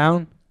 smashed it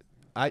down.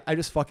 I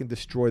just fucking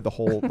destroyed the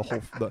whole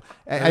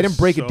I didn't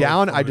break it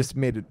down. Funny. I just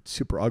made it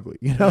super ugly,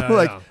 you know.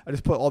 I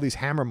just put all these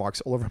hammer marks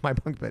all over my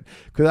bunk bed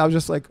because I was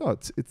just like, oh,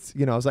 it's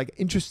you know, I was like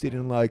interested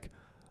in like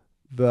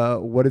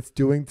what it's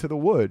doing to the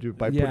wood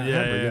by putting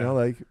hammer, you know,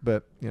 like,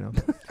 but you know,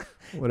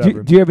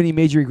 whatever. Do you have any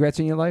major regrets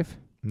in your life?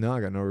 No,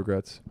 I got no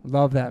regrets.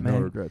 Love that, man.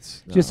 No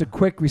regrets. No. Just a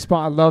quick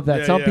response. I love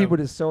that. Yeah, Some people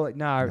just so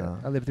like,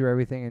 I lived through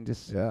everything and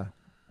just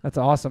that's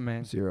awesome,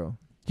 man. 0.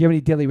 Do you have any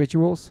daily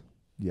rituals?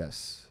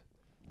 Yes.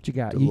 What you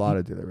got? A lot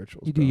of daily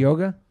rituals. You do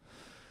yoga?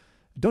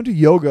 Don't do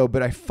yoga,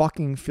 but I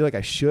fucking feel like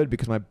I should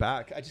because my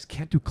back. I just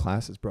can't do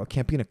classes, bro. I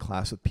can't be in a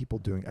class with people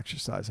doing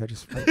exercise. I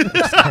just can't.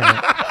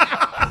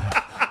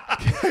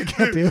 I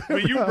can't do it.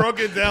 When you broke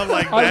it down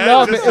like that, I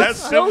love just it. that It's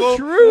simple, so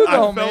true,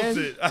 though, I man.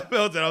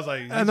 felt it. I was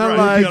like, and then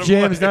like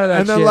gyms, none of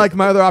that and then shit. like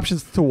my other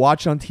options to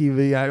watch on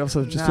TV. I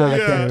also just feel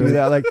like I can't Yeah. do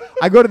that. Like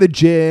I go to the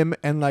gym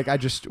and like I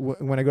just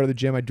when I go to the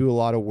gym, I do a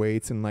lot of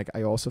weights and like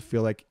I also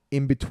feel like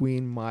in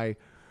between my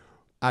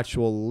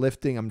actual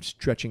lifting, I'm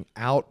stretching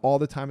out all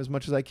the time as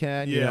much as I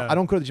can. You know, I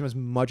don't go to the gym as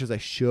much as I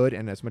should,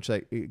 and as much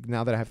as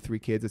now that I have 3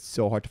 kids, it's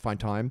so hard to find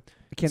time.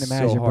 I can't It's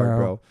imagine, so hard,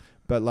 bro.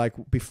 But like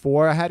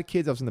before I had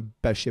kids, I was in the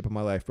best shape of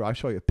my life, bro. I'll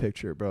show you a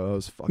picture, bro. I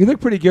was fucking. You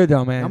look pretty good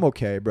though, man. I'm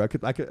okay, bro. I could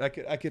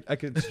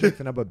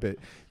strengthen up a bit,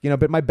 you know.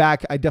 But my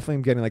back, I definitely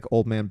am getting like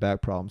old man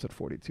back problems at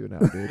 42 now,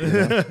 dude. You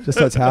know? Just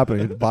starts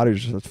happening. The body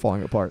just starts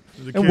falling apart.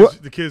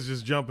 The kids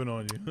just jumping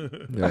on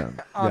you.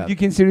 Yeah. You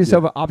consider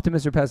yourself an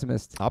optimist or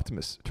pessimist?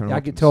 Optimist.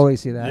 I can totally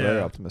see that. Very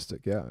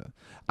optimistic. Yeah.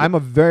 I'm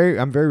very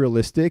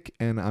realistic,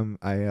 and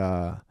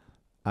I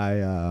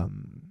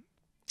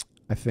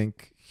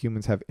think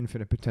humans have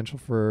infinite potential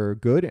for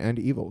good and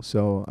evil.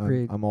 So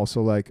I'm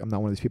also like, I'm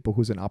not one of these people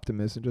who's an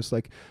optimist and just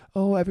like,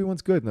 oh,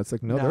 everyone's good. And that's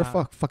like, no, there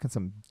are fucking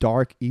some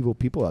dark, evil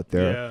people out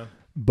there. Yeah.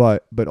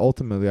 But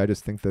ultimately, I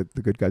just think that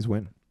the good guys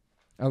win.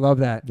 I love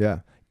that.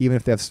 Yeah. Even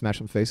if they have to smash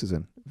some faces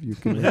in. You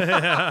can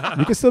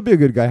you can still be a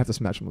good guy, have to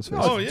smash some faces.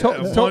 Oh, yeah.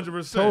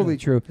 100%. Totally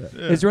true.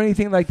 Yeah. Is there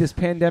anything like this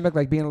pandemic,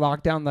 like being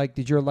locked down, like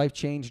did your life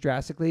change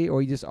drastically?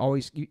 Or you just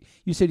always,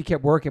 you said you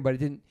kept working, but it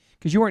didn't,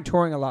 because you weren't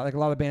touring a lot. Like a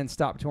lot of bands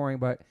stopped touring,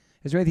 but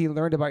is there anything you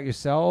learned about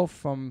yourself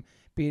from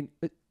being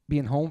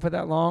home for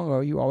that long,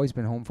 or you always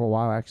been home for a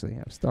while? Actually,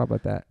 I was thought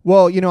about that.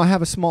 Well, you know, I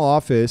have a small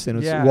office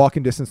and it's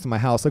walking distance to my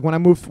house. Like when I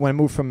moved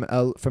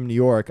from New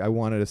York, I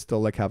wanted to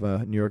still like have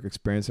a New York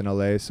experience in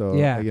LA. So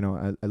you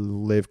know, I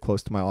live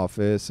close to my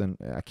office and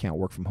I can't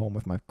work from home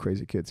with my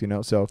crazy kids. You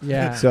know, so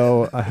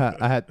so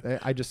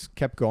I just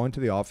kept going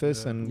to the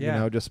office and you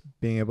know, just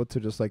being able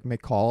to just like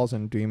make calls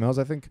and do emails.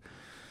 I think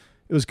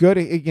it was good.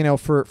 You know,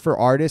 for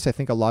artists, I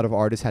think a lot of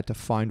artists had to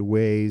find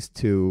ways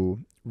to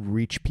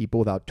reach people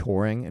without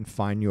touring and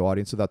find new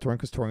audience without touring,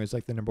 because touring is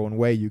like the number one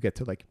way you get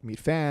to like meet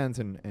fans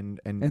and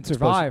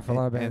survive for a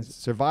lot of bands. And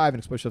survive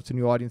and expose yourself to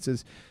new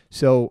audiences.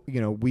 So,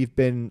 you know, we've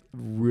been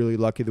really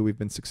lucky that we've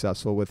been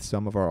successful with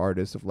some of our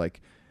artists of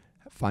like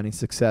finding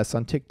success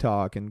on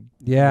TikTok and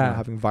you know,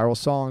 having viral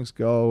songs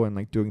go and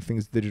like doing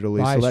things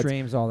digitally. Live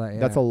streams, all that.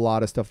 That's a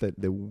lot of stuff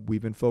that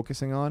we've been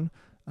focusing on.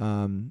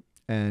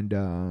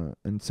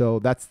 And so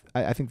that's,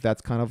 I think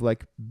that's kind of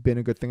like been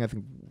a good thing. I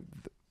think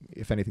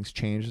if anything's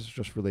changed, it's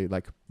just really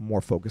like more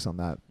focus on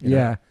that. You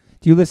know?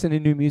 Do you listen to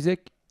new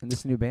music and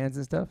listen to new bands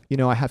and stuff? You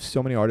know, I have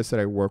so many artists that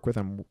I work with.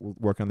 I'm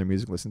working on their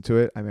music, listen to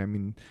it. I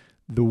mean,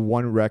 the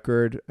one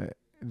record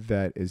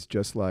that is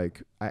just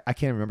like, I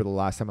can't remember the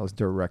last time I listened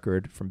to a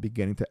record from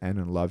beginning to end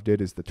and loved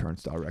it, is the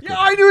Turnstile record. Yeah,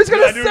 I knew he was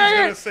going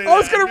to say it. I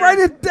was going to write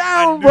it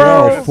down,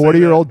 bro.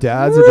 40-year-old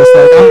dads are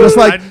just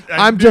like,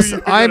 I'm just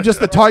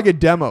the target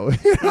demo.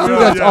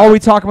 That's all we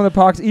talk about on the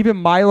podcast. Even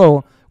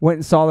Milo went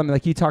and saw them,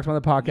 like he talked on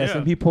the podcast,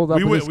 and he pulled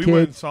up with his kids. We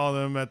went and saw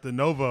them at the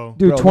Novo.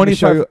 Dude,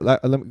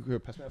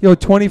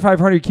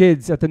 2,500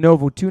 kids at the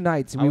Novo 2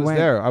 nights. And I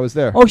was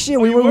there. Oh shit,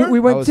 we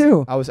went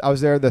too. I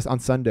was there on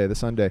Sunday. The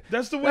Sunday.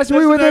 That's when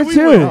we were there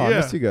too. I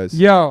missed you guys.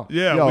 Yo,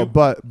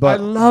 but I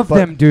love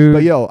them, dude.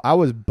 But yo, I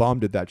was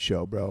bummed at that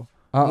show, bro.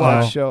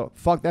 Wow. Show.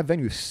 Fuck, that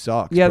venue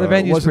sucks. Yeah, bro. the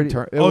venue's pretty.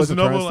 It wasn't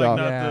Novo,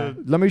 Turnstile. like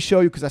Let me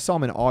show you, because I saw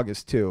him in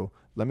August too.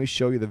 Let me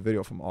show you the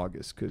video from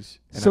August, because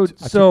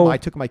I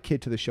took my kid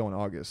to the show in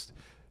August.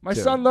 My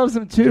son loves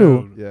them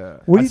too. Yeah.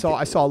 What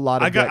I saw a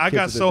lot of I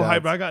got so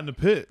hyped, I got in the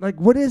pit. Like,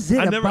 what is it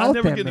I never about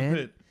get them, in the man?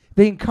 pit.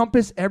 they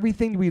encompass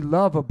everything we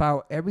love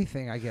about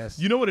everything, I guess.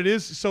 You know what it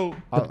is? So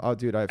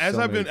dude, I have as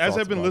so I've many been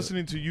thoughts about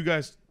listening to you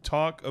guys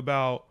talk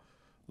about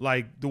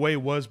like the way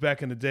it was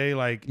back in the day,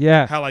 like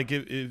Yeah. how like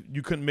if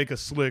you couldn't make a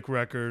slick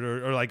record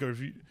or like or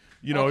if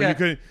you know Okay. you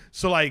couldn't.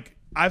 So like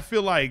I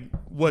feel like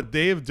what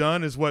they have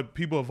done is what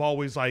people have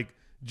always like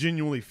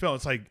genuinely felt.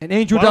 It's like And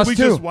Angel why don't Dust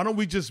we too. Why don't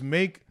we just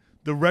make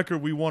the record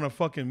we want to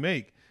fucking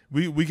make?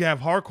 We can have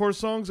hardcore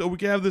songs or we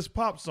can have this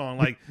pop song.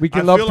 Like We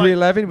can I love feel like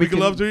 311. We can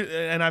love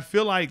 311, and I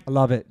feel like I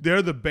love it.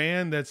 they're the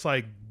band that's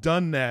like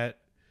done that.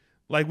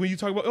 Like when you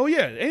talk about, oh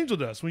yeah, Angel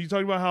Dust. When you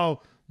talk about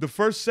how the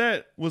first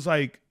set was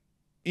like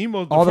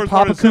emo, All the first pop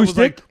part of the set was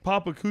acoustic? like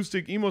pop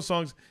acoustic emo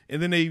songs, and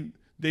then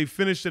they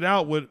finished it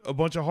out with a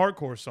bunch of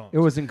hardcore songs. It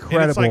was And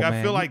incredible, it's like man.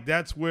 I feel like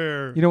that's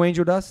where You know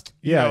Angel Dust?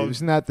 you Yeah, know,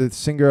 isn't that the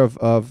singer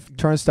of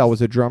Turnstile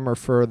was a drummer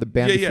for the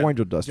band Yeah, before yeah.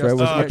 Angel Dust, Justice, right?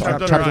 Was Trapped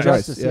Under Trapped Under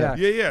Ice. Ice, yeah.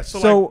 yeah.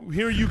 So like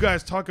hearing you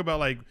guys talk about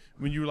like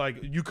when you were like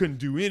you couldn't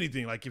do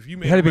anything. Like if you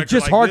made It had a to be record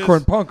just like hardcore this,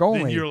 and punk then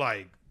only. you're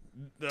like,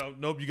 no,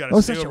 nope, you got That to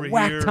was stay such a over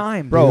whack here.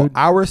 time, Bro, dude.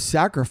 our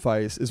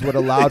sacrifice is what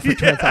allowed for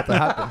Turnstile to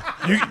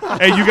happen.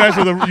 You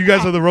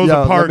guys are the Rosa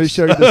Yo, Parks. let me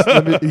show you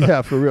this.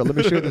 Yeah, for real. Let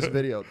me show you this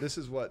video. This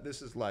is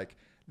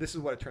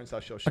what a Turnstile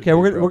show should Okay, be,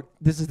 we're bro. gonna.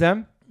 This is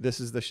them. This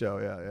is the show.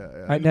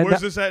 Yeah. All right, now-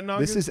 Where's this at in This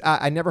August? is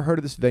I never heard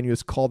of this venue.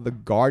 It's called the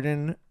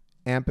Garden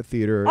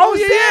Amphitheater. I was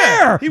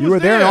there. He You was were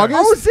there in August?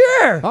 I was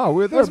there. Oh, we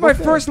were That there. was my both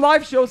there. first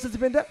live show since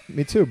it's been done.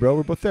 Me too, bro.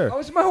 We're both there. I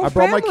was with my whole I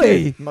brought my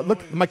family. kid.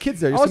 Look, my kid's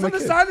there. You I see was my on the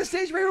kid? side of the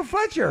stage right with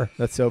Fletcher.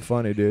 That's so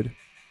funny, dude.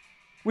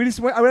 We just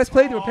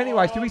played to a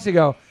Pennywise 2 weeks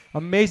ago.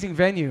 Amazing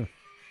venue.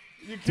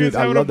 Your kid's Dude,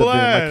 I having love a the band.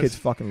 blast. My kid's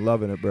fucking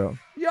loving it, bro.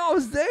 Yo, I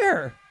was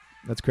there.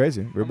 That's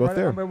crazy. We're both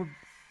there.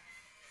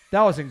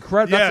 That was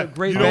incredible. Yeah, That's a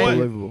great you know what?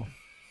 venue. Unbelievable.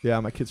 Yeah,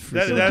 my kid's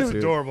freaking That's out, dude.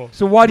 adorable.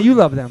 So why do you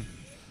love them?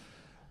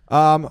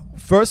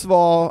 First of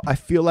all, I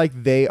feel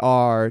like they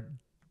are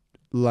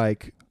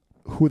like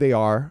who they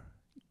are,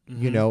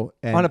 you know,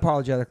 and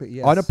Unapologetically,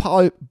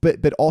 yes.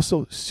 but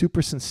also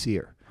super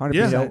sincere. 100%.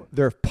 Yeah. You know,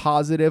 they're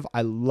positive.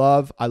 I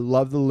love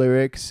the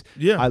lyrics.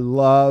 Yeah. I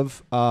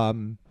love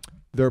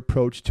their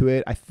approach to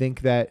it. I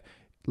think that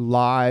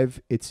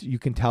live, you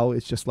can tell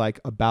it's just like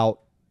about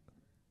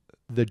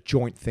the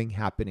joint thing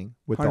happening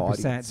with the 100%.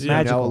 audience. It's You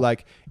magical. know,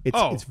 like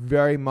it's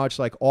very much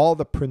like all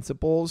the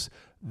principles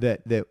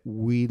that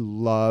we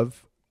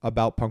love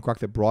about punk rock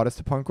that brought us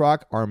to punk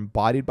rock are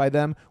embodied by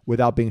them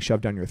without being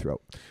shoved down your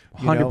throat.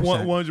 You know?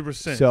 100%.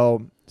 100%.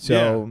 So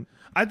Yeah.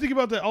 I think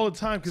about that all the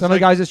time. 'Cause Some of the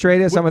guys are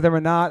straight edge, some of them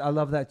are not. I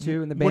love that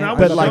too in the band. When I I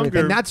was but love like, younger-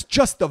 and that's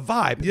just the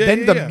vibe. Yeah, then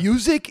yeah, the yeah.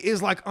 music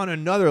is like on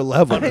another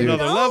level, On dude.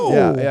 another know. level.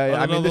 Yeah. On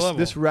I mean, another level.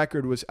 this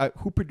record was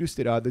who produced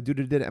it? The dude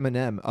who did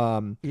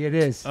Eminem. Yeah, it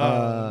is.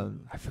 I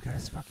I forgot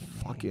his fucking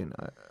name. fucking.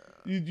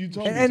 You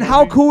told me, And Toby.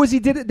 how cool is he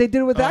did it? They did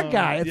it with that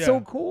guy. It's yeah.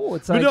 so cool.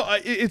 It's But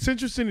like no, it's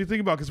interesting to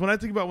think about because when I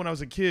think about when I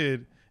was a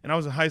kid and I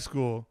was in high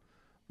school,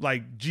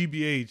 like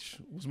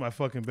GBH was my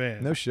fucking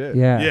band. No shit.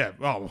 Yeah.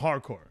 Oh,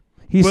 hardcore.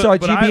 He But- saw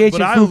but GBH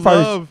but and I Foo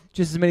Fighters love-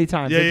 just as many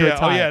times. Yeah, They're yeah. a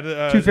tie. Oh,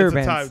 yeah. Two it's favorite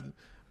a bands.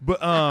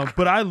 tie.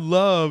 But I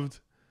loved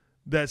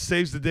that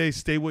Saves the Day,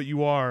 Stay What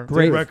You Are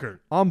Great. record.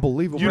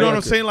 Unbelievable. You know what I'm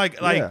record. saying? Like,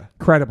 Yeah.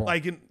 Incredible.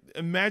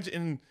 imagine.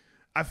 And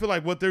I feel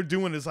like what they're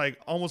doing is like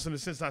almost in a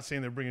sense, not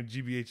saying they're bringing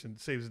GBH and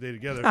Saves the Day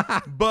together,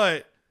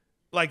 but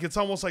like it's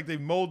almost like they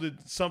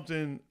molded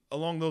something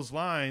along those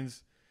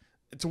lines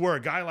to where a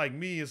guy like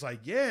me is like,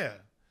 yeah,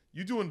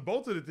 you doing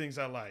both of the things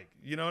I like.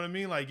 You know what I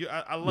mean? Like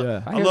I love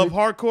Yeah. I love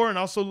hardcore and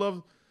also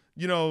love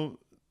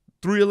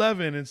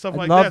 311 and stuff I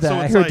like love that. that. So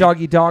I it's hear like,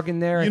 Doggy Dog in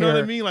there. you know what I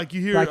hear- mean? Like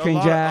you hear Black a King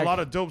lot, Jack. a lot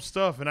of dope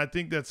stuff, and I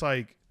think that's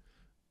like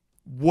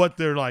what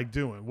they're like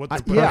doing. What they're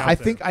putting out I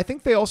there.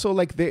 think they also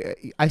like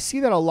I see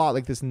that a lot,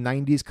 like this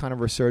 90s kind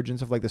of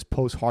resurgence of like this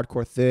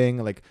post-hardcore thing,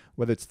 like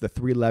whether it's the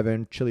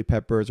 311, Chili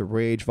Peppers, or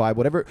Rage vibe,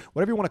 whatever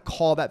you want to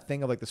call that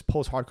thing of like this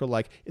post-hardcore,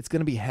 like it's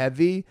gonna be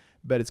heavy,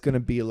 but it's gonna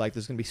be like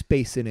there's gonna be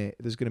space in it.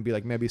 There's gonna be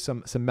like maybe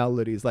some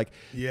melodies, like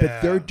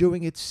but they're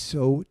doing it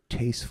so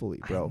tastefully,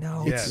 bro.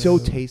 know, It's dude. so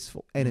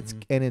tasteful, and it's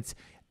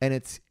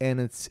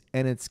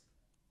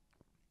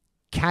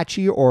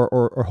catchy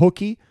or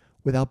hooky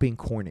without being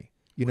corny.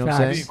 You know what I'm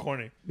Facts. saying? being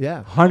corny.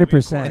 Yeah.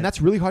 100%. And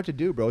that's really hard to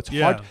do, bro. It's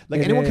Yeah. hard.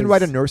 Like It anyone can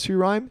write a is. nursery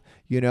rhyme,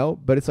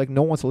 but it's like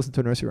no one wants to listen to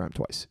a nursery rhyme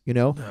twice,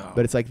 But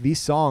it's like these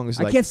songs,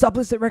 I like can't stop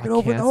listening to that record I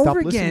over and can't stop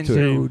over listening again, to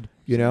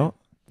it. dude.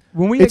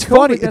 When we It's had COVID,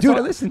 funny, that's dude. all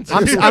I listened to.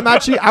 I'm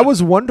actually I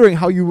was wondering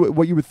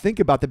what you would think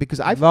about that because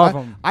Love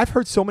 'em. I've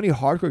heard so many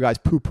hardcore guys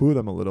poo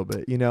them a little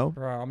bit,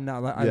 Bro, I'm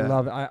not. I Yeah.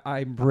 love it. I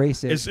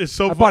embrace it. It's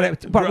so I bought funny.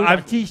 it. Bought Bro, my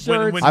I've-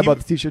 T-shirts. when I he- bought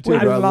the t-shirt too,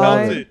 Wait, bro. I I love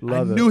loved it. it.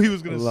 Love I it. knew he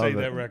was gonna Love say it.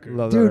 that record.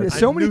 Love that Dude, record.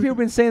 so many knew- people have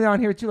been saying that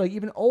on here too. Like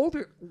even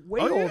older, way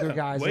Oh, yeah. older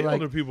guys, Way are like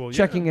older people, yeah.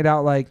 checking it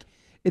out. Like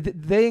they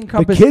The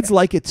encompass. kids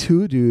like it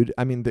too, dude.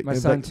 I mean, My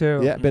son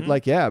too. Yeah, but Mhm.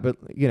 like, but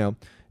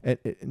and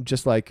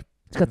just like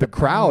It's got the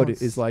crowd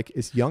bounce. is like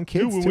it's young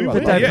kids when too. we I The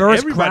went, love it. diverse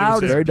everybody crowd was is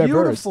there. Very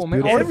diverse. beautiful,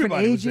 man. All Beautiful. different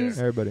Everybody was there. ages.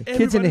 Everybody. Kids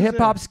into Everybody's hip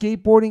hop, there.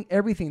 skateboarding,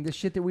 everything. This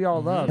shit that we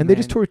all love. And they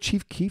just man. toured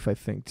Chief Keef, I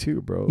think,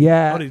 too, bro.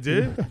 Yeah. Oh, they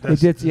did? They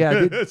did, yeah.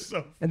 They- That's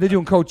so, and they're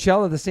doing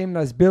Coachella the same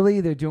as Billy.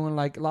 They're doing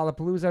like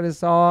Lollapalooza I just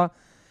saw.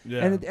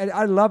 yeah. And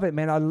I love it,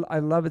 man. I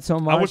love it so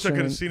much. I wish I could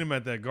and have seen him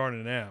at that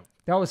Garden Ave.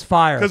 that was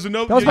fire. Because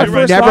no, That was you're my I've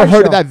right. first never live heard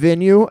show. of that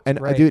venue, and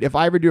Right. dude, if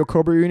I ever do a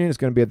Cobra reunion, it's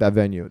gonna be at that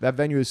venue. That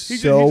venue is He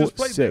so just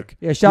played there. sick.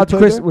 Yeah, shout out to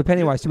played Chris there? with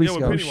Pennywise 2 Yeah, weeks with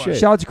ago. Pennywise. Shit.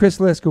 Shout out to Chris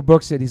Lisk who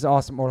books it. He's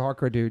awesome, old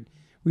hardcore dude.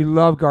 We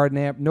love Garden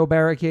Amp. No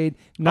barricade.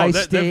 Nice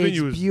that stage.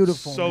 venue is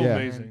Beautiful. so Yeah.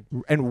 amazing.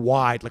 And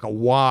wide, like a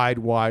wide,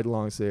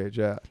 long stage.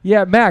 Yeah.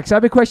 Yeah, Max, I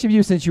have a question for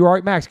you since you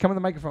are Max, come on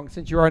the microphone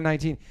since you are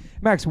 19.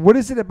 Max, what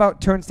is it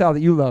about Turnstile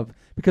that you love?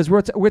 Because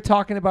we're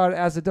talking about it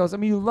as adults. I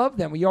mean, you love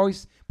them. You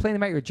always playing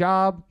them at your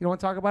job. You don't want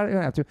to talk about it? You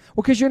don't have to.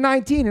 Well, because you're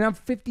 19 and I'm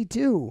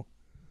 52.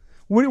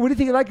 What do you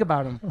think you like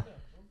about them?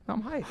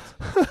 I'm hyped.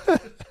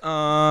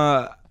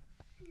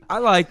 I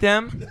like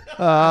them. He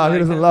like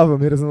doesn't that. love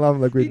him. He doesn't love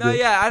him like we do. No,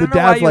 yeah, I The don't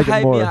know why dads you like it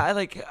hype more. me. I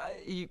like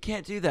you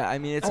can't do that. I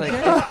mean, it's like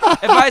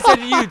if I said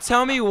to you,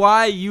 tell me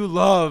why you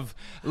love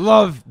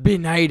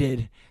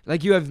Benighted.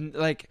 Like you have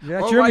like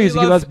That's or your why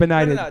music, you love, love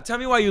Benighted. No. Tell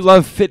me why you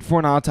love Fit for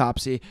an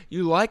Autopsy.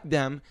 You like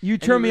them. You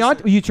and turn me on.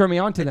 listen- You turn me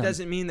on to It them.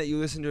 doesn't mean that you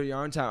listen to it your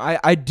own time.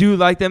 I do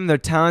like them. They're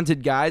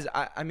talented guys.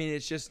 I mean,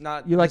 it's just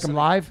not. You like them listening-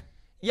 live?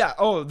 Yeah.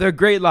 Oh, they're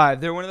great live.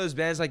 They're one of those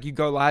bands like you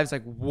go live. It's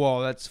like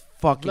whoa, that's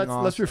fucking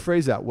awesome. Let's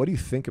rephrase that. What do you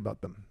think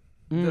about them?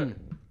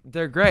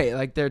 They're great.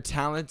 Like they're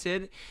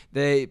talented.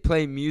 They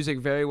play music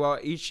very well.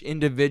 Each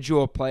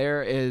individual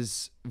player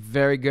is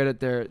very good at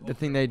the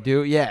thing they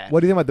do. Yeah. What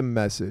do you think about the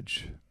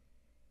message?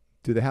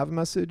 Do they have a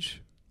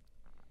message?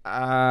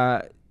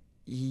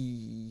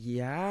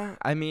 Yeah.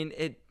 I mean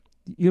it.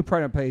 You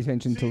probably don't pay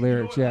attention to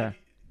lyrics. Yeah.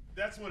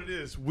 That's what it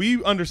is.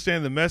 We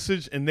understand the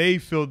message, and they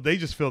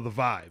just feel the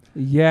vibe.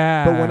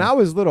 Yeah. But when I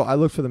was little, I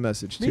looked for the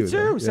message Me too. too.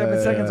 though. 7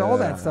 Yeah, seconds, yeah, all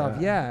yeah, that stuff.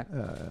 Yeah.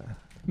 yeah.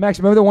 Max,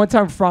 remember the one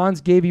time Franz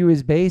gave you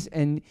his bass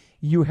and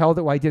you held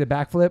it while he did a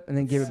backflip and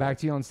then gave it back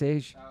to you on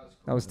stage?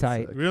 That was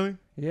tight. Really?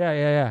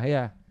 Yeah.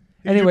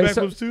 He do Anyway,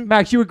 so, backflips too?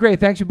 Max, you were great.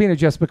 Thanks for being here,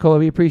 Jess Piccolo.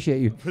 We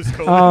appreciate you.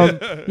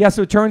 Piscola. Yeah,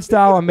 so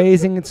Turnstile,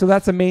 amazing. And so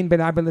that's the main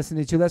band I've been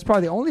listening to. That's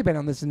probably the only band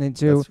I'm listening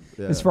to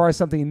Yeah. as far as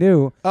something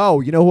new. Oh,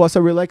 you know who else I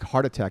really like?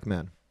 Heart Attack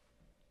Man.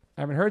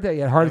 I haven't heard that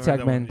yet. Heart Haven't heard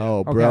Attack, that man. one Oh,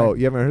 Okay. bro,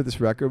 you haven't heard this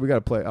record? We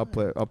gotta play. I'll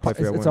play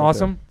for you. It's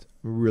awesome.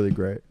 Really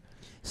great.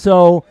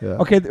 So, Yeah.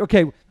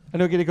 okay. I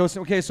know get to go.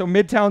 Okay, so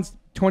Midtown's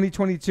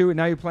 2022, and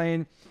now you're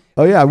playing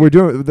Oh yeah, we're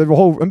doing the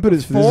whole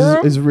impetus for this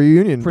Forum? is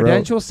reunion, bro.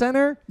 Prudential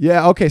Center.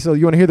 Yeah. Okay. So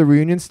you want to hear the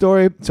reunion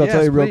story? So I'll tell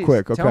Yes, you real please.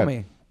 quick. Okay. Tell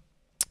me.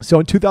 So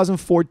in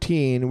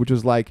 2014, which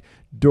was like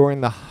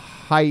during the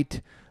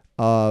height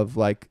of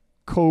like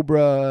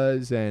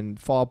Cobras and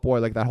Fall Out Boy,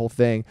 like that whole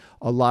thing,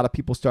 a lot of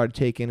people started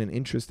taking an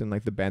interest in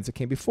like the bands that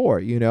came before,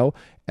 you know?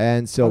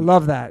 And so I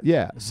love that.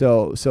 yeah,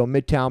 so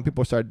Midtown,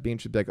 people started being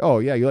interested, like, oh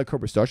yeah, you like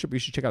Cobra Starship? You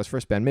should check out his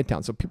first band,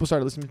 Midtown. So people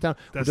started listening to Midtown,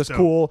 which That's was dope.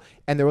 cool.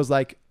 And there was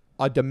like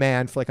a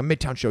demand for like a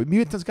Midtown show.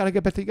 Midtown's got to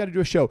get better. You got to do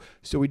a show.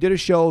 So we did a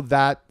show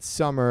that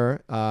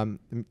summer. Do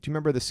you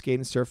remember the Skate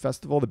and Surf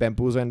Festival? The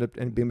Bamboozle ended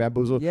up being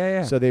Bamboozle.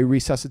 Yeah. So they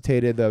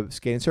resuscitated the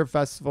Skate and Surf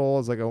Festival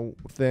as like a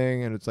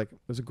thing, and it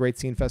was a great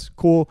scene fest.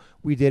 Cool.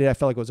 We did it. I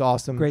felt like it was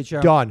awesome. Great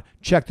show. Done.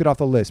 Checked it off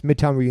the list.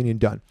 Midtown reunion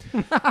done.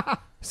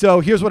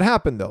 So here's what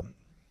happened though.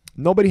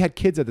 Nobody had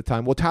kids at the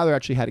time. Well, Tyler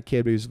actually had a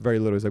kid, but he was very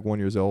little. He was like 1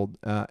 year old.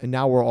 And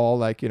now we're all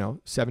like,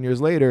 7 years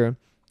later,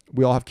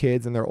 we all have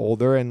kids and they're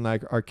older. And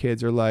like our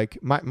kids are like,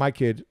 my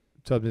kid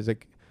tells me, he's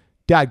like,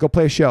 Dad, go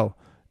play a show.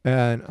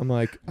 And I'm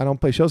like, I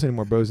don't play shows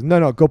anymore, bros.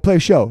 No, go play a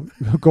show.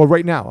 Go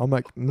right now. I'm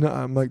like, no.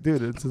 I'm like,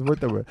 dude, it's worth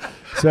that way.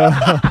 So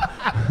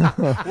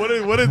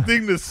What a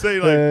thing to say.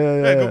 Like,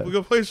 Yeah.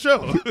 Go play a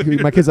show.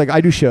 my kid's like, I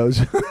do shows.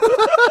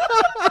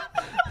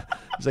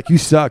 He's like, you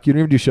suck. You don't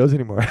even do shows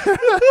anymore.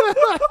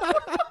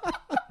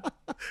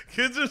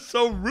 Kids are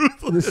so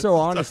ruthless. They're so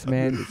honest,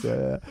 man.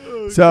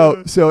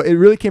 So it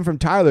really came from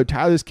Tyler.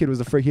 Tyler's kid was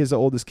he has the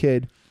oldest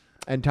kid.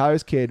 And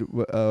Tyler's kid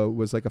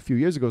was like a few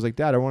years ago. Was like,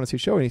 Dad, I want to see a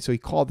show. And so he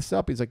called us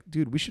up. He's like,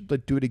 dude, we should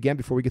like do it again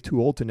before we get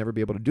too old to never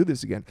be able to do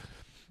this again.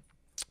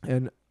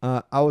 And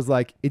I was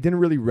like, it didn't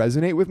really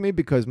resonate with me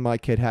because my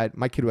kid at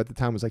the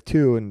time was like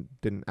 2 and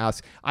didn't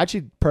ask. I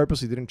actually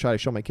purposely didn't try to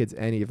show my kids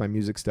any of my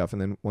music stuff.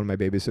 And then one of my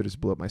babysitters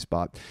blew up my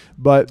spot.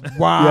 But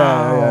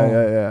Wow.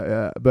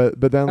 yeah. But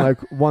then like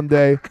one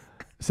day,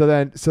 so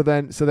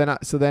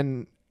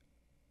then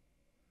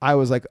I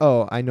was like,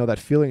 oh, I know that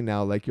feeling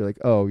now. Like you're like,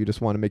 oh, you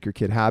just want to make your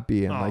kid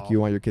happy and like you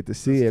want your kid to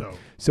see it. Dope.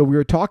 So we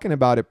were talking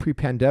about it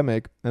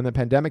pre-pandemic, and the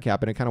pandemic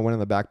happened. It kind of went on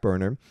the back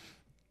burner.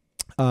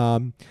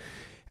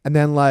 And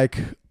then like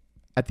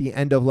at the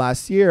end of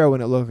last year,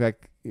 when it looked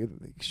like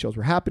shows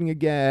were happening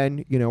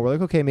again, we're like,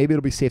 okay, maybe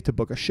it'll be safe to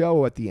book a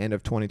show at the end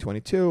of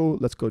 2022.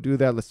 Let's go do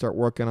that. Let's start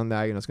working on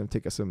that. It's going to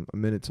take us a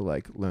minute to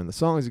like learn the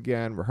songs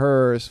again,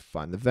 rehearse,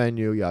 find the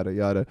venue, yada,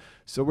 yada.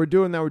 So we're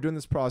doing that. We're doing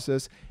this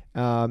process.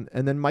 And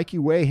then Mikey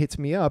Way hits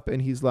me up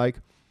and he's like,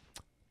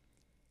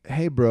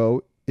 hey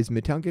bro, is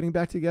Midtown getting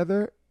back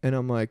together? And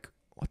I'm like,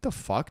 what the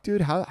fuck,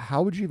 dude?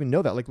 How would you even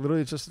know that? Like,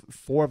 literally, it's just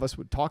 4 of us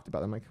would talk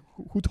about it. I'm like,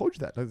 who told you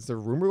that? Is there a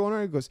rumor going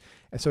on? He goes,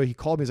 and so he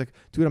called me. He's like,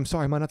 dude, I'm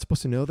sorry. Am I not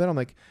supposed to know that? I'm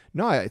like,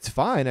 no, it's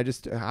fine. I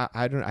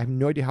have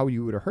no idea how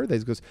you would have heard that.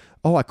 He goes,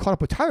 oh, I caught up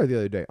with Tyler the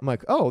other day. I'm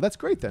like, oh, that's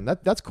great then.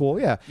 That's cool.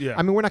 Yeah.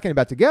 I mean, we're not getting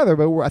back together,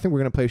 but I think we're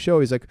going to play a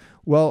show. He's like,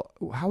 well,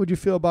 how would you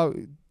feel about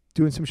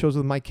doing some shows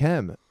with Mike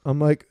Hem? I'm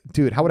like,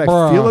 dude, how would I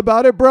feel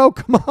about it, bro?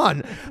 Come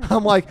on.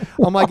 I'm like,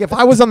 if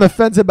I was on the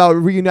fence about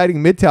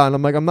reuniting Midtown,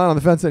 I'm like, I'm not on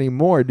the fence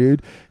ananymore,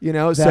 dude. You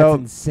know, that's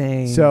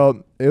insane.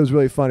 So it was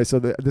really funny. So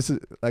this is,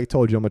 I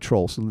told you, I'm a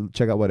troll. So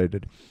check out what I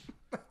did.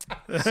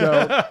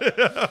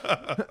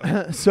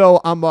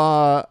 So I'm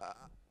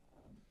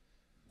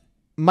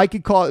Mikey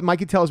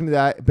tells me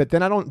that, but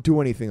then I don't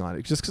do anything on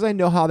it just because I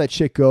know how that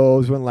shit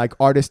goes when like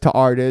artist to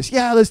artist.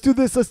 Yeah, let's do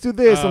this.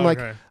 I'm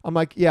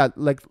like, yeah,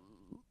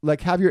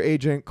 like have your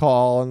agent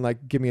call and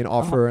like give me an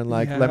offer and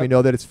like let me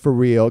know that it's for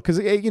real. Because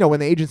you know,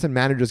 when the agents and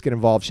managers get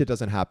involved, shit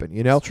doesn't happen.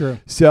 You know, it's true.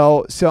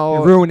 So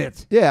you ruin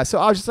it. Yeah. So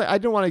I was just like, I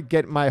didn't want to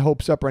get my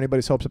hopes up or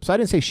anybody's hopes up, so I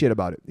didn't say shit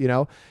about it. You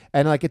know,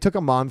 and like it took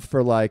a month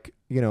for like,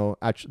 you know,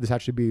 this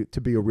actually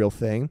be a real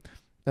thing.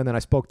 And then I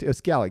spoke to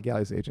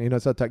Gally's agent. You know,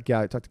 so I talked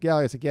to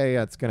Gally. I said,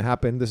 yeah, it's gonna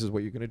happen. This is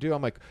what you're gonna do.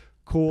 I'm like,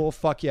 cool,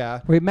 fuck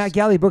yeah. Wait, Matt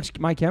Galley books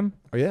Mike Hem?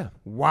 Oh yeah.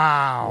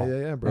 Wow.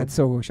 Yeah, bro. That's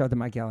so cool. Shout out to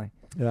Mike Galley.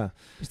 Yeah.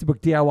 Used to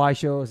book DIY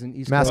shows and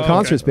mass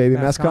concerts, baby.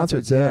 Mass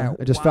concerts. Yeah.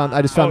 I just found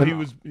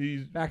them.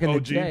 He's back in the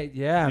day.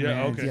 Yeah,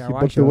 man. Okay. DIY He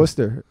booked shows.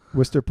 the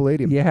Worcester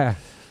Palladium. Yeah.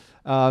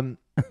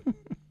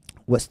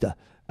 Worcester.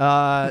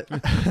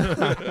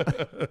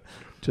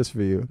 Just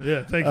for you.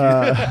 Yeah. Thank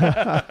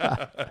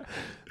you.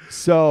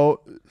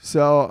 So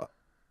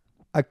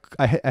I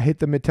hit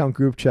the Midtown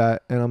group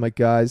chat and I'm like,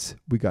 guys,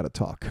 we gotta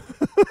talk.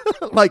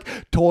 Like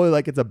totally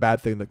like it's a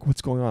bad thing. Like,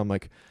 what's going on? I'm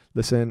like,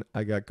 listen,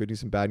 I got good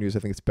news and bad news. I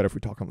think it's better if we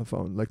talk on the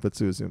phone. Like, let's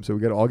do a Zoom. So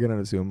we all get on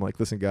a Zoom. I'm like,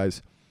 listen,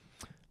 guys,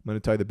 I'm gonna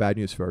tell you the bad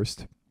news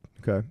first.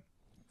 Okay.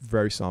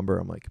 Very somber.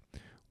 I'm like,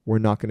 we're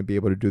not gonna be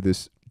able to do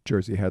this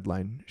Jersey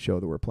headline show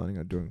that we're planning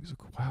on doing. He's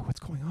like, wow, what's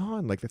going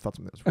on? Like they thought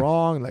something was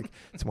wrong. Like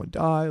someone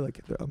died. Like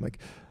I'm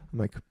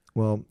like,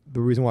 well,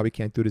 the reason why we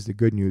can't do it is the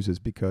good news is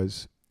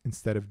because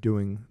instead of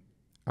doing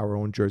our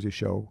own Jersey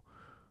show,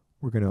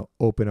 we're going to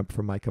open up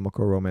for My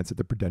Chemical Romance at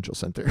the Prudential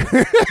Center.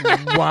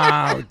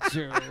 Wow,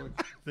 dude.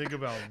 Think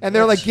about it. And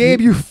they're like, Gabe,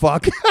 you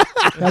fuck.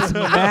 That's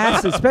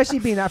massive. Especially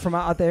being out from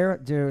out there.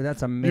 Dude,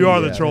 that's amazing. You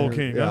are the troll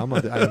king. Yeah,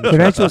 Huh? I'm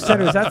Prudential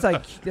Centers,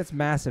 that's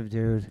massive,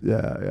 dude.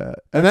 Yeah.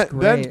 That's And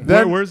great.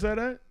 then Where's that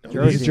at?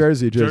 East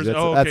Jersey. Jersey. That's,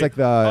 Oh, that's okay. like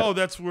the...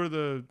 that's where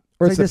the...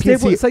 Or It's it's like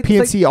the the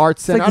Staples- PNC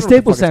Arts It's Center. like I the don't know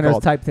what Staples fuck it's Centers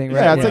called. type thing,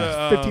 right? Yeah, it's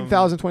Yeah. like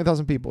 15,000,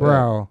 20,000 people.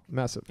 Bro. Yeah.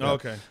 Massive. Oh, Yeah.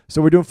 okay.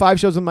 So we're doing 5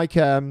 shows with Mike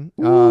Hem.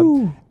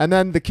 Ooh. And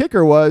then the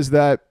kicker was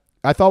that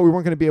I thought we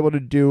weren't going to be able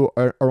to do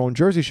our own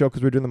Jersey show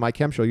because we're doing the Mike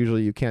Hem show.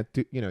 Usually you can't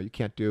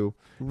do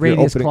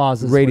Radius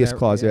clauses. Radius whatever.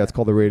 clause. Yeah, it's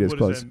called the radius What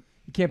clause. is that?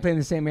 You can't play in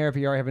the same area if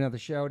you already have another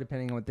show,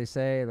 depending on what they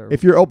say.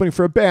 If you're opening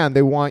for a band,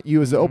 they want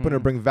you as the opener to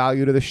bring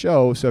value to the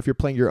show. So if you're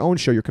playing your own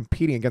show, you're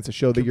competing against a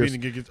show that you're...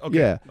 Competing against- okay.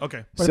 Yeah.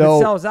 Okay. But So-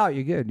 if it sells out,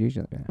 you're good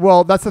usually. Yeah.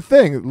 Well, that's the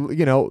thing.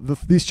 You know,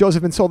 these shows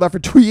have been sold out for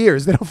 2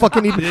 years. They don't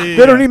fucking need. Yeah.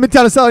 They don't need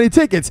Midtown to sell any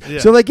tickets. Yeah.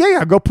 So like,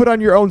 yeah, go put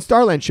on your own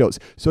Starland shows.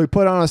 So we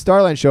put on a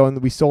Starland show,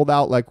 and we sold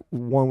out like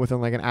one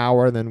within like an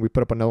hour. And then we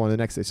put up another one the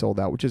next day, sold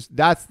out. Which is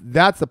that's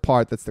the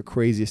part that's the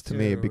craziest to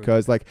me, Dude.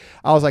 because like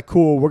I was like,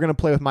 cool, we're gonna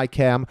play with Mike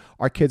Cam.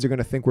 Our kids are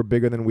gonna think we're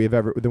bigger than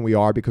we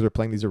are because we're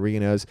playing these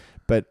arenas.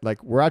 But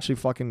like we're actually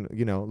fucking,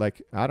 you know, like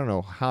I don't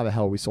know how the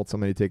hell we sold so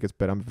many tickets,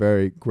 but I'm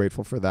very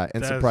grateful for that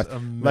and That's surprised.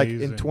 amazing. Like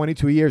in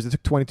 22 years, it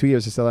took 22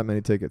 years to sell that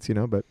many tickets, you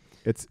know, but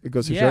it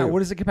goes to Yeah, show you.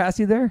 what is the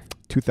capacity there?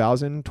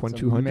 2,000, It's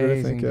 2,200,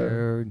 I think.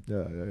 amazing, dude.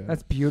 Yeah.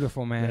 That's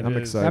beautiful, man. I'm It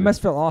is. excited. That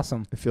must feel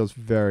awesome. It feels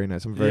very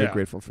nice. I'm very Yeah.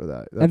 grateful for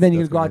that. And then you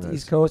That's can go gonna out be to nice.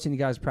 East Coast and you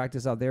guys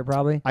practice out there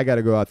probably. I got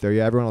to go out there.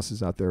 Yeah, everyone else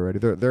is out there already.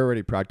 They're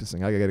already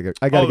practicing. I got to get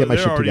my they're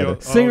shit already together.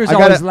 out. Singers I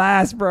gotta- always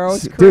last, bro.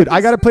 It's Dude, I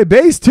crazy. got to play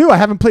bass too. I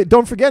haven't played.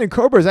 Don't forget, in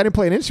Cobras, I didn't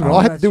play an instrument. Oh, All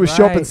I had to do was that's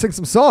show up and right. sing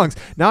some songs.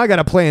 Now I got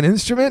to play an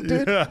instrument,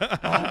 dude.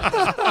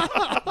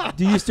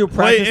 Do you still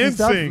Play practice and and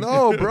stuff? sing.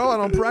 No, bro, I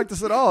don't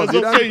practice at all. That's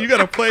dude. what I'm saying. You got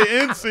to play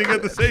and sing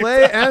at the same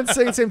Play time. and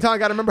sing at the same time. I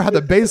got to remember how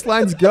the bass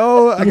lines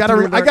go. I have got to to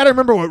relearn-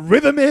 remember what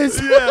rhythm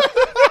is. Yeah.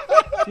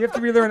 You have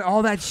to relearn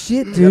all that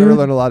shit, I got to dude.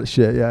 learn a lot of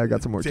shit. Yeah, I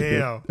got some work to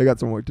Damn. do. I got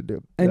some work to do.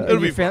 And, Yeah. and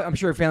It'll your be fun. I'm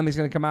sure your family's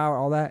gonna come out,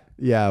 all that.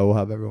 Yeah, we'll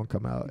have everyone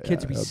come out.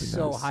 Kids Yeah, will be that'll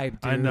so nice.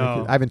 hyped, dude. I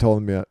know. I haven't told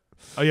him yet.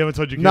 Oh, you haven't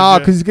told your kids No, yet?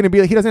 because he's gonna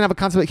be like, he doesn't have a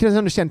concept. He doesn't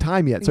understand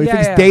time yet, so he Yeah,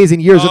 thinks yeah. days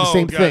and years are the Oh,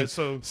 same got thing.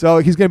 it. So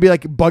he's gonna be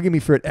like bugging me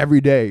for it every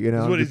day. You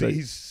know, What I'm is just he? like-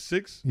 He's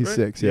 6? He's right?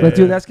 6, yeah. But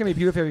dude, that's gonna be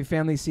beautiful if your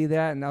family see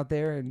that and out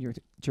there in your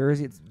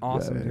Jersey. It's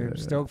awesome, yeah, dude.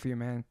 yeah. Stoked for you,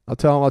 man. I'll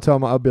tell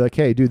him. I'll be like,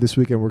 hey, dude, this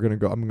weekend we're gonna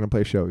go. I'm gonna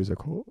play a show. He's like,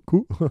 cool.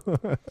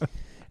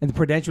 And the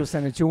Prudential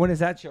Center too. When is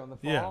that show in the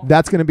fall? Yeah.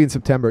 That's going to be in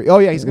September. Oh,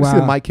 yeah, he's going to see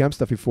the Wow. Mike Kemp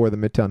stuff before the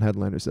Midtown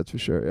Headliners, that's for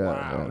sure. Yeah,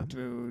 Wow, yeah.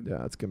 dude.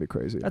 Yeah, it's going to be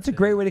crazy. That's a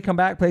great way to come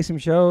back, play some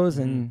shows,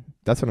 and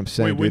That's what I'm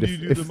saying, Wait, when dude.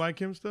 do you do the Mike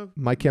Kim stuff?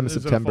 Mike Kemp is Is it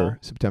a September. fall?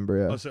 September,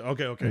 yeah. Oh, so,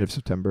 okay. End of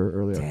September,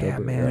 early Damn,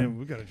 October. man. Man,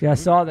 we gotta Yeah, I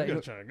saw we that.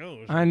 gotta try to go.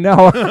 I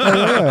know.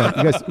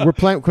 Yeah, you guys, we're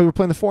playing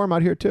the Forum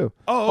out here too.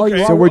 Oh, you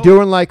okay. are? So we're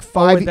doing like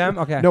 5. with them?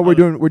 Okay. No, we're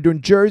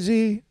doing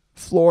Jersey,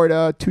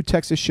 Florida, 2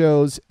 Texas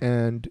shows,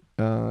 and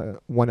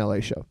 1 LA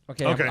show.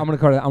 Okay. Okay. I'm gonna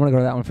go to that. I'm gonna go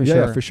to that one for Yeah,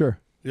 sure. yeah, for sure.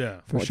 Yeah.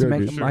 For Went sure, to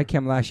dude. Mike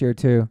Chem last year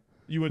too.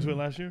 You went to it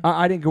last year?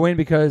 I didn't go in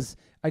because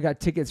I got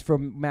tickets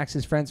from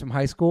Max's friends from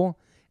high school,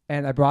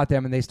 and I brought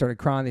them, and they started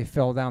crying. They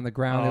fell down the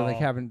ground. They were like Oh.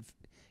 having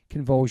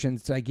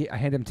convulsions. So I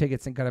handed them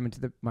tickets and got them into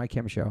the My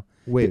Chem show.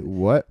 Wait,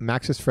 what?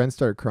 Max's friends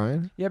started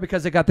crying? Yeah,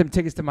 because I got them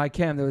tickets to My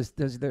Chem. Those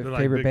their They're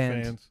like favorite big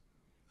band, fans.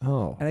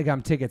 Oh. and I got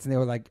them tickets, and they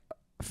were like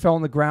fell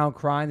on the ground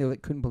crying. They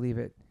like, couldn't believe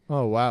it.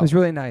 Oh, wow. It was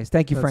really nice.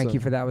 Thank you, That's Frankie, a-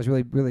 for that. It was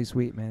really, really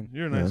sweet, man.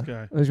 You're a nice Yeah.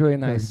 guy. It was really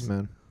Thanks, nice.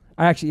 man.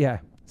 I actually, yeah.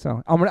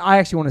 So I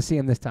actually want to see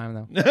him this time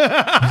though.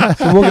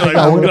 So we're gonna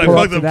go. We're gonna pull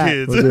fuck up to them that.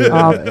 kids. We'll do it.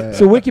 Yeah.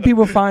 So where can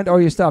people find all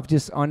your stuff?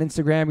 Just on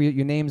Instagram,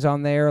 your name's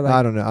on there. Like,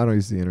 I don't know. I don't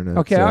use the internet.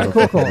 Okay, so all I right,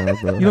 don't cool. fucking know,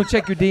 bro. you don't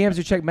check your DMs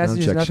or check I don't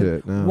messages. check nothing.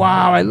 shit. No.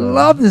 Wow, I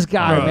love this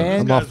guy, Bro,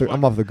 man.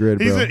 I'm off the grid,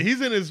 bro. He's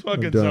in his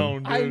fucking done.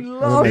 zone, dude. I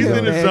love He's it,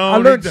 in his man. zone. I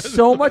He learned does-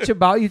 so much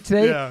about you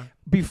today. Yeah.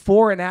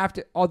 Before and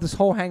after, this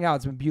whole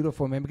hangout's been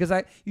beautiful, man. Because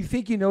you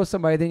think you know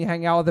somebody, then you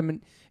hang out with them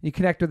and you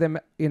connect with them,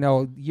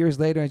 years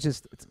later. And it's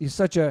just you're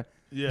such a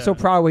so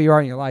proud of where you are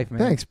in your life, man.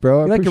 Thanks, bro.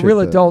 I You're like a appreciate real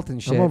that. adult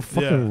and shit. I'm a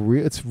fucking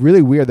it's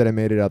really weird that I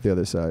made it out the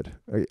other side.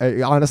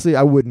 I honestly,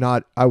 I would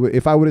not.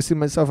 If I would have seen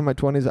myself in my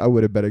 20s, I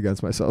would have bet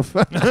against myself.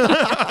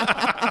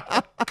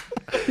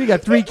 You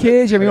got 3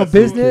 kids. You have your own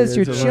That's cool. business.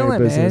 You're Kids, I run a chilling,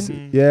 business.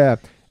 man. Yeah,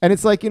 and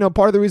it's like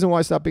part of the reason why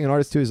I stopped being an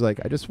artist too is like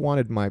I just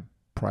wanted my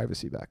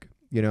privacy back.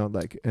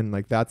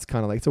 That's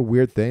kind of like it's a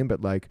weird thing,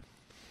 but like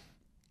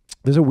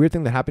there's a weird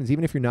thing that happens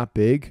even if you're not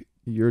big.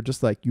 You're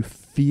just like you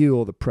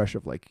feel the pressure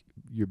of like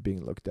you're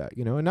being looked at,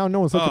 and now no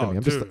one's looking at me.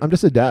 I'm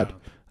just a dad. Yeah.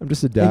 I'm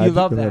just a dad. And you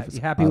love Been there that. for-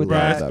 You happy I with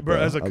love that? Bro,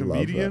 as a I love that.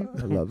 comedian,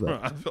 I love that. bro,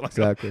 I feel like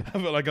Exactly. I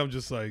feel like I'm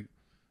just like,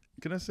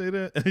 can I say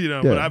that?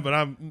 Yeah. But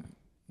I'm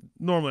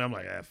normally I'm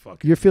like,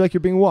 fuck it. You feel like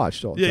you're being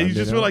watched all the Yeah, time. you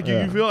just know? feel like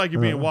you feel like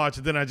you're being Uh-huh. watched,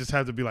 and then I just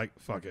have to be like,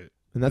 fuck it.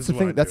 And that's This the is what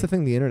thing. I That's do. the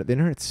thing. The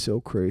internet's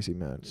so crazy,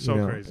 man.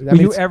 So crazy. Were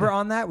you ever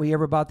on that? Were you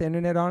ever about the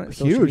internet on it?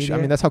 Social huge? media? I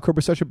mean, that's how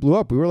Cobra Starship blew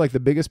up. We were like the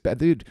biggest,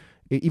 dude.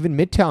 Even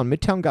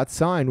Midtown got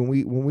signed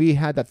when we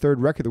had that third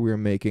record that we were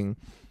making.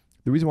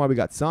 The reason why we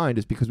got signed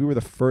is because we were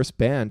the first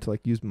band to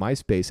like use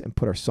MySpace and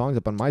put our songs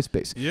up on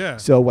MySpace. Yeah.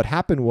 So what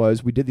happened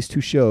was we did these 2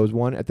 shows,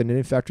 one at the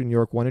Knitting Factory in New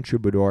York, one in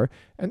Troubadour,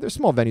 and they're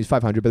small venues,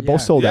 500, but Yeah.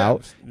 both sold Yeah.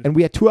 out. And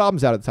we had 2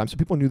 albums out at the time, so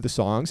people knew the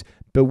songs.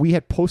 But we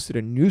had posted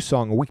a new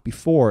song a week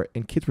before,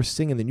 and kids were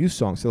singing the new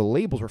song. So the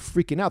labels were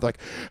freaking out. They're like,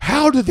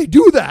 "How did they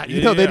do that?"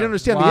 They Yeah. didn't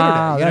understand Wow, the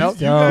internet. You know, that's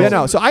dope. yeah,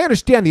 no. So I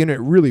understand the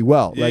internet really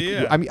well. Yeah, Like,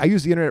 yeah. I mean, I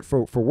use the internet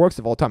for work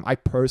stuff all the time. I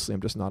personally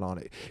am just not on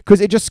it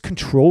because it just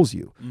controls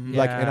you. Mhm.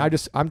 Like, Yeah. and I'm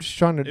just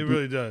trying to. It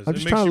really does. I'm It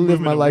just makes trying to you live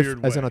move my in a life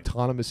weird as an way.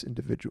 autonomous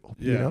individual.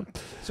 Yeah. You know,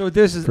 So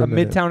this is For a a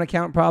minute. Midtown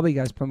account, probably. You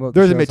guys promote.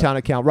 there's a the shows. Midtown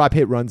account. Rob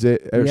Hitt runs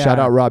it. Yeah. Shout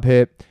out Rob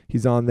Hitt.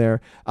 He's on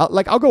there.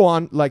 I'll go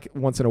on like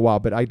once in a while,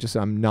 but I'm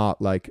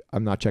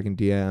not checking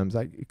DMs.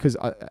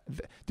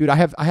 Dude, I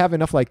have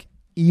enough like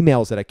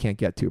emails that I can't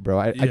get to, bro.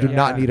 I do Yeah.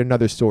 not Yeah. need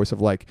another source of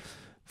like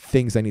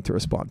things I need to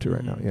respond to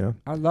right now. Mhm. You know?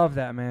 I love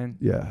that, man.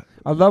 Yeah.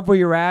 I love where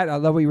you're at. I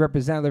love what you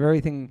represent. I love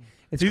everything.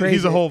 It's crazy.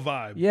 He's a whole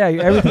vibe. Yeah,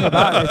 everything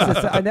about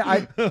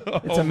it.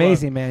 It's Whole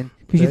amazing, man.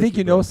 Because you Thank think you,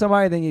 you know bro.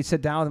 somebody, then you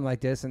sit down with them like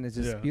this, and it's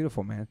just Yeah.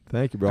 beautiful, man.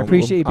 Thank you, bro. I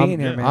appreciate you being I'm-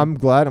 here, man. I'm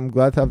glad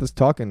to have this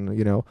talk, and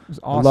It was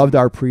I awesome. loved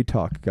our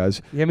pre-talk,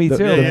 guys. Yeah, me The,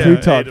 too. the Yeah,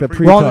 pre-talk, hey, the the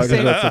pre-talk. We're on the is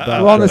same- what it's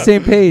about, We're on the bro.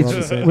 same page We're on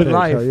the same with page.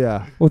 life. Oh,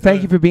 yeah. Well,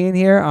 thank you for being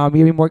here. You have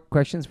any more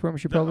questions for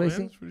Mr. No, man,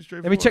 Lacey? it's pretty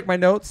Let me check straightforward. my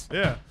notes.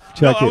 Yeah.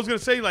 Check I it. was gonna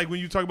say like when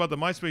you talk about the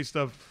MySpace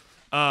stuff,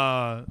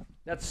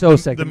 That's so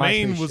sick. the MySpace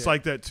main was shit.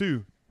 like that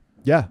too.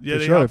 Yeah, Yeah, for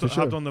they sure, hopped, for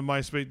sure. hopped on the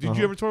MySpace. Did Uh-huh.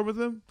 you ever tour with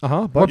them?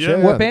 Bunch, Yeah.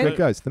 yeah, What band? great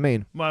guys. The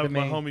main, My The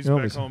main. homies You know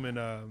back me. home in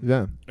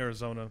yeah,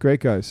 Arizona.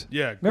 great guys.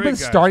 Yeah, Remember great the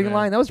guys, starting man.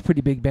 line? That was a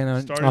pretty big band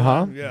on. Starting Uh huh.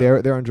 line, yeah.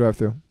 They're on drive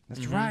through.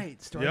 That's Mhm.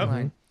 right. Starting Yep.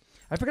 line.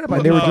 I forgot Well,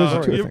 about they were that. Jersey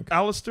Sorry. too, I think.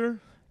 Alistair?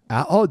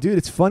 Oh, dude,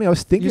 it's funny. I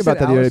was thinking You about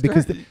said that the other day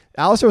Alistair? because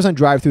Alistair was on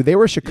drive through. They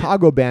were a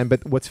Chicago band,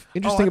 but what's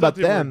interesting about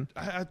them?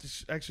 I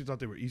actually thought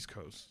they were East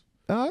Coast.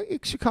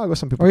 Chicago.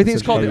 Some people. Or you think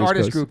it's consider called the Chicago East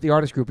artist Coast. group? The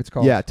artist group. It's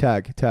called. Yeah,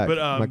 tag.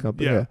 But, my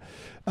company. yeah.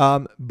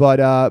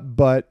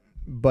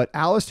 But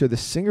Alistair, the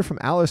singer from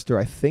Alistair,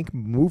 I think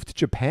moved to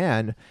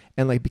Japan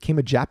and like became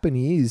a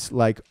Japanese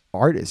like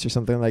artist or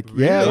something. Like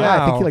yeah, Really? I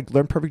think he Wow. like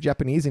learned perfect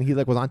Japanese and he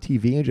like was on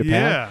TV in Japan.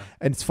 Yeah.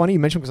 And it's funny you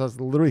mentioned because I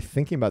was literally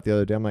thinking about the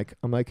other day. I'm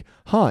like,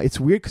 huh, it's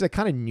weird because I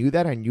kind of knew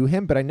that I knew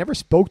him, but I never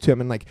spoke to him.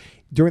 And like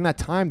during that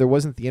time, there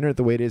wasn't the internet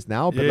the way it is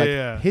now. But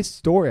Yeah. like his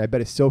story, I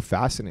bet is so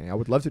fascinating. I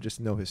would love to just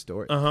know his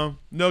story.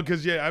 No,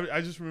 because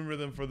I just remember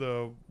them for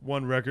the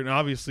one record, and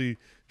obviously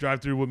Drive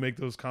Through would make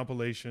those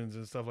compilations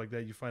and stuff like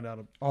that. You find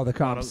out All the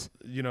about comps.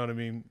 you know what I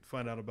mean.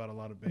 Find out about a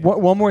lot of bands.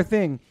 One more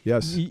thing.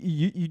 Yes.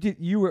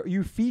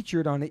 you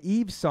featured on the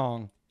Eve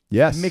song.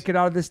 Yes. Make it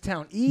out of this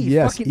town. Eve.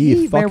 Yes, Fucking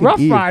Eve, man. fucking Rough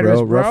Eve, Riders,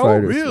 bro. Rough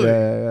Riders. Really?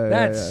 Yeah.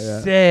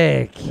 That's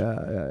sick.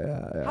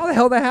 Yeah. How the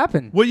hell that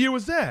happened? What year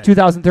was that?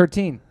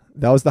 2013.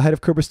 That was the height of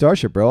Cobra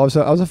Starship, bro. I was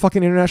a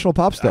fucking international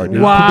pop star,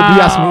 dude. Wow. People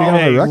be asking me to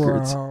get on the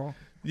records. Wow.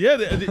 Yeah,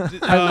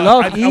 I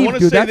love Eve, wanna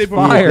dude. say That's they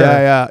fire.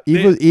 Yeah.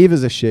 Eve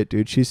is a shit,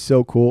 dude. She's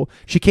so cool.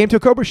 She came to a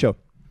Cobra show.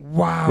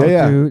 Wow,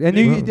 Yeah. dude. And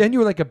then you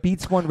were like a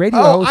Beats One radio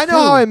Oh, host I know too.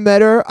 how I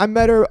met her.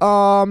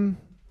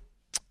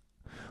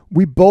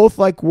 We both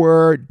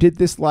did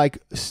this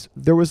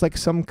there was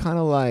some kind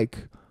of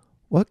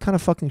what kind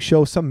of fucking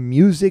show? Some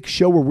music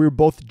show where we were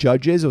both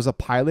judges. It was a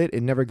pilot.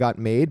 It never got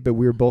made, but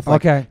we were both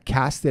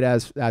casted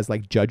as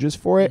judges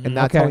for it, and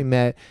that's how we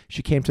met.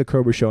 She came to the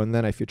Cobra show, and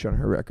then I featured on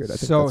her record. I think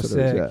So that's what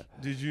it was.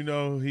 sick. Did you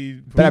know he?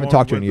 But I haven't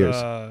talked to her in performed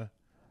years. with,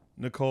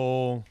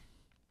 Nicole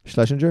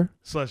Schlesinger.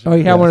 Oh,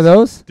 you had Yes. one of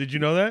those? Did you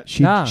know that?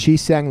 She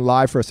sang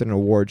live for us at an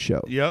award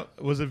show.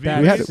 Yep. Was it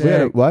That's We VMAs? had a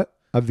sick. what?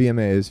 A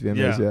VMAs,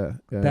 yeah.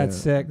 That's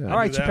sick. yeah. All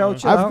right, Do that Chappelle, one.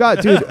 chill I've out.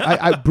 got, dude.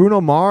 I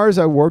Bruno Mars.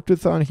 I worked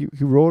with on. He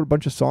wrote a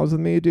bunch of songs with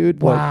me, dude.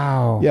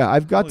 Wow. Yeah,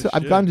 I've Holy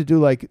gotten shit. to do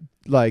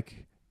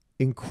like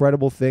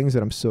incredible things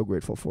that I'm so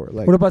grateful for.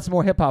 Like What about some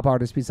more hip hop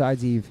artists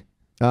besides Eve?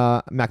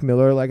 Mac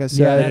Miller, like I Yeah,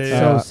 said.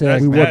 that's so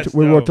sick. We That's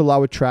worked a dope. lot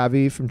with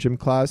Travi from gym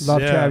class.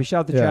 Love Yeah. Travi. Shout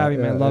out to Travi,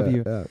 man. Love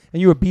you. Yeah.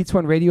 And you were Beats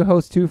One radio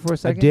host too for a I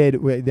second? did.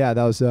 Yeah,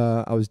 that was.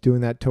 I was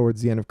doing that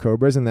towards the end of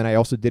Cobras, and then I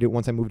also did it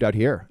once I moved out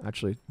here.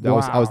 Actually, I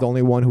was the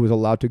only one who was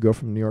allowed to go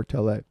from New York to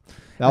LA.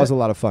 That was a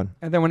lot of fun.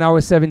 And then when I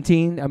was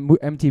 17, a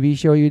MTV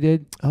show you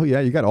did? Oh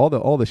yeah, you got all the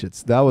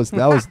shits. That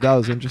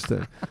was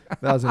interesting.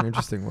 That was an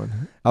interesting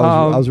one.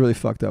 I was really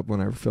fucked up when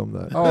I filmed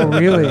that. Oh,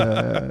 really?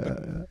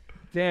 Yeah.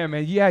 Damn,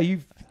 man. Yeah,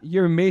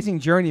 your amazing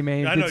journey,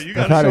 man. I know It's you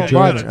I've got had a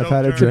journey. I've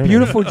had a journey.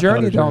 beautiful I've had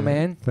journey, a though,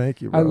 man.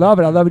 Thank you, bro. I love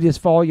it. I love it. Just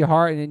follow your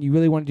heart, and then you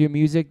really want to do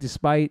music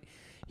despite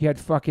you had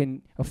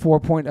fucking a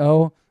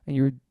 4.0 and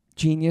you're a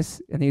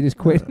genius, and then you just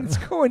quit. It's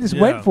cool. And just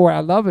Yeah. went for it. I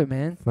love it,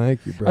 man.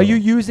 Thank you, bro. Are you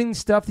using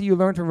stuff that you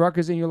learned from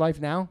Rutgers in your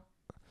life now?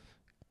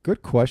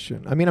 Good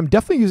question. I mean, I'm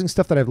definitely using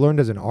stuff that I've learned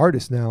as an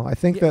artist now. I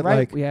think that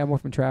right? Yeah, more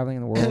from traveling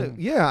in the world.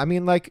 yeah, I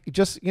mean,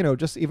 just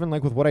even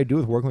like with what I do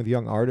with working with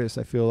young artists,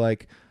 I feel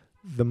like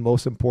the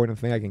most important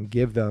thing I can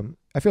give them.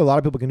 I feel a lot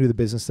of people can do the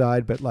business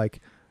side, but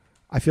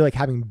I feel like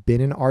having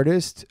been an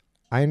artist,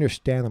 I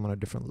understand them on a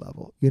different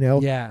level,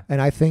 Yeah.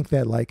 And I think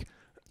that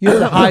You have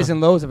the highs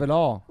and lows of it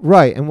all.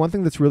 right. And one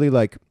thing that's really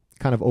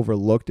kind of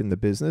overlooked in the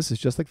business is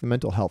just the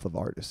mental health of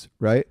artists,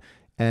 right?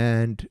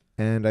 And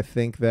I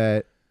think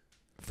that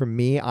for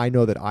me, I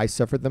know that I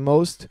suffered the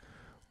most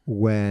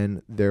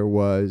when there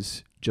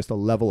was just a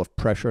level of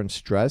pressure and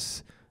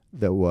stress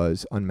that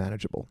was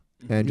unmanageable.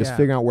 And just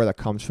figuring out where that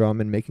comes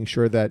from and making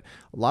sure that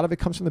a lot of it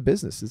comes from the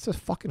business. It's a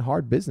fucking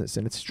hard business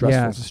and it's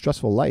stressful. Yeah. It's a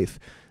stressful life.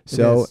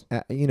 So,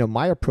 is.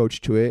 My approach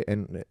to it,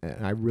 and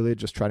I really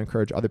just try to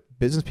encourage other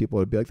business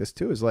people to be like this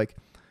too, is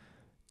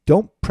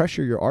don't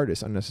pressure your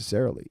artists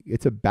unnecessarily.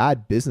 It's a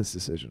bad business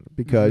decision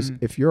because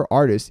if you're an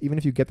artist, even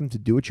if you get them to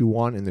do what you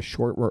want in the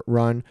short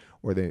run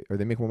or they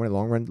make more money in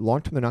the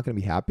long term, they're not going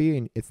to be happy,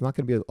 and it's not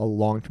going to be a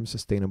long-term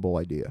sustainable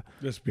idea.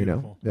 That's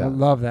beautiful. Yeah. I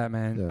love that,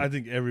 man. Yeah. I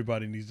think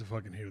everybody needs to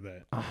fucking hear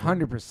that.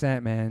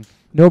 100%, man.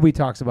 Nobody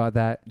talks about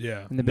that.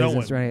 Yeah. In the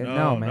business, right?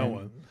 No, man. No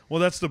one. Well,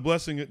 that's the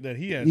blessing that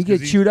he has. You 'cause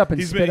get chewed up and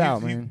he's spit been-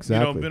 out, he's- man.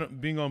 Exactly.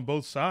 Being on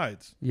both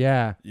sides.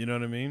 Yeah. You know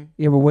what I mean?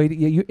 You ever wait?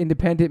 You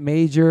independent,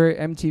 major,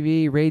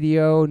 MTV,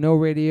 radio,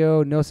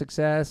 no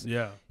success.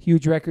 Yeah.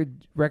 Huge record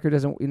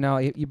doesn't.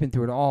 You've been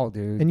through it all,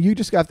 dude. And you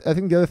just got, I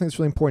think the other thing that's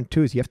really important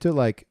too is you have to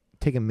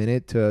take a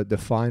minute to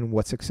define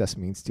what success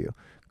means to you.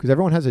 Because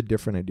everyone has a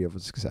different idea of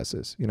what success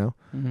is,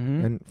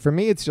 Mm-hmm. And for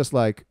me, it's just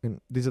and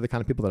these are the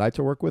kind of people that I like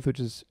to work with, which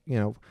is,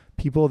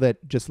 people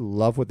that just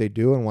love what they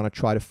do and want to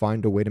try to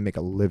find a way to make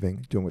a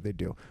living doing what they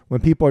do. When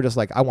people are just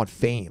I want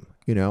fame,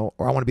 or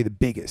I want to be the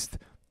biggest,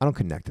 I don't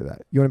connect to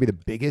that. You want to be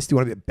the biggest? You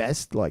want to be the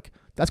best?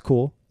 That's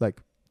cool.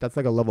 That's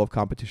a level of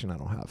competition I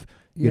don't have.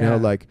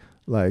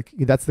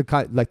 That's the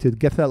kind, to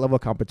get to that level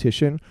of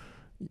competition,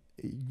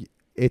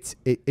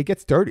 it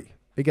gets dirty.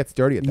 It gets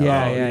dirty at that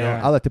level.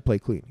 Yeah. I like to play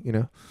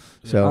clean,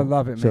 So I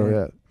love it, man. So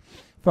yeah.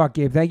 Fuck,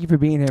 Gabe. Thank you for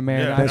being here,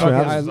 man. Yeah, Thanks for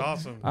having this us. is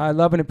awesome. I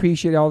love and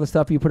appreciate all the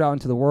stuff you put out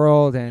into the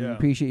world, and Yeah.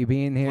 appreciate you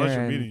being here. Pleasure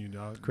and meeting you,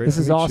 dog. Great This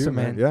to is meet you, awesome,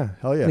 man. Yeah,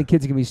 hell yeah. The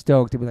kids are gonna be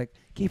stoked. They'll be like,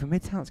 "Gabe from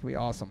Midtown, it's gonna be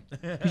awesome."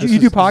 You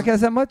do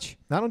podcasts that much?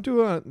 I don't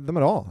do them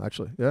at all,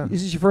 actually. Yeah.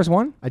 Is this your first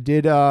one? I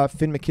did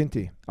Finn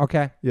McKinty.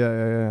 Okay.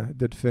 Yeah.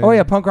 Did Finn. Oh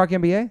yeah, Punk Rock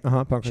MBA.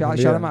 Punk Shout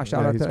yeah. him out.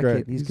 Shout out he's to that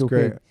great. kid. He's a cool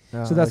great.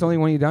 kid. So that's the only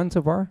one you've done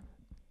so far?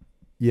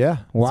 Yeah.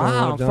 that's the only one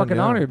Wow, I've done, fucking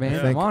yeah. honored,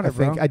 man. I'm honored, I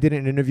think bro. I did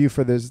an interview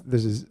for there's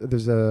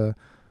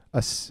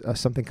a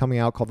something coming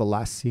out called The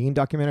Last Scene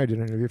documentary. I did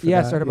an interview for that.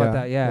 Yeah, I heard about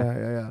that, yeah.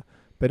 Yeah.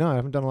 But no, I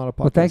haven't done a lot of podcasts.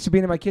 Well, thanks for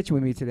being in my kitchen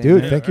with me today,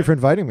 Dude, man. thank you for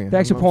inviting me.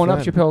 Thanks for I'm a pulling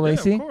up, fan. Chappelle Yeah,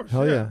 Lacey. of course.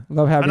 Hell yeah.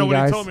 Love I having know you when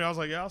guys. he told me, I was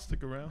like, yeah, I'll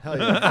stick around. Hell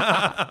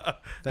yeah.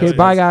 Okay,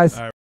 bye, guys.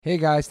 All right. Hey,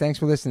 guys, thanks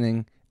for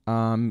listening.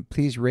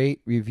 Please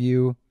rate,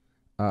 review,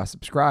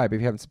 subscribe.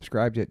 If you haven't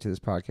subscribed yet to this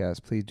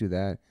podcast, please do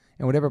that.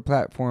 And whatever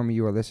platform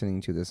you are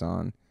listening to this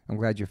on, I'm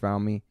glad you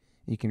found me.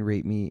 You can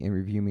rate me and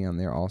review me on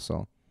there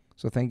also.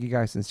 So thank you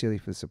guys sincerely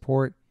for the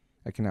support.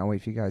 I cannot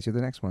wait for you guys to hear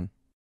the next one.